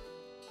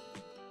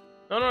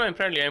 No, I'm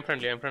friendly.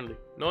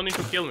 No need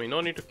to kill me.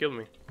 No need to kill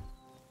me.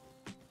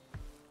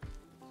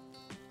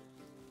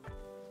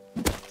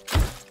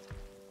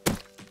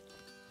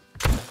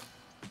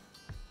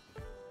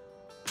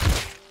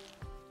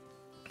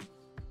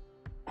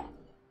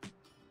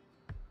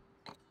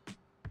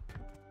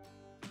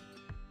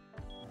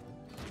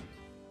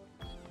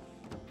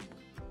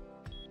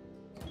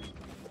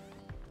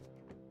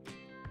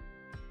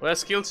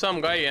 Let's kill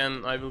some guy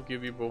and I will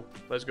give you bow.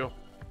 Let's go.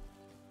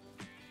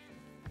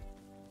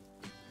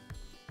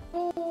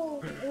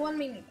 Oh, 1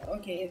 minute.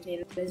 Okay,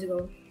 let's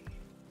go.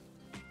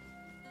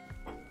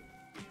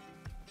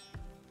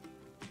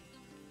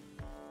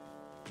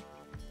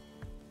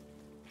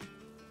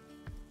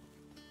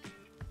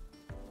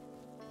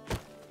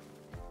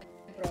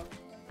 Bro.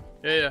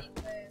 Yeah.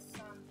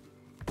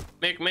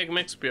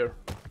 Make spear.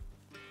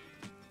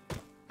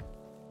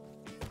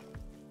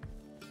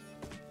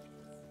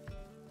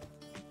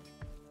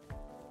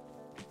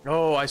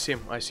 Oh, I see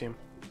him.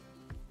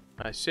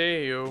 I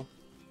see you.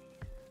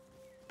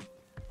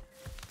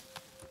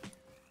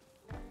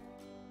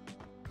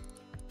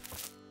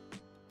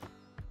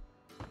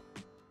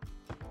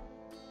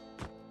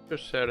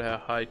 Just said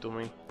hi to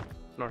me,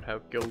 not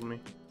have killed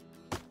me.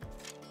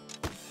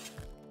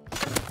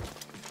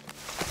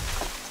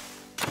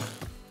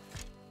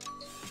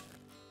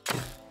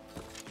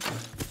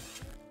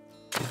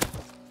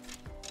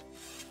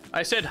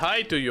 I said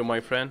hi to you, my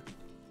friend.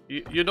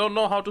 You don't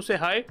know how to say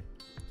hi?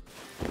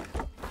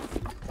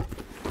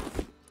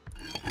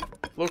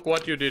 Look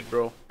what you did,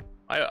 bro.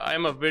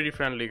 I'm a very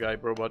friendly guy,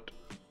 bro, but...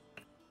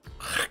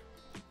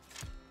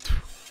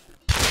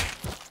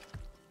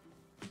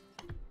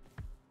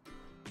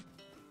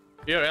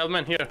 Here,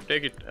 Elman, here,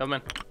 take it,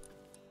 Elman.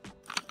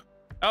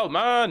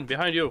 Elman,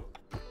 behind you.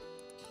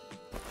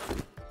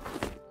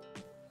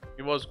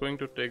 He was going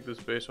to take this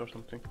base or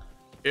something.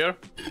 Here.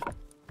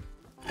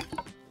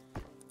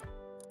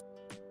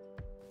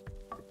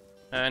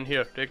 And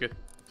here, take it.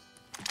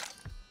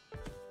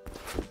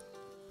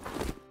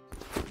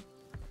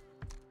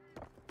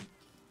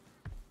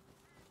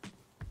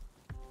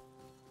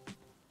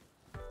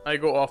 I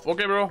go off.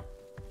 Okay, bro.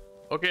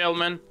 Okay,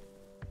 Elman.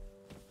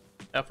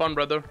 Have fun,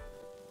 brother.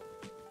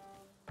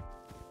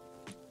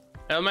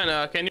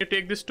 Elman, can you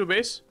take this to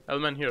base?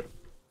 Elman, here.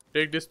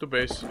 Take this to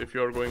base if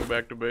you are going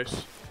back to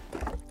base.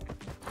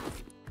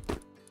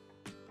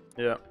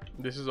 Yeah,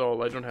 this is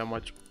all. I don't have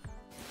much.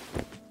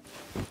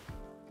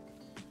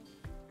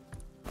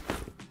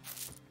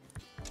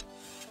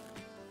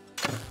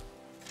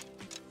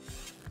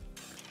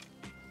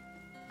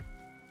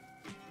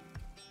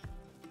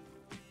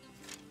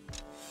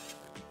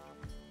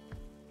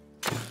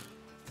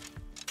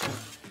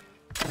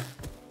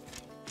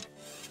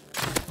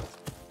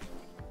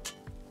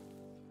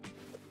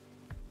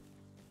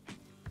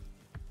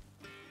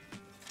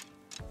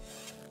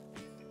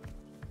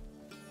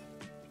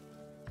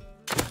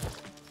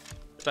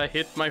 Did I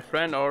hit my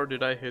friend or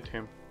did I hit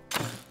him?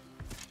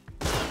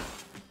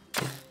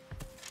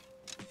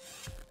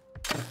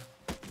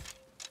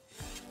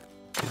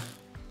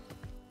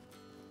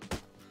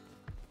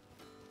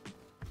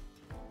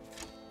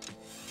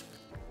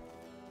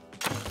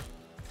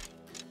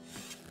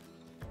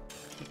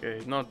 Okay,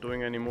 he's not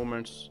doing any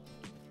movements.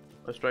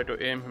 Let's try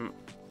to aim him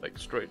like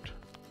straight.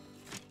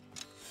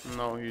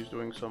 Now he's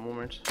doing some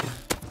movements.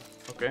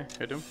 Okay,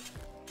 hit him.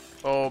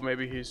 Oh,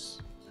 maybe he's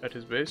at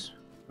his base.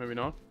 Maybe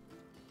not.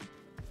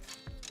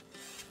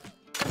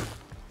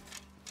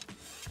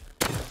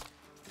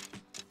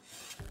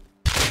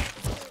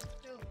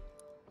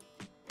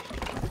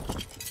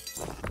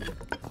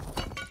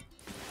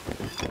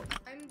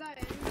 I'm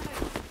dying.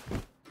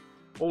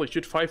 Holy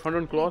shit,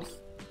 500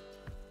 cloth.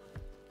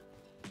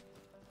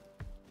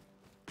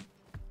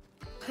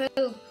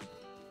 Help.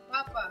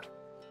 Papa.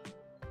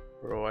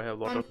 Bro, I have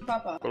a lot On of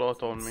Papa.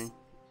 cloth on me.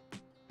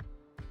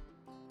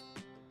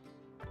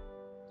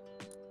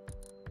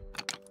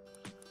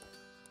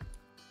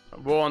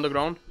 Bow on the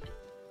ground.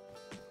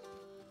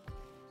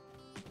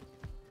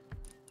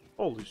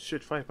 Holy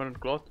shit, 500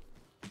 cloth.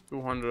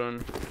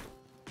 200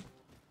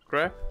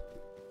 scrap.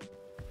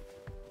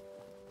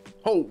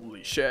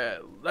 Holy shit,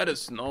 let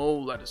us know,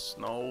 let us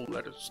know,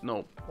 let us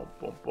know. Bum,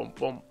 bum, bum,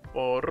 bum,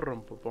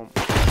 bum, bum, bum.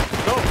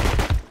 No!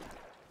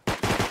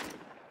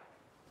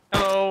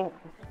 Hello!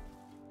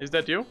 Is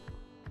that you?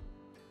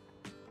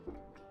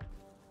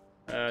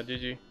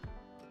 GG.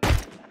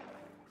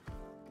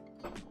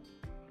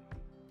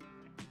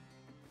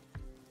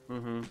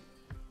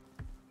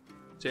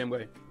 Same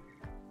way.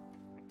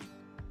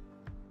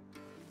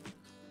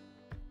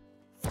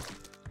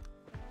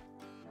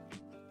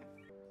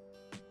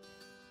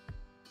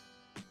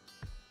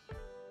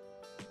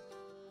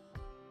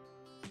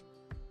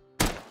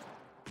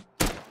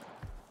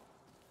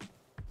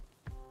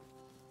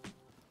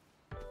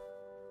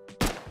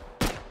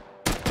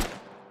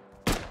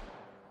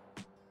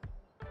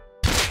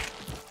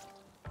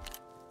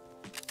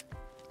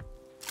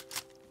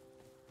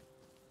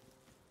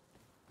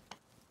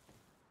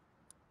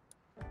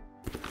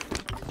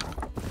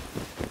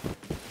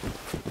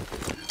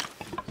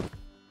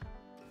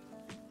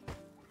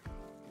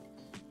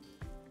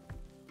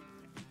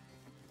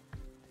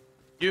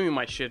 Give me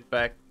my shit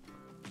back,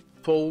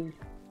 fool.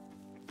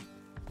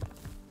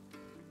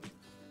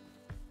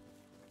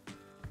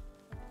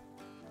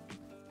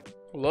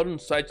 Learn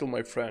cycle,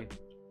 my friend.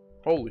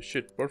 Holy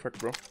shit, perfect,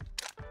 bro.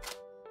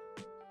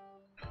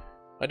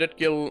 I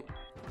killed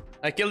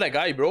that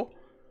guy, bro.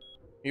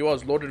 He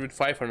was loaded with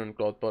 500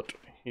 cloth, but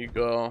he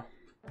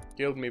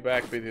killed me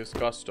back with his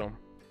custom.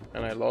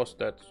 And I lost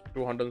that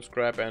 200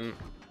 scrap and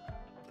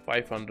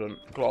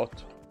 500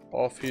 cloth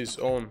of his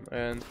own.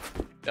 And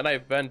then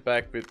I went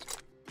back with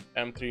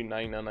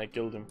M39 and I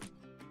killed him.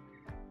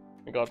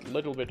 I got a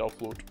little bit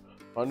of loot.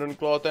 100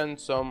 cloth and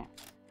some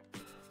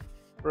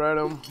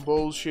random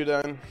bullshit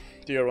and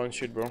tier 1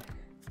 shit, bro.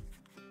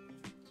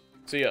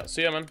 See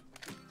ya, man.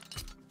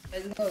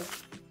 Let's go.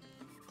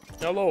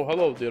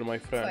 Hello, dear my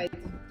friend. Fight.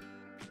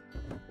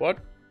 What?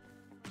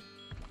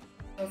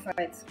 No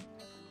fight.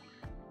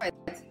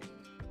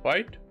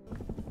 Fight?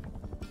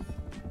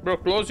 Bro,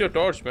 close your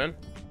doors, man.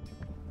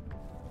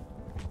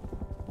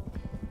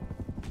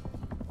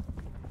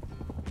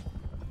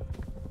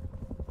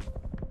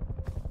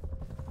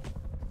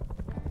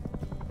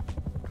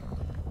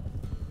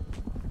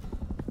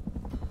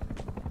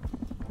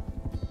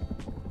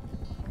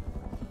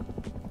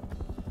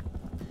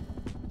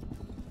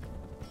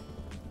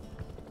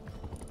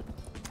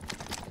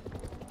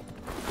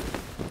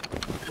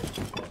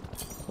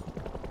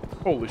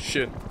 Holy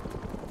shit.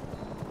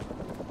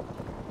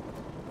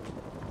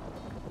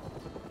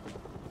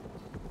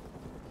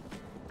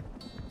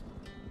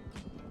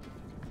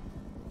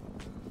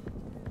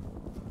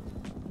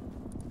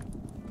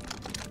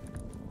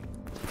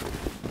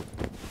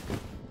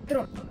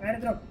 Drop,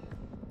 airdrop.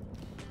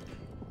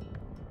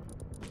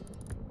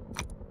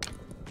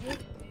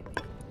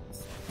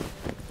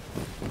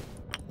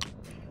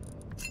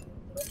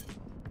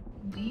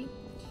 D.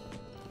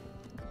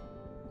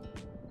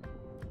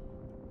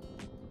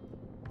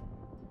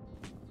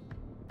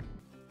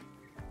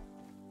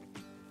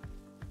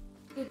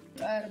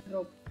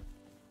 Airdrop.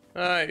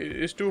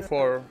 It's too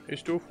far.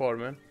 It's too far,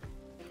 man.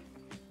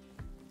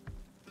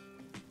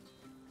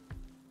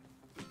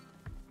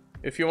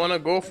 If you wanna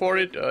go for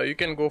it, you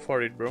can go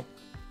for it, bro.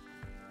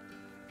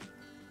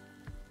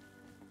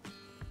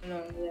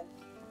 No, yeah.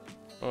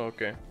 Oh,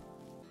 okay.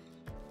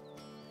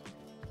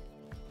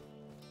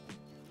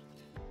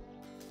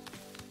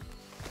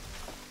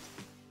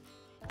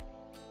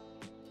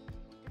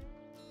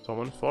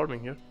 Someone's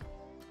farming here.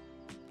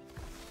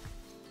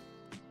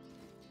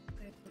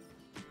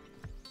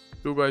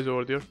 Two guys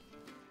over there.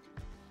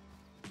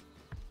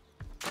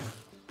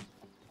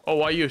 Oh,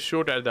 why you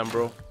shoot at them,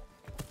 bro?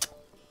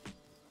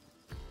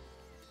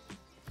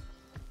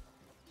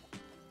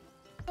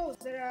 Oh,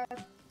 there are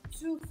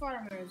two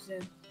farmers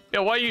there.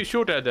 Yeah, why you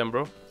shoot at them,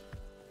 bro?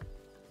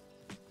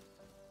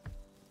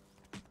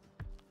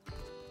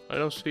 I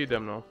don't see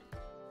them now.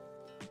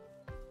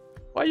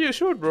 Why you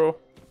shoot, bro?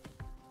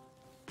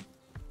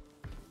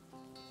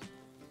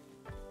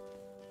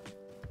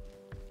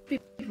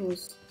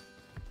 People's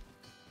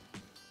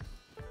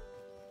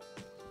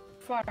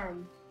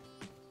farm.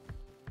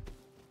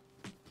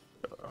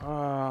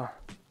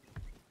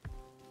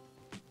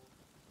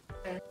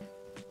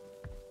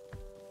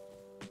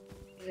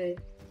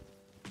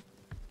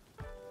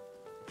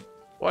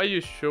 Why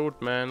you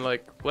shoot, man?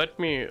 Like, let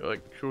me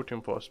like shoot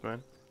him first,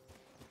 man.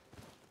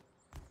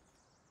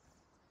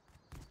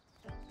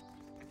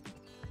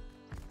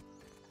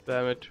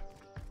 Damn it.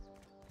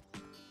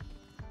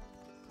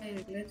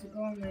 Hey, let's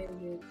go,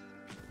 maybe.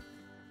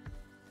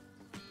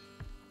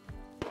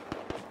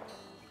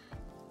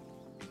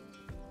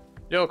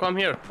 Yo, come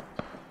here.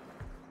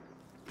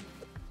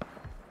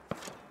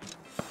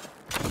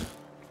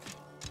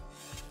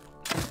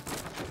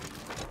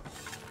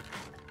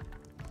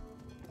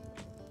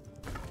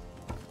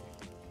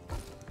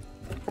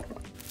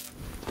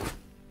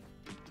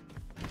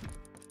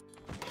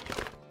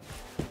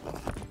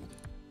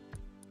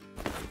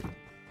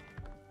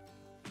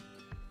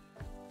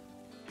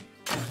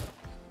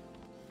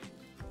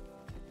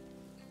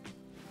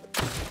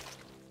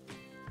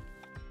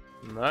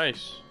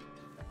 Nice.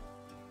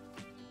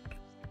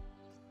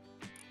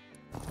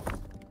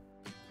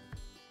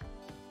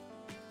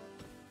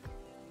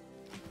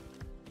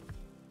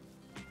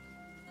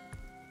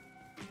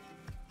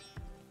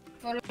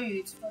 Follow you,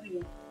 it's for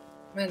you.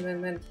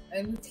 Man,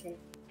 I loot him.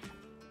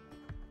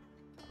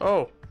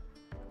 Oh.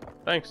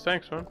 Thanks,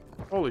 man.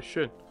 Holy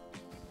shit.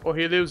 Oh,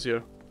 he lives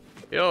here.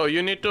 Yo,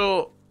 you need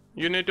to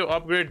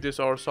upgrade this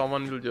or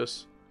someone will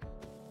just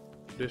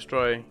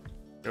destroy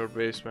your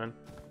base, man.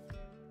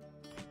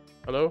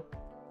 Hello?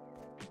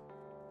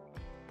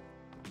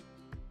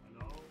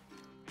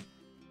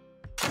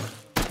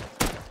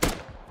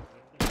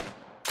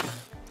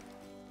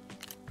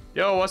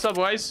 Yo, what's up,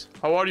 guys?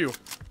 How are you?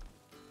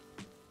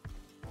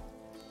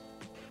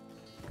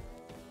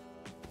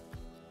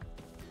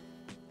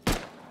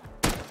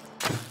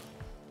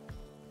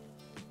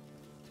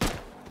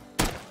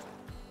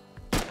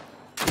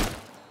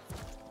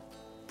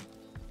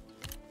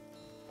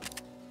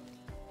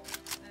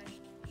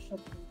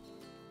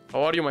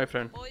 How are you, my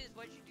friend? Boys,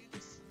 why'd you do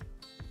this?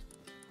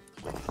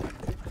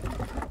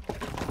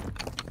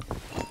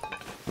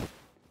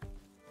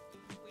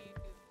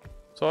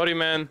 Sorry,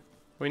 man.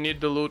 We need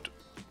the loot.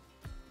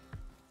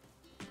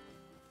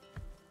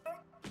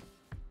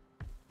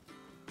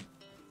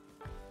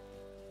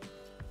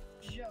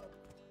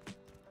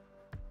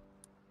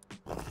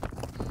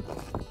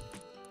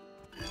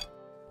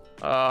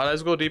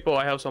 Let's go depot.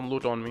 I have some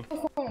loot on me.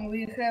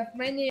 We have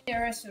many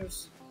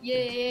resources.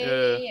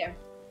 Yeah.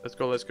 Let's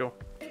go.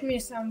 Give me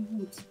some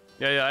wood.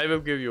 Yeah, I will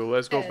give you.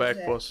 Let's go back,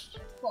 boss.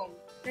 At home.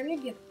 Can you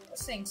get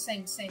things?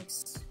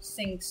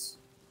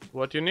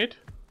 What you need?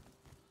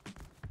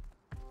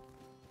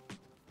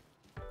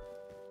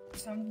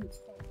 Some wood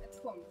at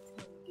home.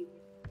 Give me.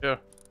 Yeah.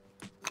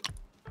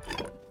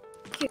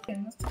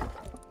 Okay.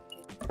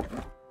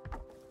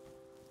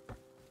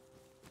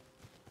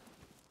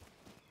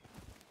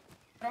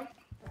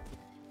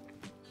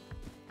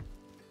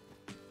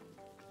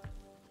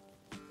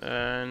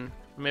 And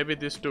maybe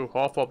this too,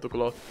 half of the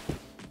cloth.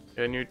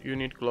 Yeah, you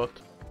need cloth.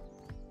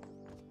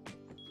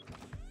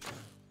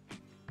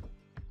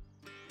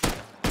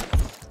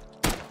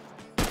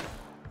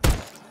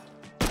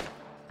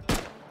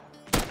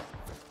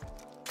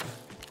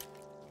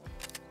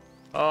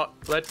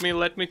 Let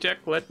me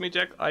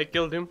check. I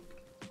killed him.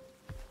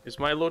 He's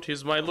my loot.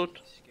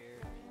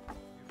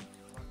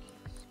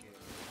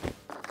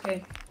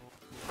 Okay.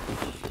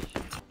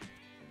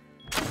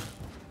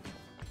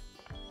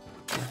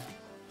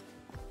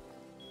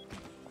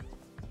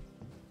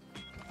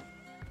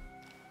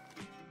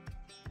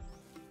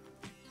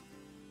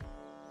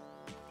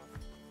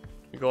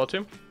 You got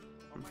him?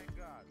 Oh my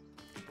god.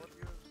 What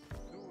you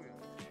doing?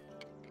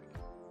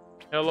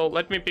 Hello,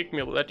 let me pick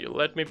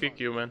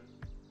you, man.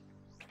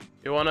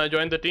 You wanna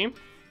join the team?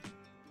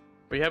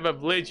 We have a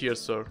village here,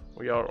 sir.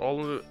 We are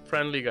all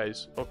friendly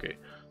guys. Okay.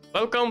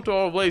 Welcome to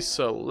our village,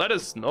 sir. Let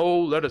us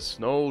know.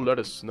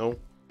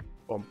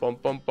 Pum pum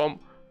pum pum.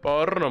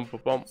 Parum pum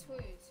pum.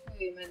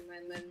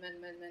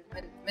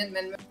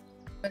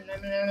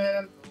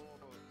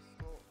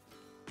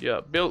 Yeah,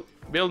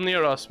 build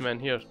near us, man.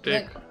 Here,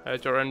 take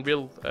Hatcher and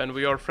build, and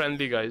we are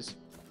friendly guys.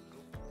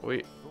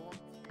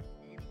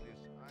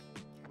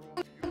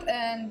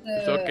 And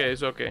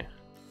It's okay.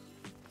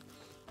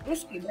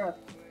 Русский, брат.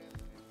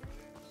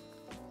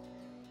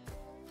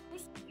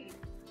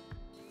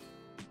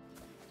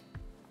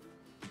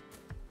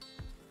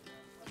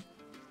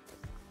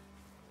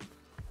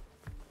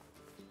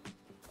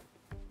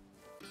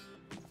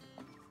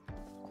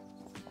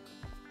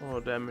 Oh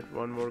damn it,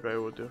 one more guy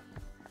over there.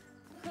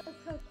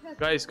 Help.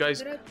 Guys.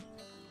 There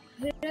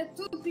are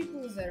two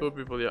people there. Two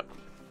people, yeah.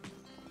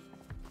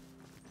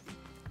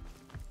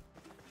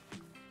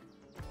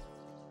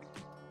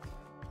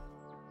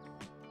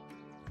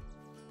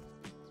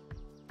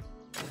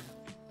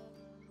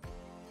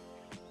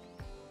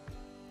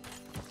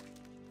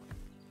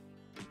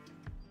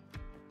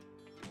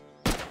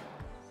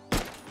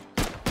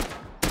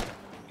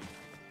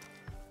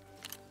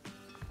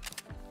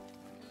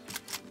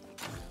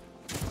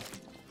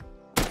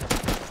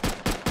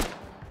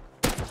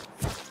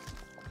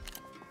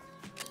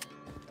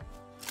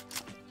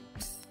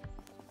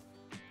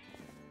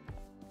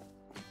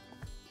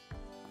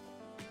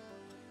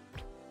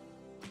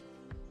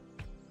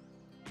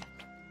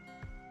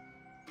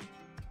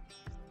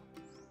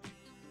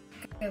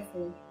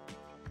 Careful.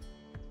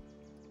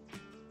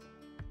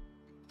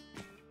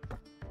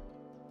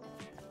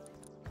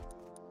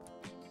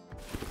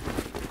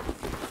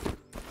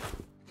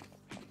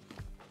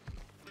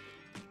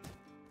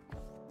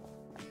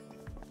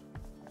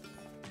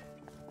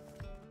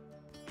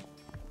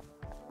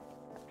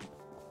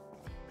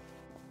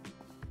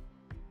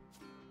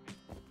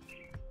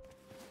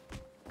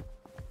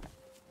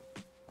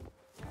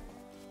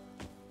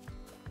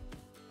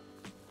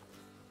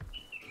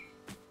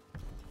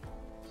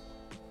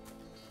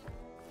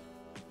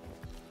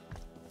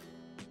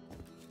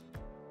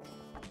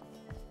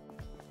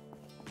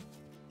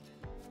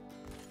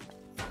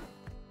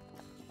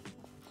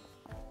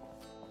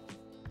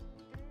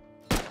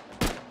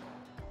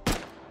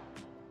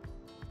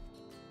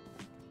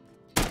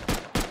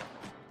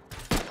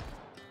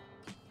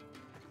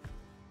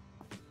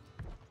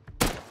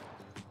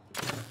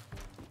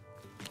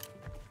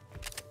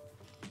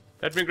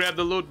 Let me grab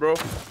the loot, bro.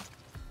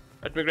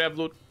 Let me grab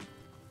loot.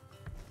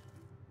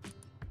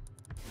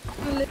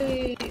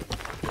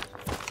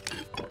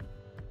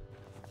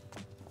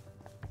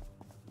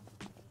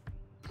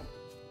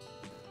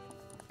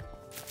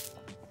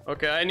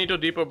 Okay, I need to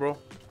deeper, bro.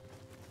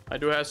 I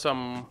do have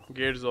some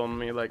gears on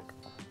me, like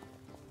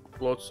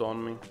clothes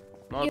on me.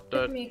 Not Get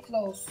that. me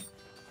close.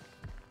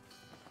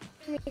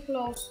 Get me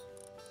close.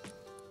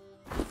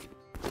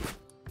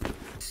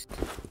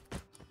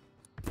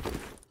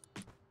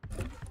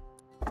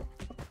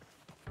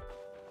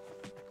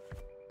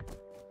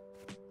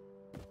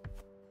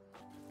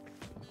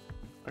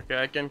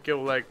 Okay, I can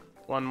kill like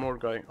one more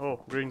guy. Oh,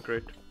 green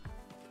crate.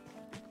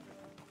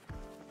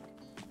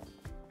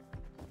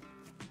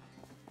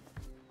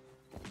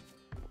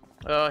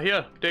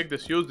 Here, take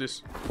this, use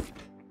this.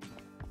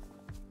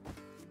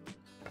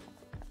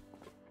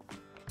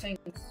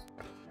 Thanks.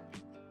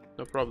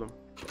 No problem.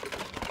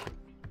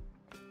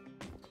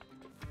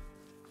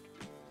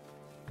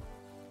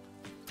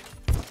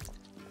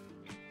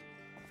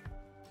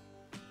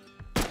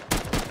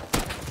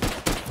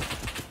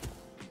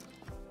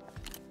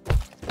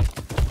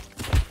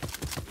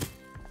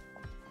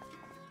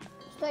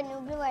 Стой, не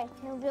убивай,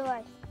 не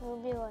убивай, не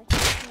убивай.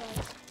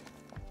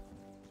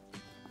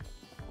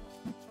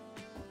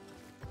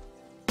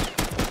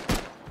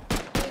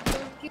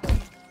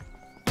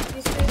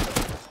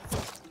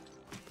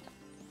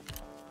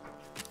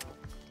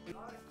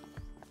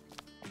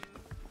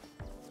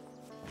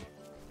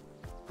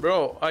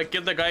 Bro, I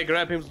killed the guy,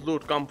 grab his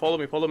loot. Come, follow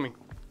me, follow me.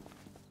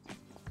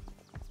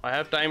 I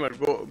have timer.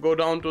 Go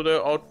down to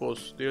the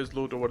outpost. There's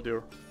loot over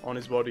there on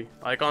his body.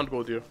 I can't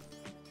go there.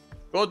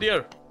 Go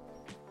there.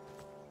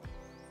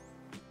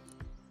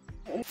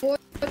 What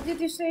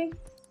did you say?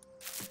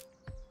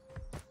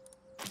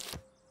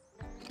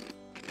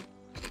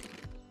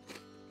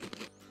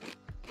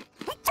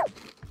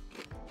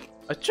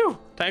 Achoo!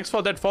 Thanks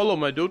for that follow,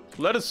 my dude.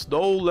 Let us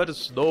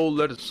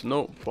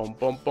know. Pum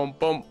pum pum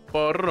pum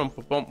pum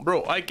pum.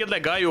 Bro, I killed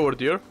that guy over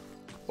there.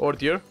 Over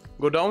there.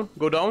 Go down.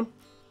 Go down.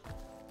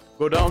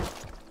 Go down.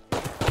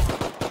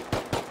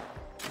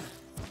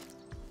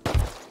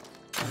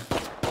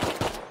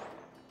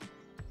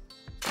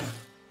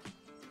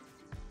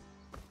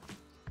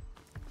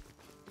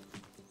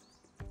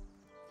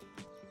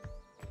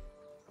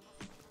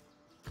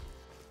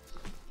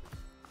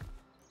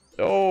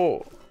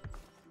 Oh.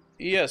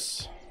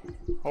 Yes.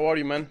 How are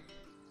you, man?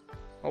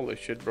 Holy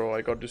shit, bro.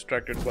 I got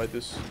distracted by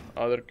this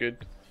other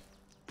kid.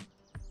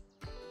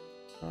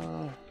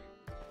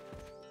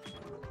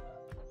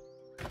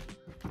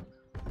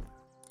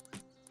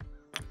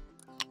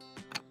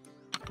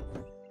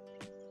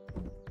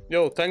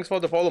 Yo, thanks for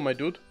the follow, my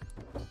dude.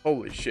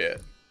 Holy shit.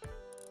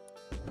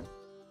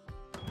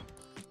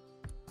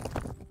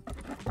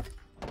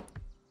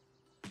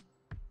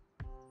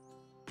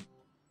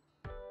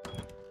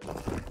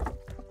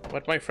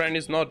 But my friend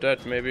is not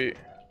dead.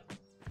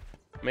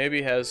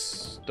 Maybe has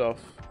stuff.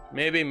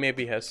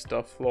 Maybe has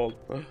stuff. Lol.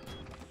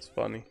 It's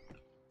funny.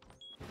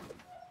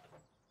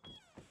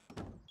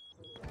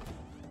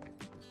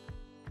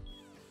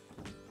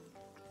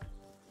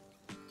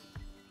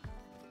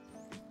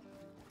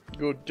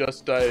 Good,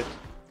 just died.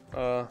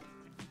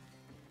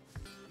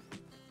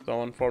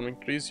 Someone farming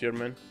trees here,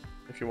 man.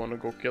 If you wanna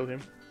go kill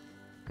him.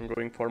 I'm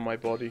going for my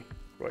body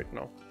right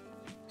now.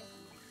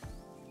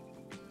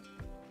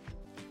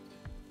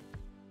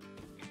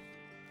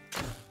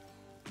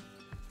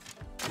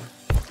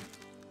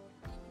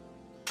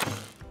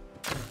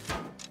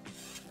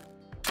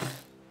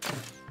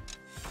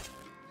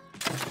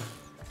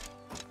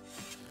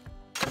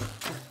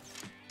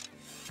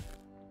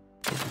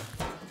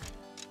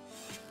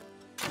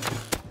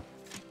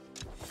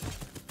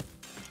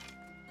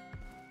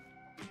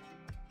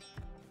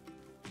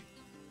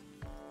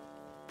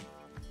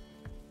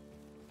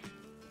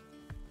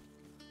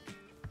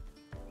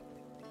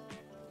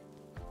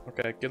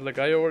 Okay, I killed the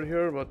guy over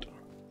here, but...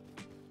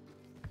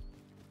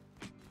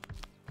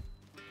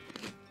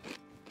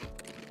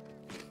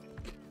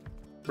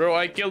 Bro,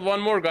 I killed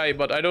one more guy,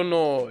 but I don't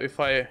know if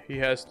he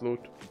has loot.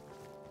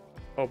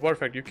 Oh,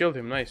 perfect, you killed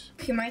him, nice.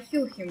 He might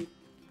kill him.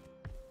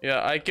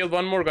 Yeah, I killed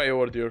one more guy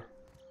over there.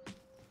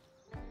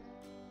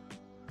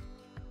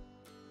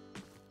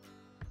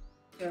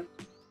 Yeah.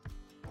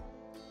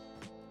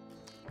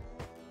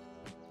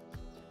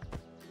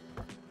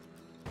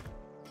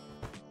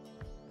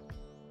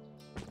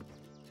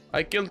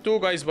 I killed 2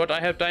 guys, but I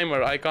have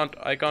timer. I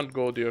can't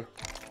go there.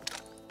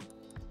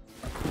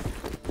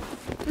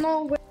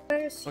 No,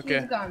 where's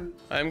Okay. his gun?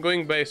 I'm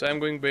going base,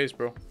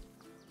 bro.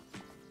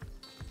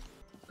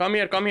 Come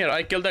here.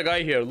 I killed a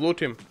guy here.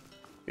 Loot him.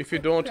 If you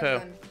don't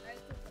have.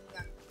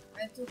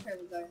 I do have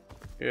a gun.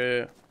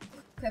 Yeah.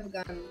 Have a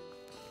gun.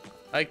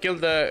 I killed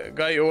the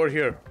guy over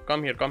here.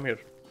 Come here.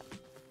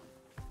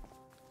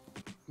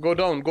 Go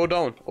down.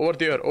 Over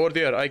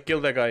there. I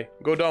killed the guy.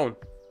 Go down.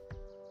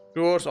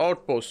 Towards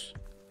outpost.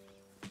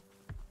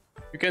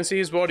 You can see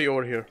his body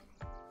over here.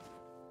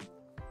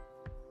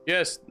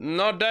 Yes,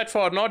 not that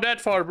far,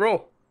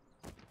 bro.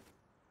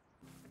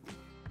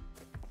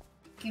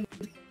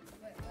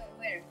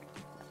 Where?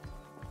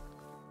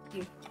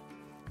 Here.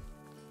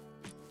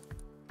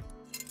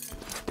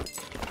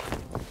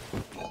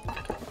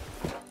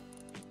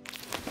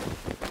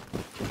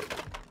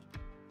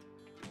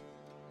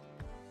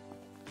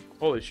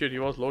 Holy shit, he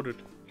was loaded.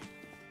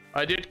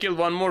 I did kill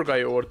one more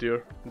guy over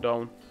there,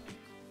 down.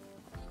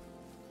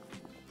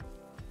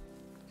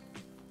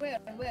 Where?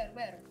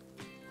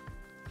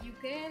 You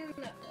can.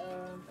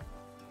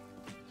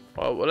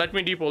 Oh, well, let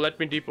me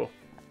depot.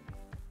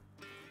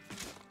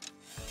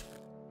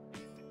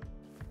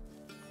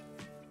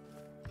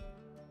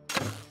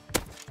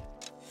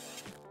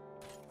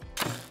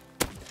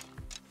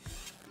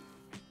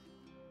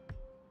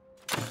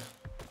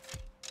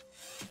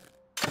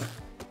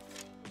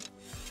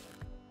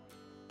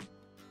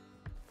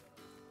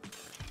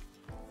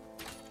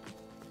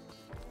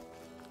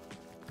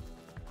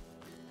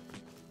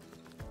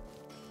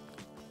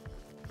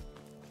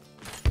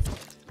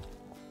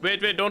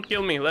 Wait, don't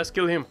kill me. Let's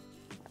kill him.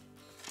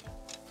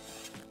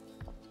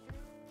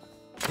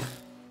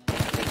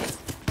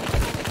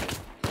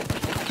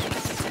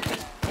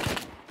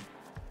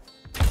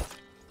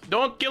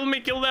 Don't kill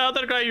me, kill the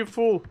other guy, you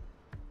fool.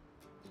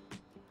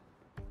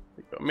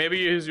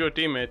 Maybe he's your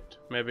teammate,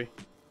 maybe.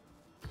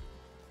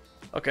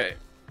 Okay.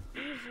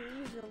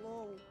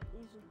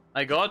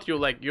 I got you,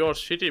 like, you're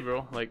shitty,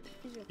 bro. Like,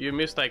 you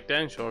missed like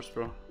 10 shots,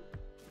 bro.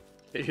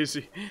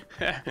 Easy.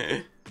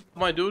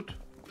 My dude.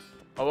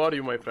 How are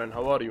you, my friend?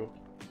 How are you?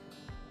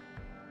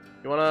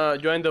 You wanna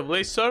join the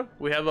village, sir?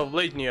 We have a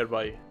village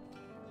nearby.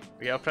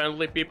 We have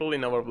friendly people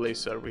in our village,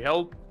 sir. We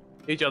help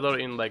each other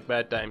in like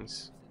bad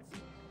times.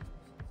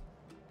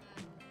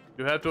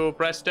 You have to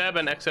press tab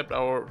and accept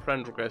our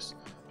friend request.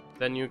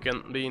 Then you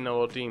can be in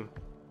our team.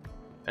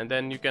 And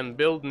then you can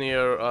build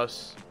near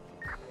us.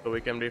 So we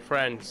can be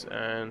friends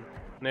and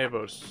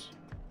neighbors.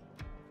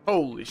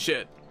 Holy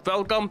shit.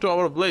 Welcome to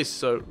our village,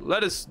 sir.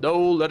 Let us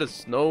know.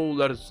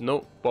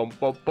 Pum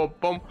pum pum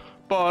pum.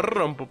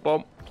 Parum pum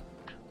pum.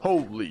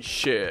 Holy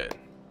shit.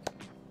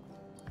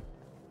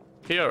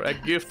 Here, a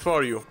gift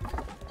for you.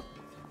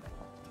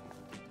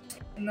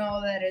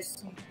 No, that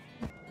is. Do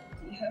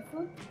you have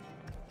food?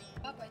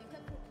 Papa, you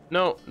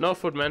have food? No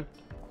food, man.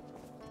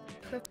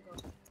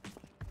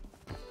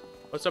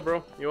 What's up,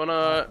 bro? You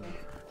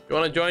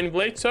wanna join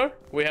village, sir?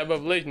 We have a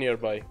village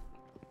nearby.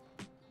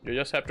 You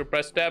just have to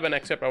press tab and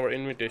accept our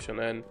invitation,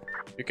 and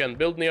you can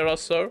build near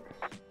us, sir.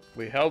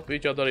 We help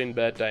each other in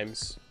bad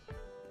times.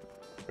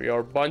 We are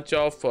a bunch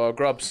of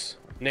grubs,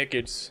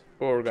 nakeds,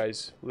 poor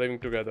guys living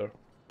together.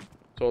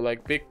 So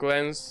like big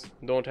clans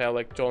don't have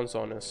like chance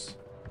on us.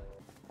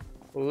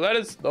 Let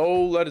us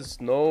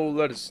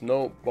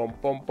know. Pum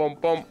pum pum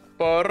pum.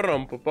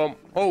 Parum pum pum.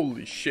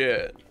 Holy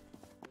shit.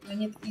 I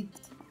need to eat.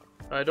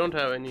 I don't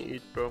have any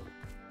eat, bro.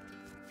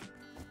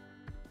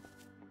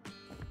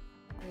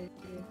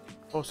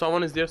 Oh,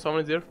 someone is there.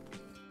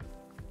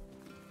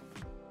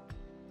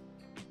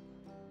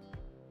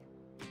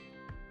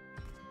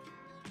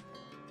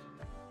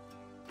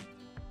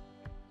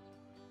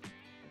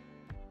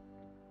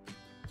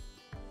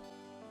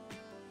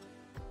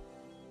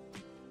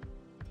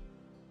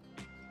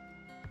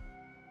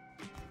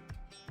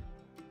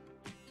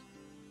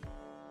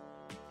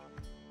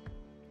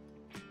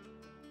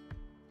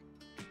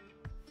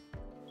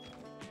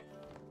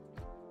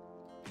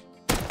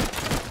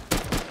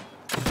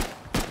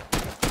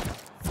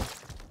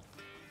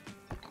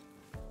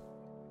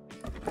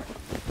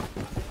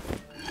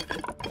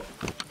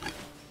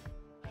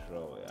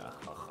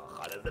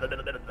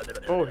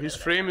 Oh, his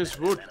frame is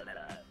wood.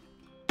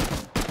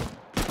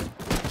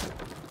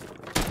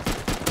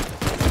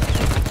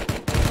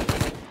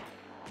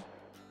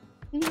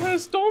 He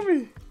has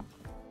Tommy.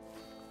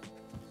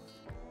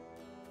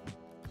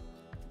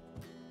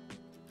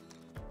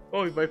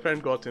 Oh, my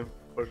friend got him.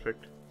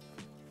 Perfect.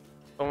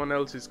 Someone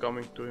else is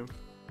coming to him.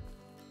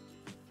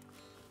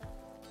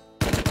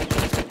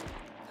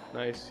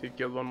 Nice, he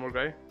killed one more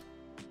guy.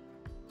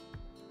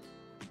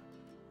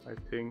 I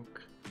think